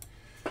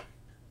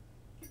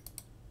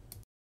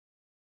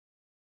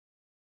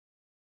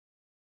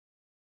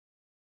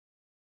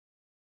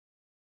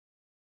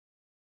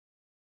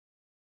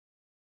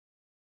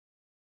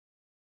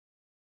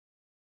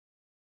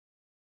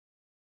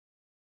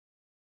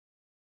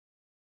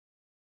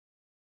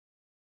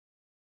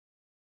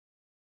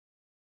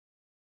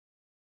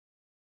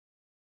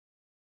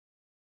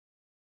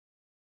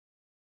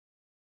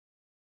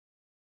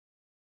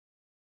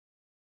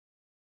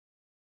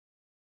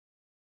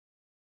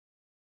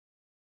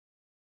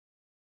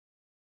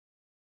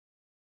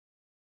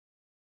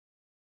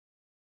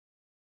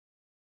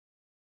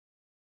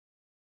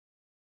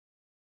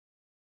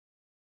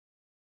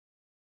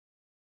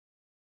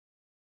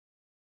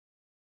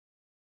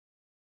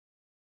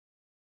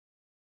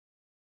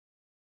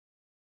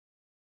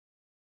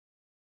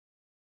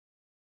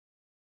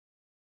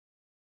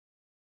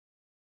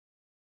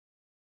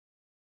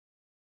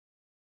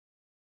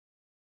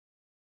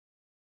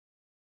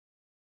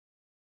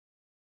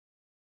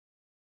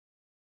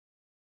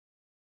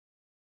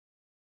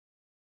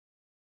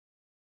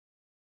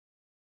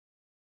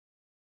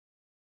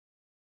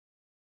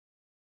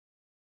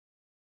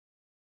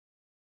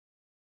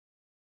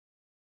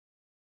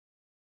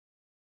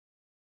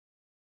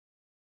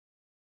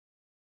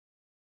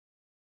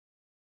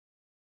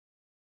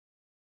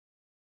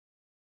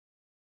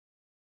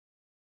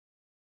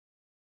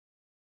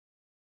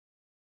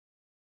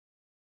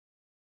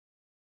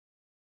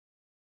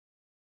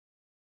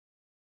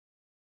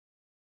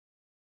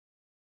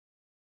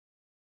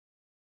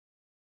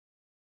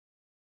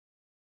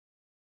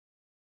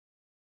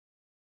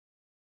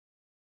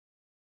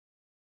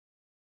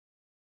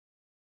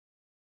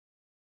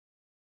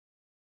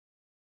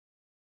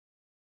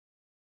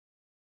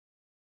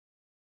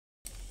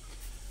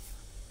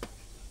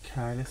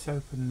 Okay, let's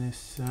open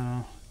this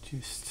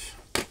just.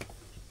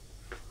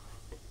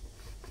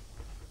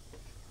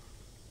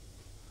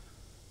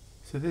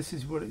 So this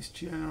is what it's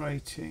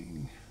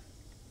generating.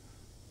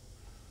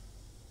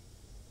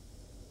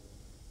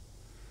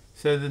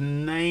 So the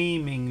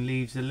naming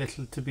leaves a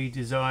little to be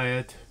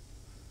desired.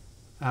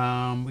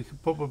 We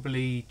could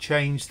probably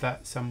change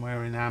that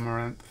somewhere in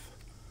Amaranth.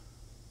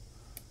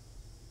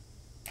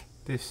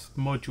 This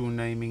module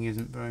naming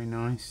isn't very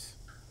nice.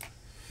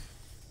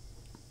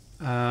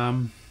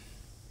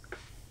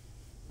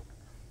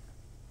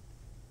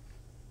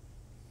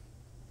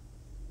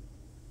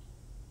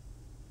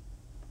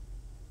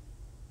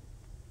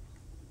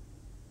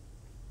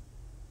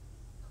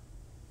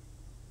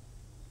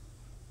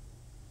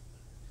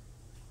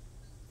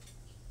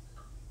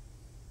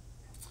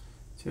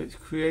 So it's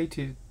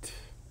created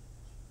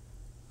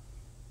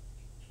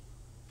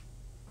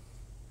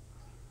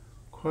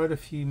quite a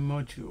few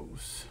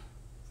modules,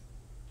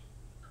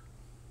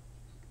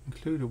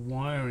 include a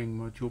wiring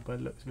module by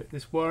the looks of it.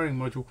 This wiring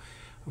module,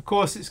 of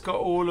course, it's got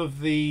all of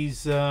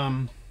these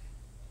IOs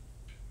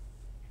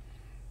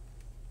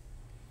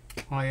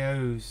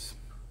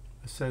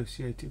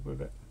associated with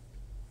it.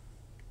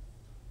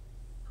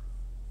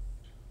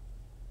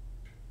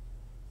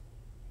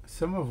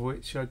 Some of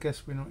which I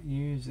guess we're not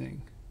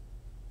using.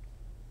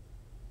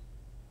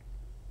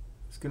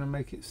 It's going to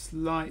make it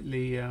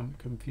slightly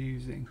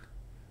confusing.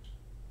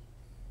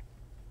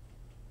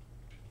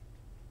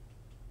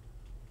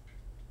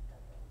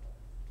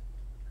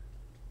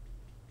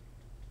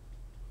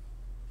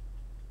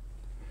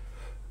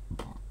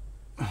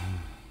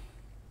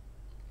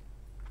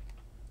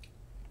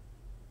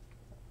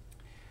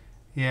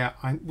 Yeah,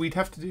 we'd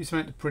have to do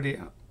something to pretty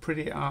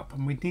it up,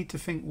 and we'd need to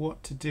think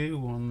what to do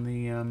on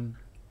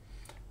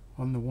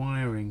the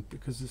wiring,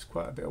 because there's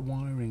quite a bit of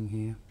wiring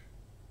here.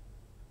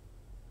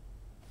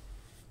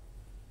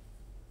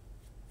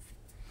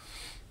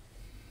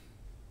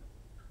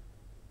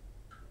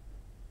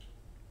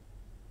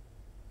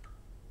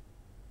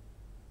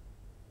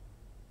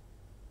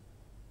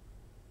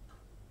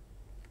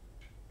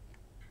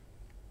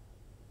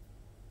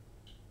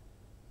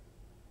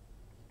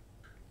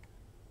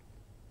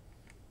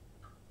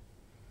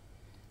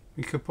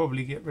 We could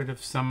probably get rid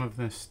of some of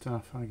this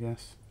stuff, I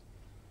guess.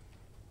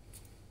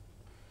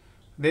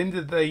 At the end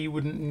of the day, you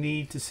wouldn't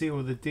need to see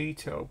all the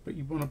detail, but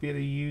you want to be able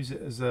to use it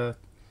as a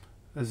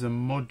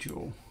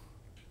module.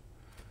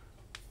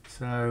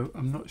 So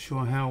I'm not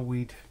sure how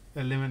we'd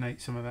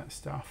eliminate some of that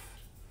stuff.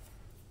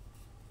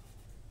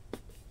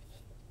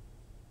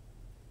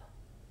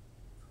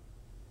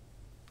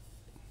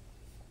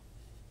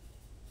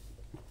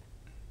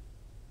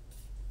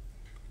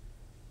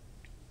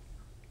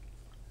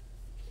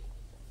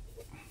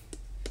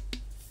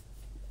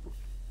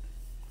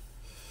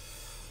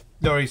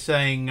 Dory's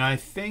saying, I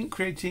think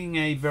creating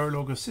a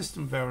Verilog or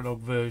system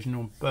Verilog version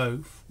on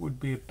both would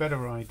be a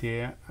better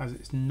idea, as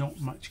it's not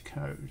much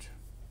code.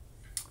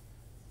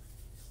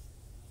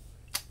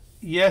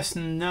 Yes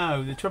and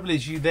no. The trouble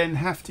is you then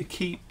have to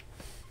keep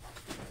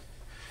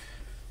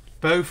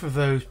both of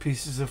those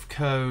pieces of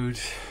code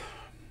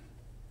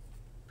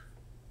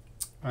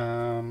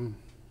up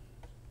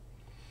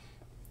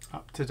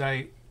to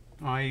date,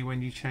 i.e.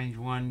 when you change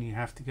one you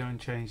have to go and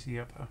change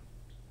the other.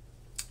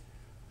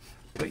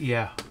 But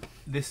yeah,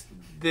 this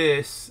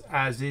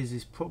as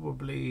is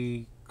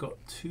probably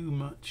got too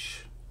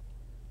much,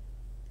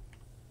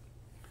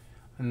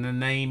 and the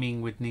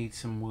naming would need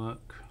some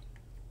work.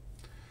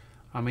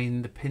 I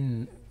mean, the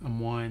pin and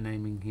wire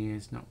naming here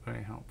is not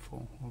very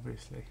helpful,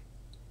 obviously.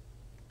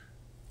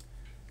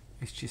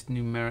 It's just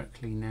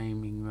numerically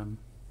naming them.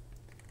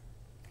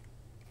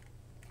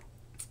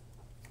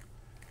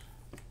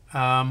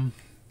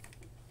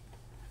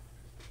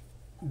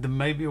 There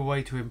may be a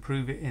way to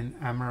improve it in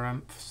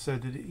Amaranth so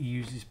that it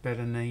uses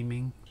better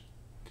naming.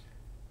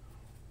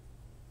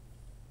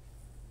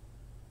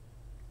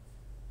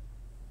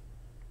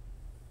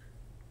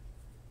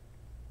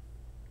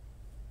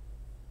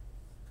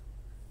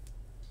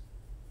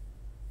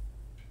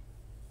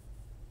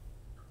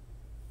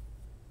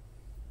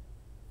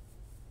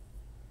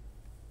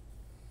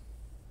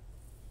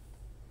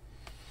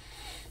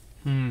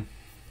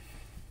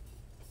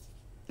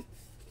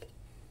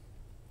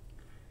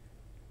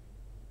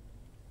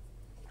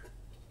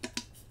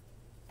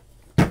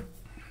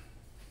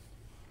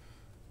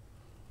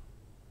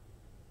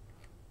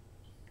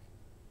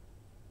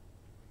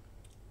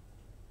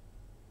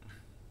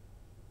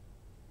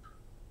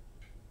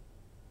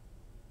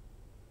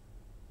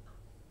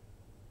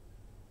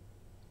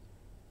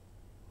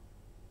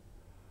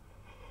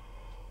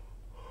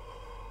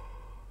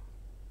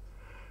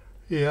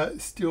 Yeah,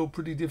 it's still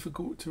pretty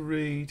difficult to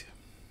read.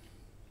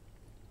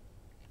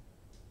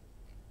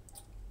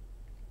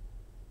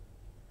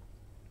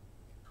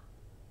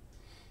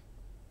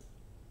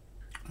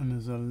 And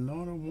there's a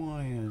lot of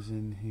wires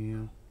in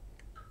here.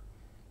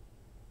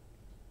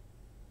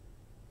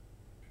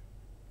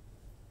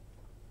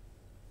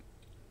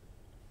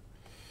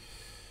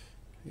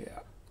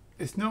 Yeah,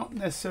 it's not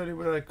necessarily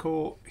what I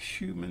call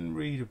human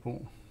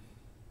readable.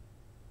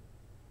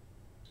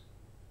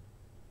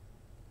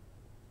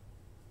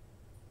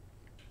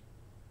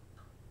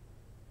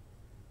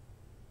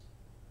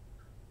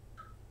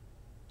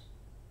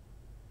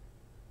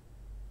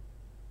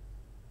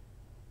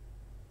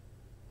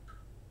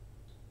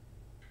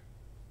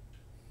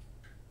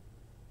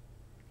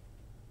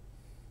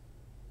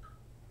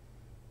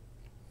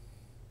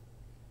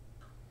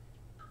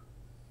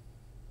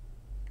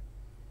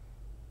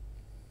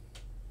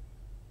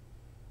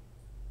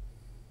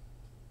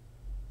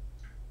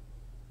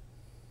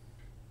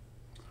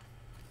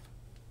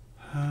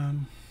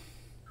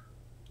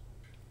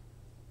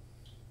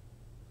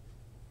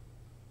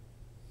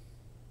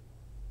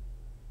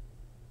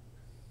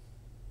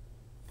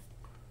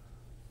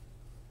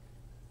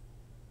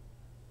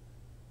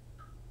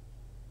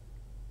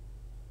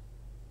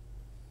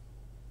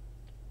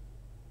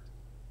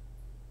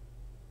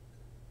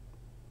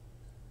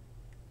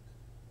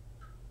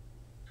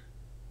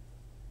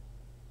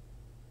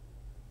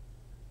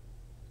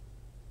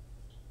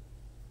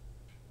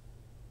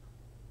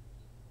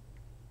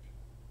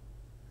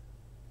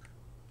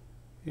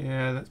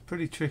 Yeah, that's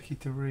pretty tricky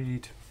to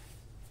read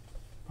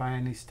by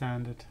any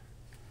standard.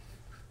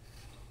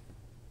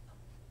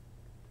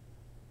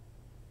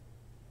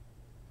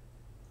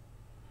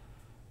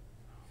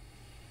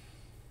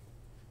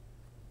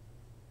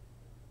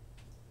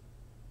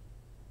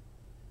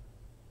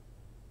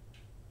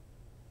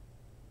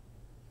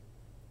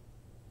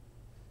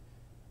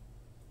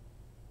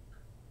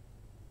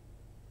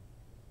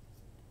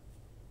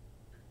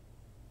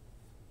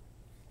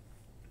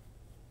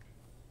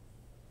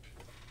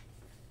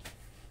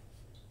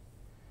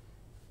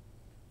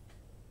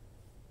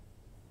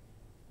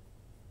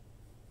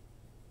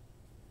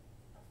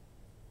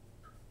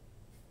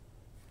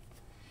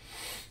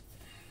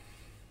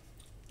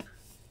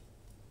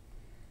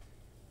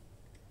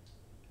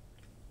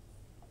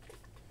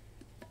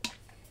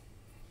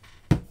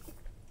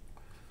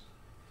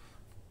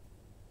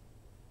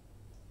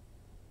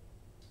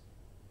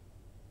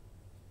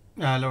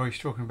 Laurie's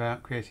talking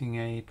about creating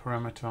a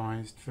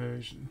parameterized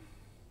version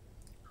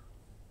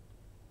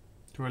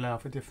to allow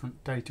for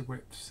different data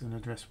widths and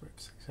address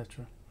widths,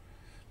 etc.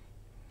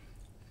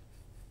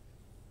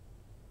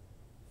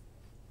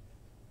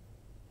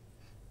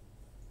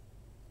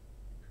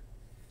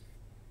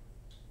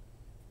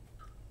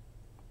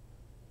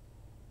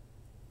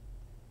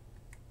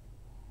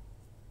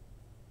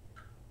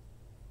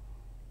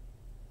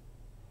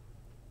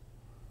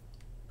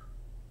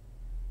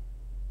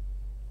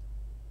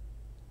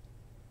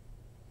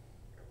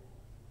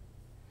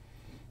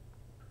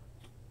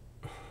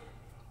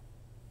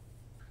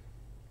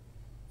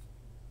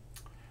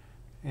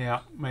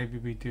 Yeah, maybe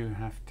we do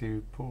have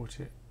to port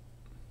it.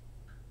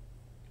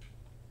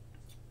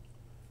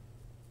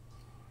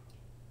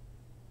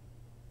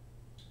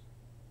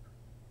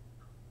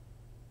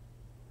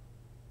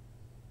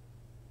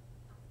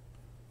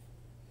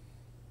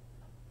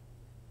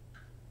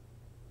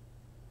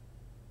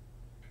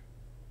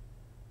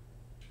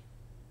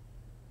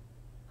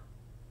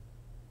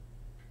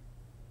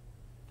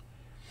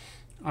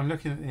 I'm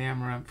looking at the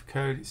Amaranth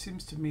code. It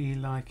seems to me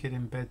like it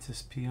embeds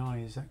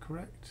SPI. Is that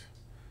correct?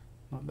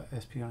 Not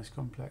that SPI is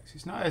complex.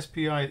 It's not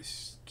SPI,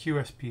 it's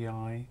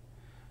QSPI,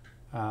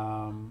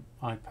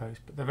 IPOST,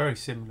 but they're very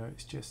similar.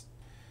 It's just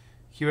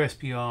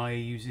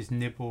QSPI uses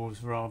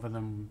nibbles rather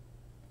than,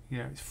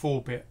 it's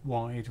 4-bit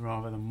wide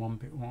rather than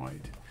 1-bit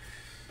wide.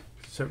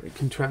 So it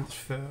can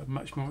transfer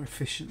much more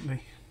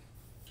efficiently.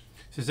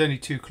 So there's only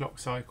 2 clock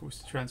cycles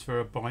to transfer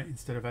a byte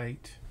instead of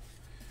 8.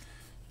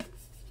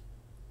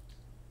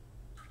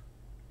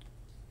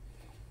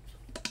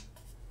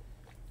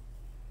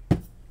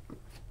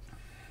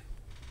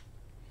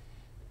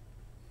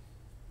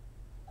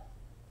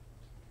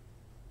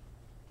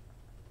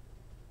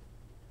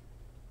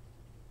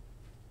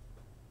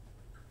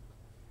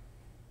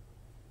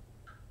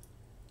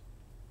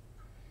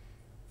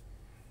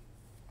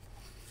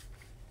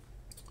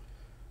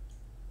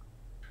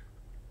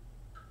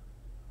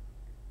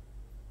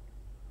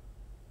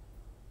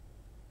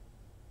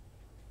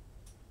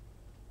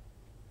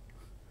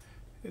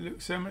 It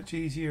looks so much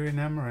easier in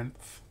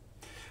Amaranth,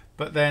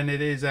 but then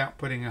it is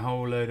outputting a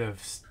whole load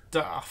of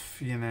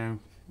stuff,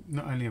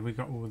 Not only have we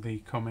got all the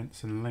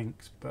comments and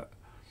links, but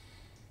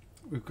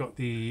we've got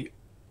the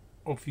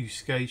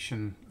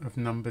obfuscation of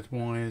numbered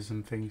wires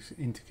and things,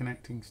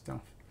 interconnecting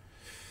stuff.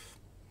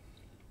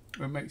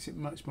 It makes it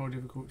much more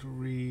difficult to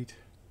read.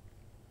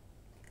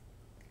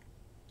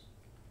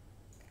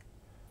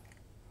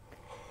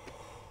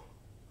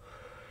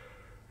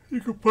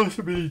 You could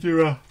possibly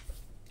do a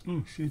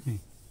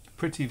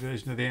pretty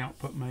version of the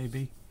output,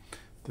 maybe,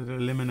 that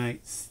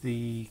eliminates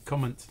the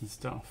comments and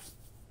stuff.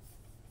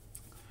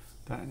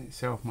 That in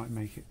itself might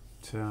make it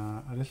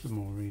a little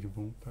more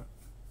readable, but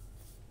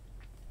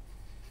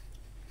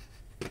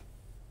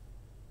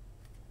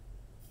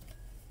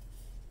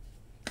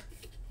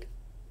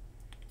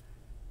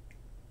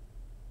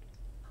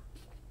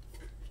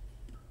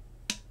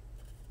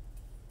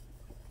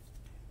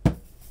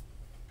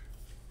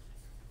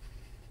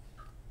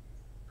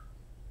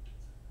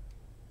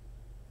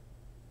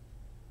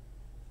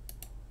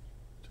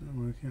trying to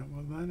work out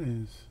what that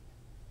is.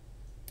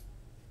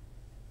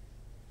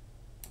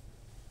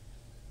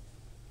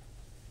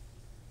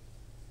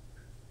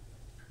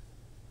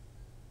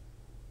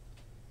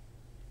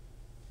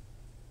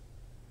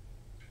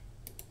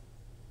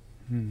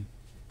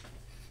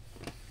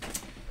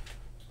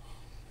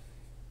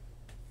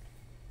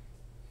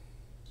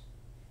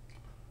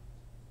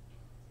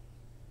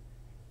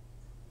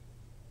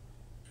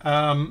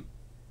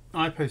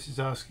 IPOST is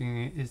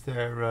asking, is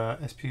there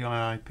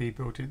SPI IP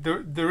built in?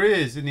 There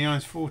is in the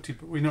IS-40,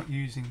 but we're not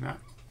using that.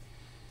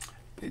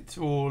 It's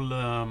all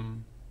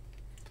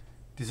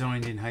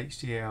designed in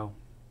HDL,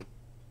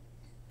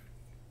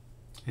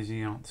 is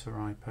the answer,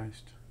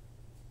 IPOST.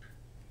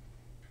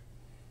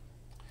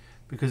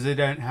 Because they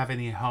don't have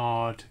any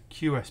hard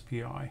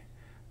QSPI,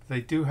 but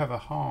they do have a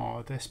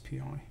hard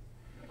SPI.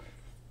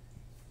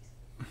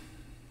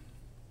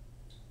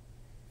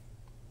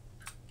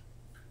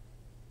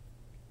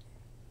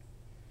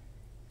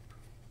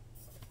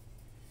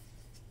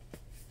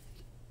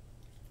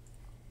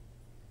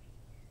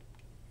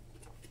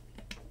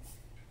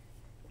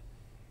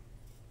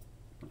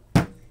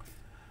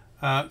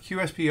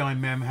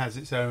 QSPIMem has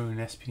its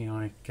own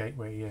SPI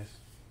gateway, yes.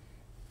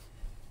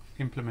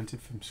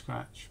 Implemented from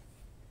scratch.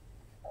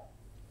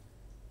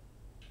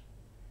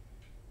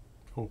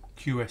 Or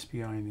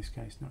QSPI in this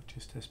case, not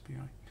just SPI.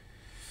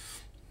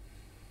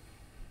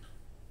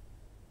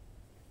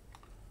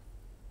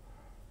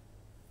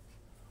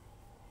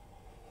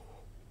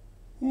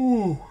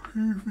 Oh,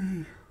 excuse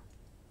me.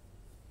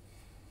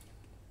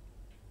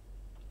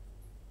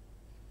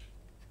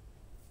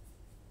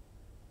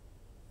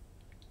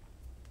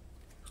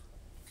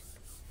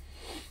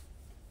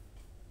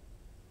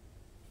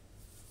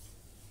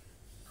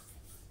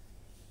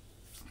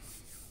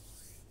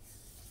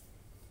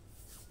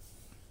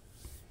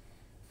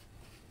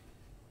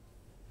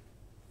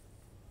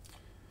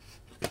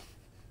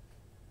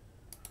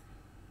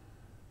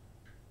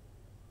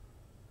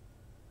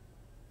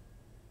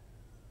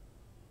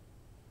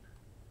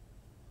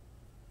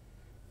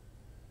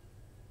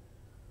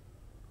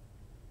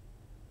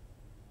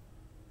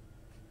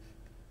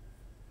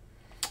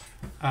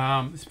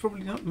 It's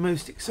probably not the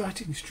most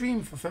exciting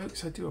stream for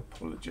folks, I do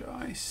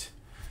apologise,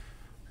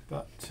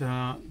 but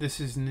this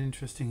is an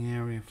interesting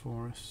area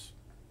for us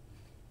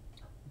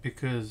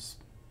because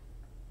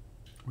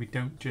we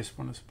don't just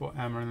want to support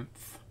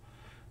Amaranth,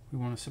 we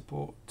want to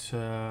support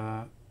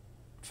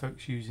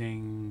folks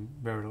using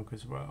Verilog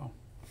as well.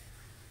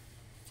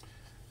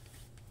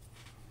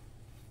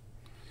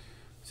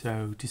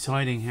 So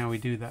deciding how we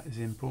do that is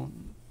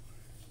important.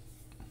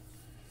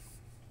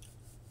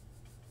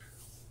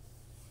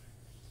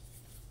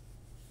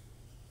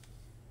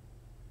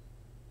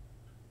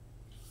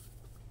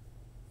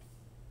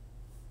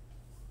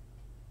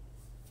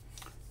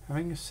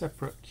 Having a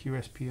separate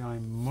QSPI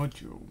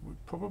module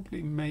would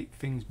probably make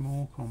things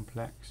more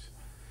complex,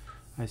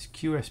 as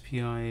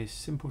QSPI is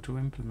simple to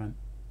implement,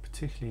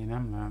 particularly in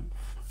Amaranth.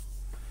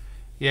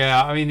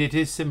 Yeah, I mean it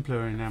is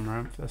simpler in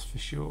Amaranth, that's for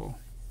sure.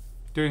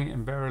 Doing it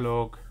in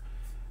Verilog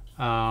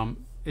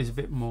is a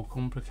bit more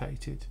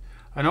complicated,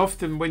 and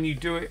often when you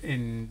do it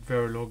in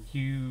Verilog,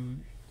 you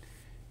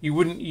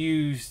wouldn't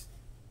use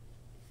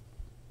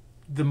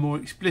the more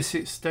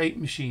explicit state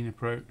machine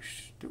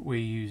approach that we're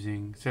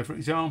using. So for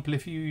example,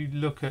 if you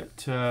look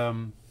at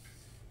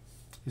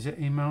is it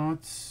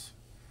Imad's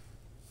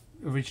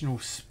original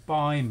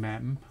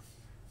SPIMem,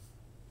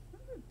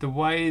 the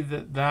way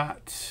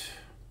that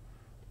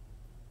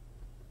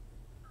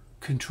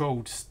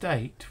controlled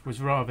state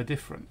was rather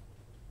different,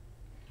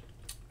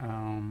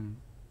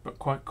 but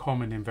quite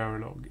common in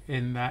Verilog,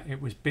 in that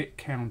it was bit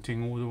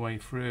counting all the way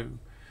through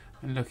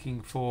and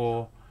looking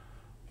for,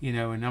 you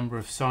know, a number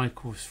of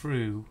cycles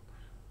through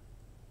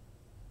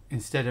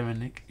instead of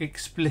an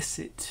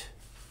explicit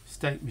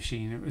state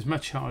machine. It was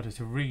much harder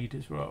to read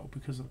as well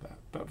because of that,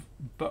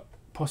 but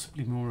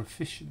possibly more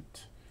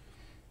efficient.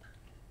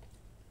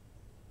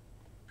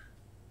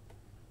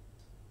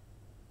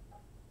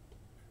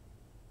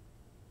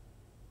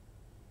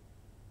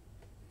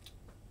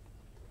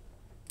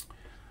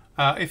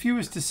 If you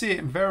was to see it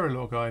in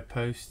Verilog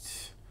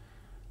iPosts,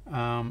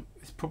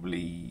 it's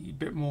probably a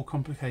bit more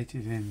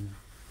complicated in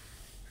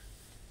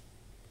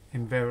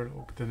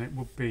Verilog than it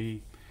would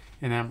be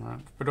in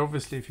Amaranth. But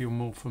obviously if you're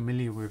more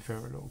familiar with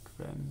Verilog,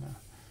 then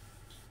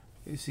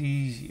it's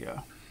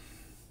easier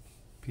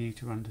for you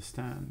to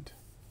understand.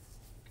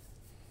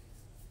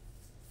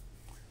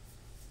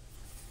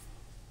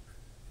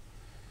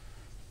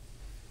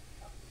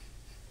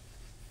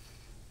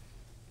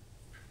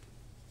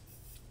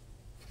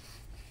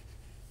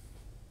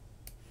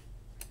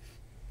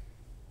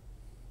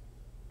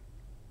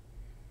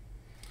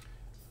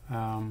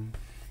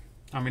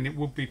 I mean, it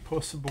would be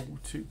possible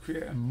to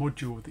create a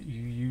module that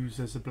you use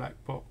as a black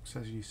box,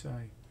 as you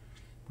say,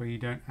 where you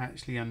don't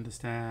actually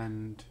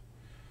understand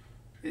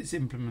its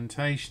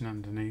implementation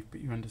underneath,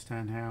 but you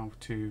understand how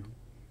to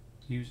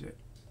use it.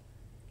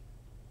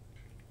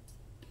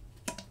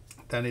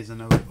 That is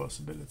another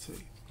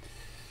possibility.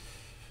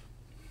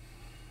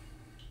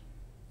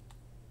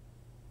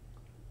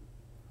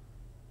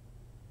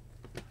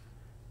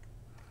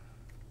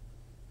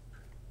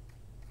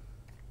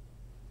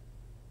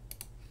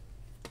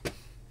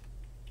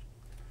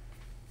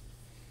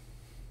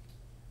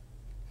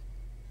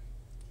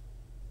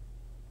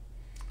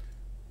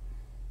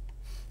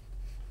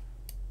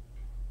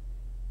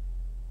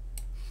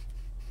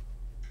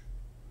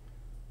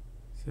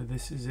 So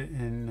this is it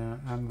in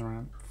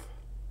Amaranth.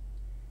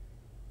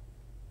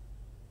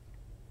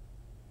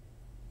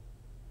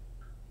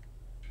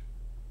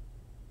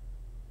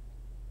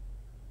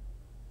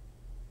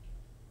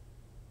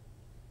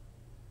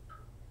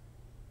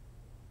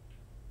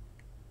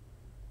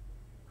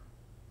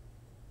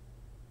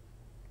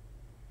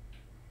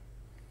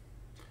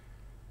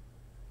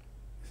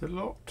 It's a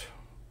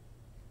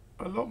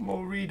lot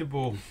more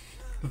readable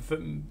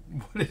than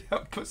what it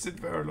outputs in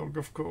Verilog,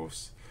 of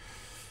course.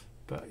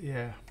 But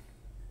yeah,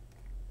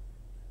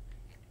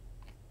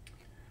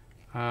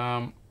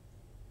 the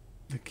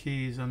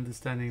key is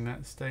understanding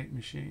that state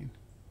machine,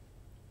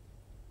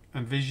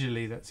 and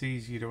visually that's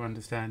easy to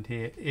understand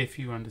here if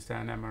you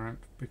understand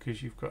Amaranth,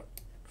 because you've got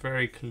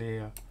very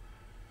clear,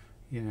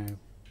 you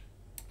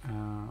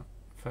know,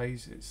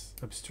 phases,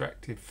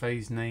 abstracted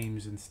phase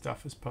names and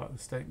stuff as part of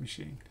the state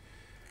machine.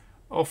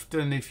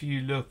 Often if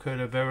you look at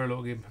a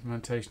Verilog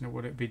implementation of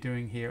what it'd be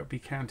doing here, it'd be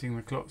counting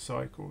the clock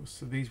cycles.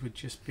 So these would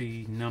just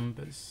be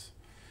numbers,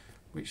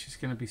 which is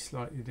going to be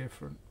slightly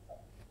different.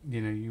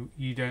 You know,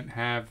 you don't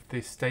have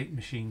this state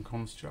machine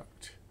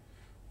construct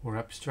or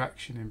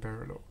abstraction in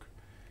Verilog.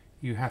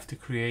 You have to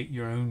create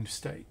your own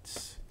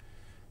states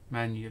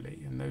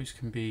manually, and those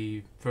can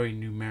be very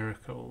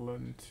numerical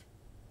and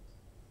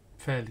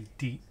fairly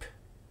deep.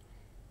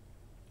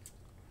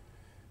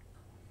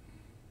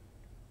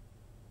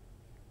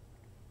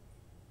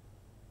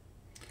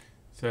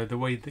 So the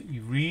way that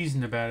you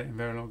reason about it in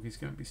Verilog is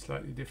going to be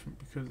slightly different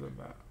because of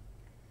that.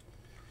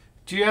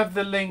 Do you have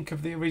the link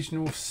of the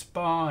original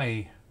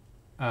QSPIMem,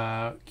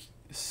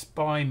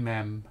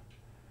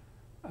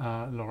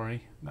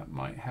 Laurie? That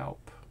might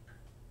help.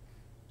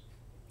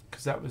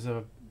 Because that was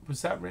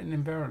that written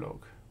in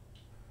Verilog?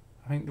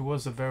 I think there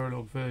was a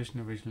Verilog version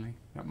originally.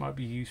 That might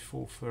be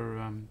useful for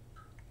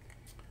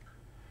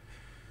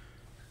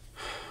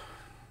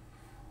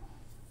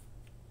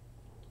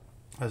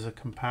as a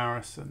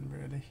comparison,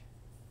 really.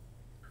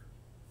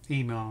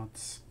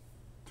 Emard's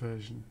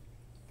version.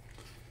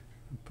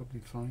 I'll probably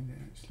find it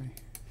actually.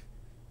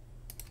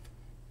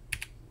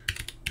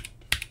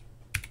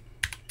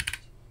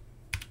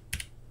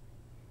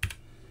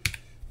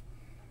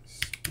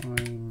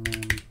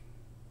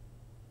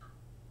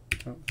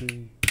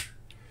 SPIMem.v.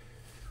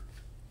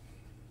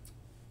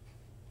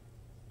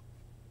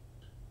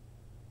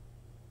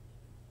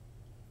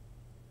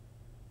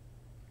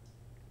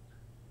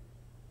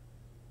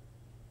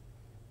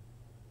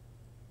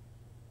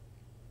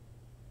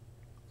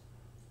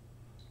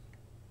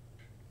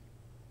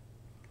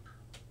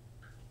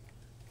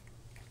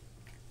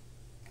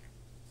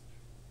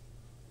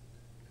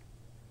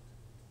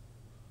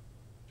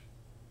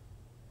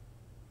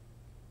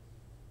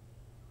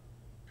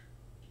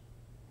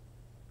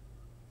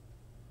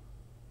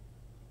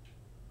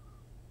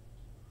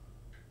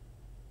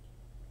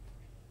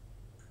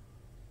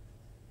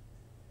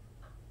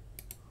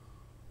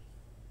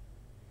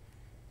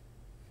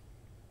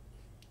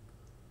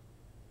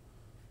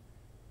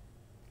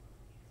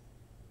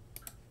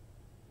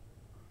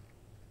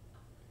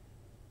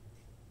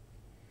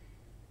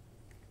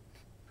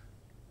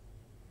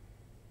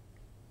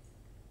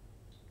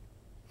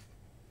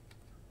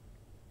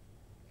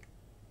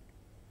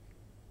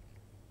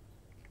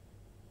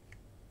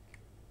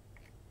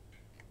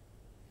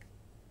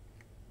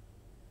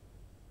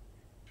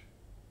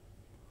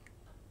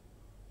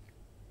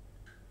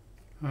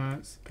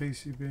 That's the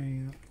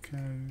PCB, not the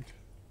code.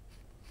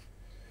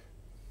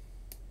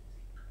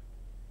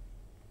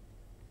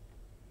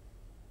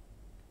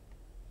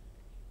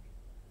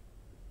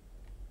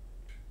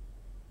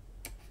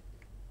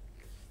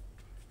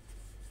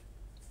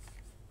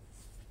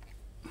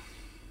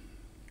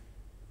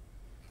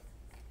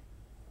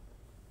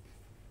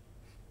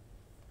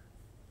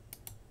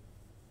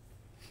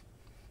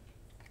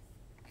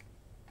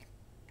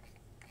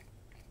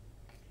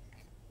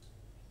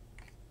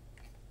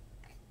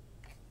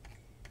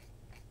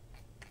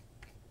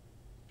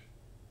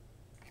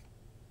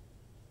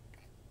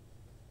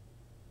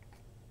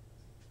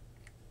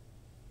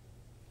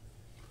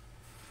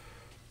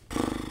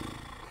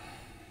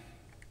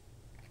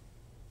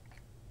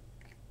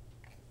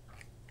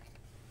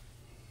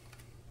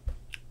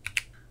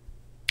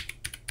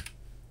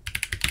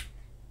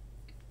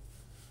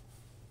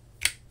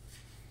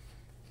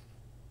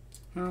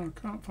 Oh, I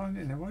can't find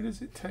it now. Why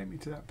does it take me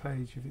to that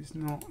page if it's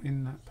not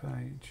in that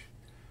page?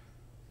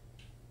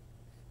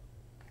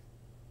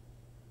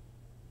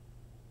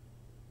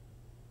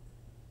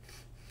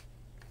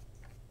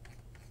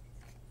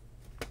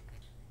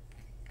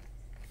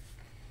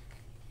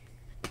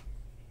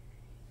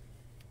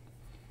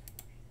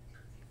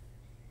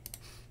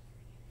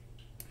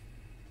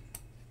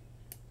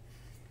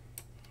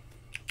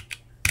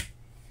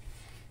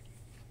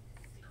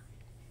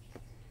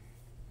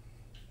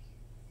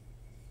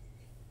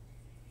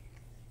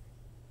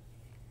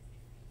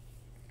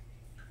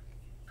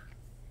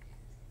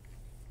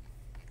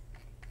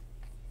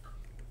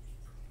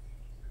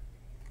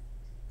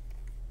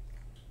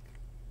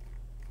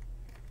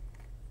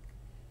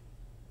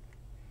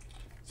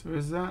 So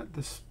is that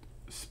the...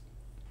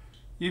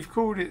 You've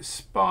called it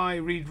spy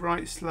read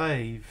write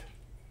slave.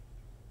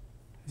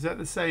 Is that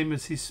the same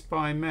as his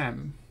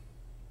SPIMem?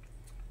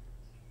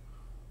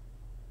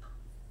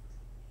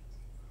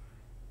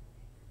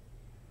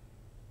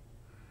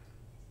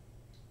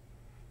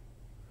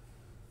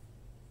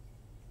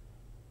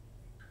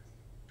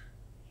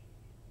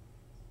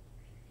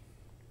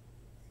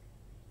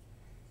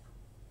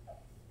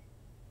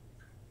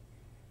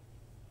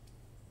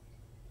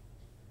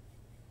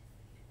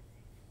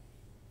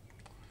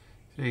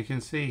 So you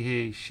can see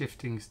here he's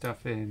shifting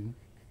stuff in.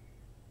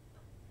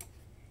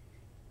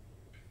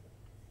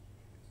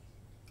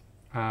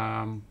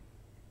 But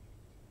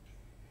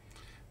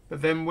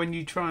then when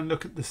you try and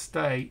look at the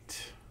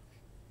state,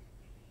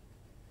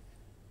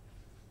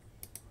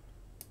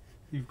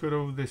 you've got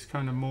all this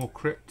kind of more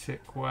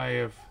cryptic way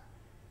of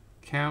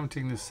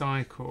counting the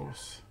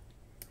cycles,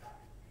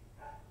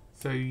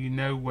 so you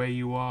know where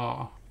you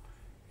are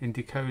in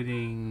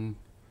decoding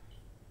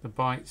the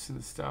bytes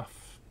and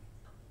stuff.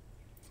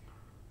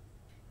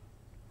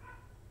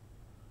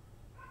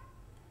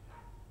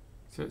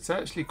 So it's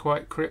actually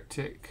quite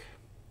cryptic,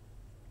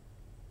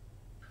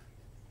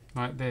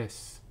 like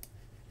this.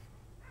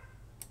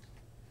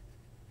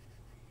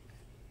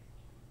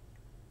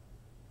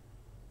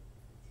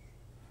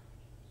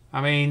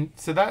 I mean,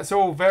 so that's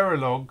all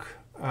Verilog.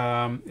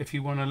 If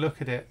you want to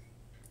look at it,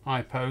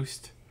 I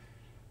post.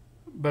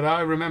 But I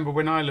remember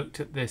when I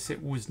looked at this,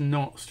 it was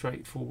not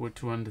straightforward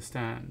to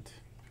understand.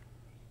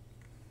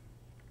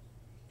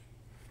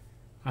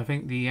 I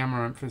think the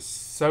Amaranth is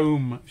so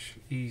much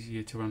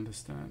easier to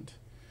understand.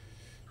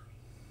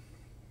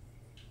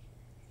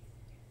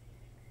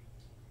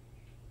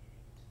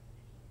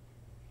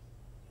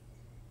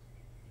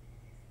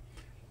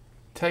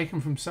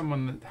 Taken from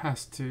someone that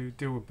has to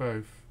deal with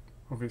both,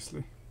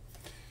 obviously.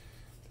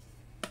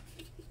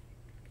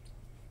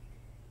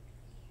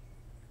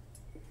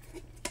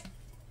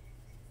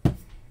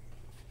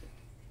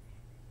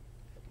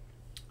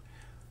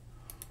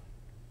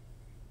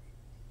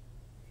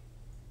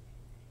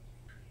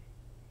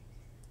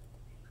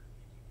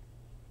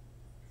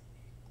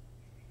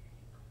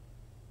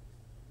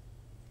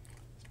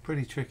 It's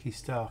pretty tricky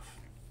stuff.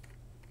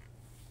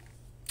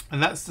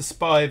 And that's the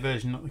SPI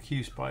version, not the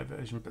QSPI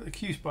version, but the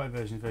QSPI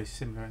version is very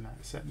similar in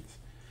that sense.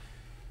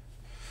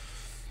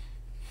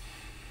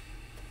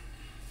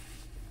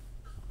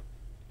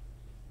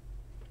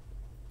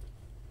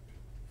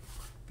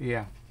 But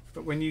yeah,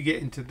 but when you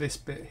get into this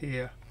bit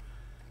here,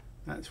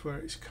 that's where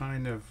it's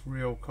kind of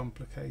real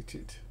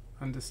complicated,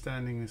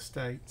 understanding the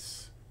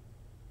states.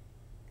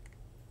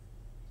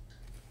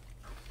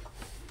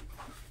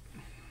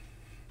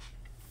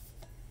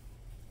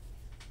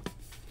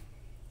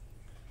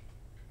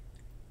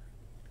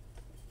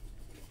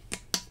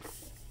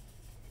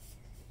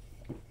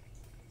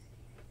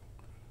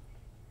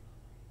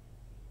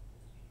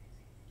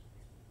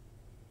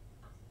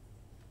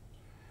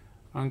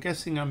 I'm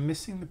guessing I'm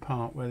missing the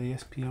part where the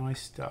SPI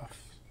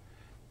stuff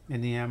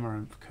in the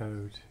Amaranth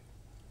code.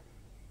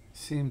 It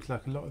seems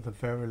like a lot of the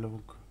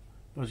Verilog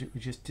logic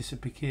would just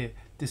disappear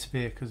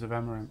because of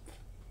Amaranth.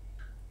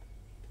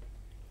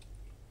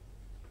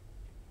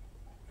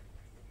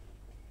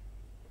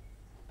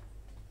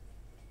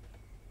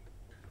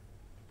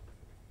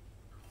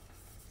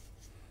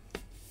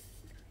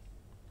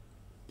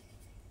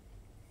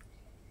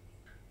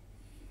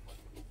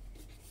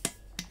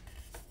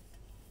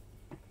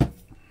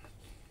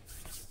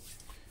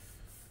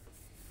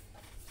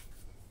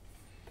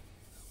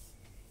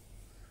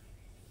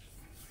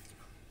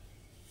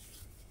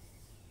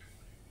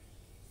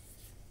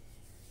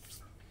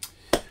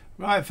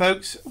 Right,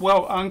 folks,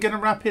 well, I'm going to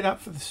wrap it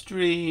up for the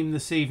stream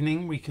this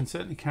evening. We can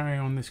certainly carry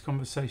on this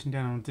conversation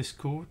down on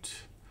Discord.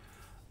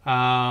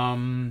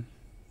 But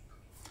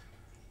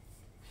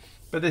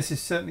this is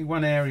certainly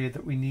one area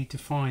that we need to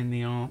find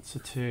the answer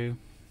to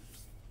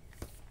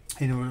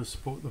in order to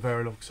support the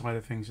Verilog side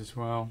of things as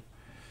well.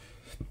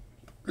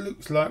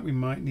 Looks like we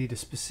might need a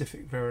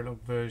specific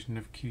Verilog version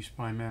of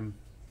QSPIMem.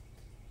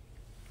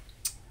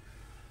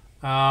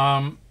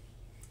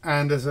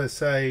 And as I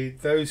say,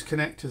 those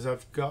connectors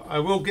I've got, I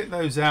will get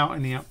those out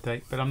in the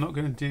update, but I'm not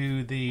going to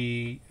do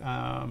the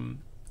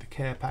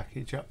care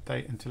package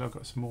update until I've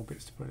got some more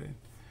bits to put in.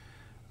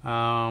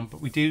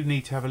 But we do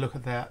need to have a look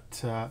at that,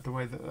 the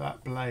way that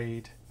that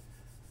blade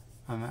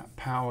and that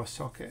power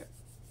socket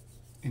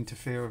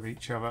interfere with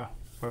each other,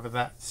 whether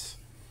that's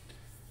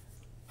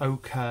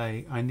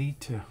okay. I need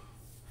to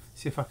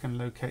see if I can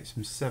locate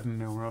some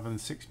 7mm rather than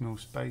 6mm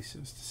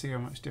spacers to see how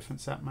much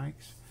difference that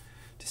makes,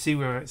 to see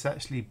whether it's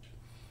actually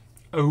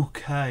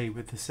okay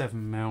with the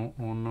 7mm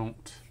or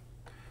not.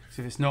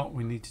 So if it's not,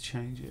 we need to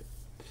change it.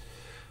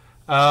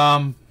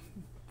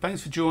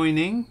 Thanks for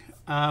joining,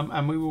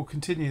 and we will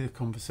continue the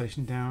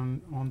conversation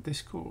down on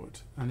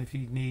Discord. And if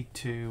you need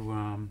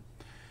to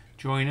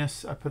join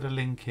us, I put a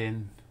link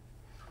in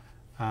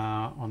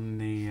on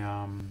the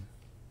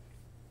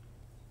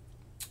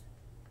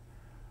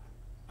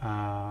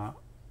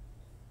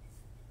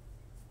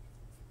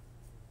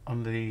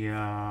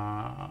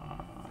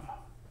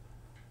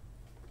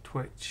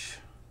Twitch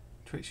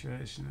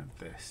version of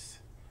this.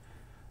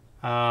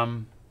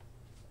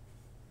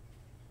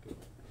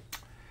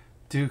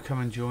 Do come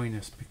and join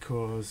us,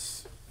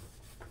 because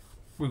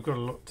we've got a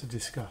lot to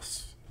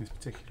discuss in this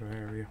particular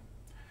area.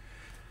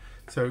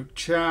 So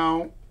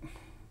ciao,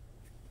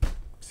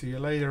 see you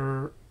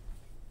later.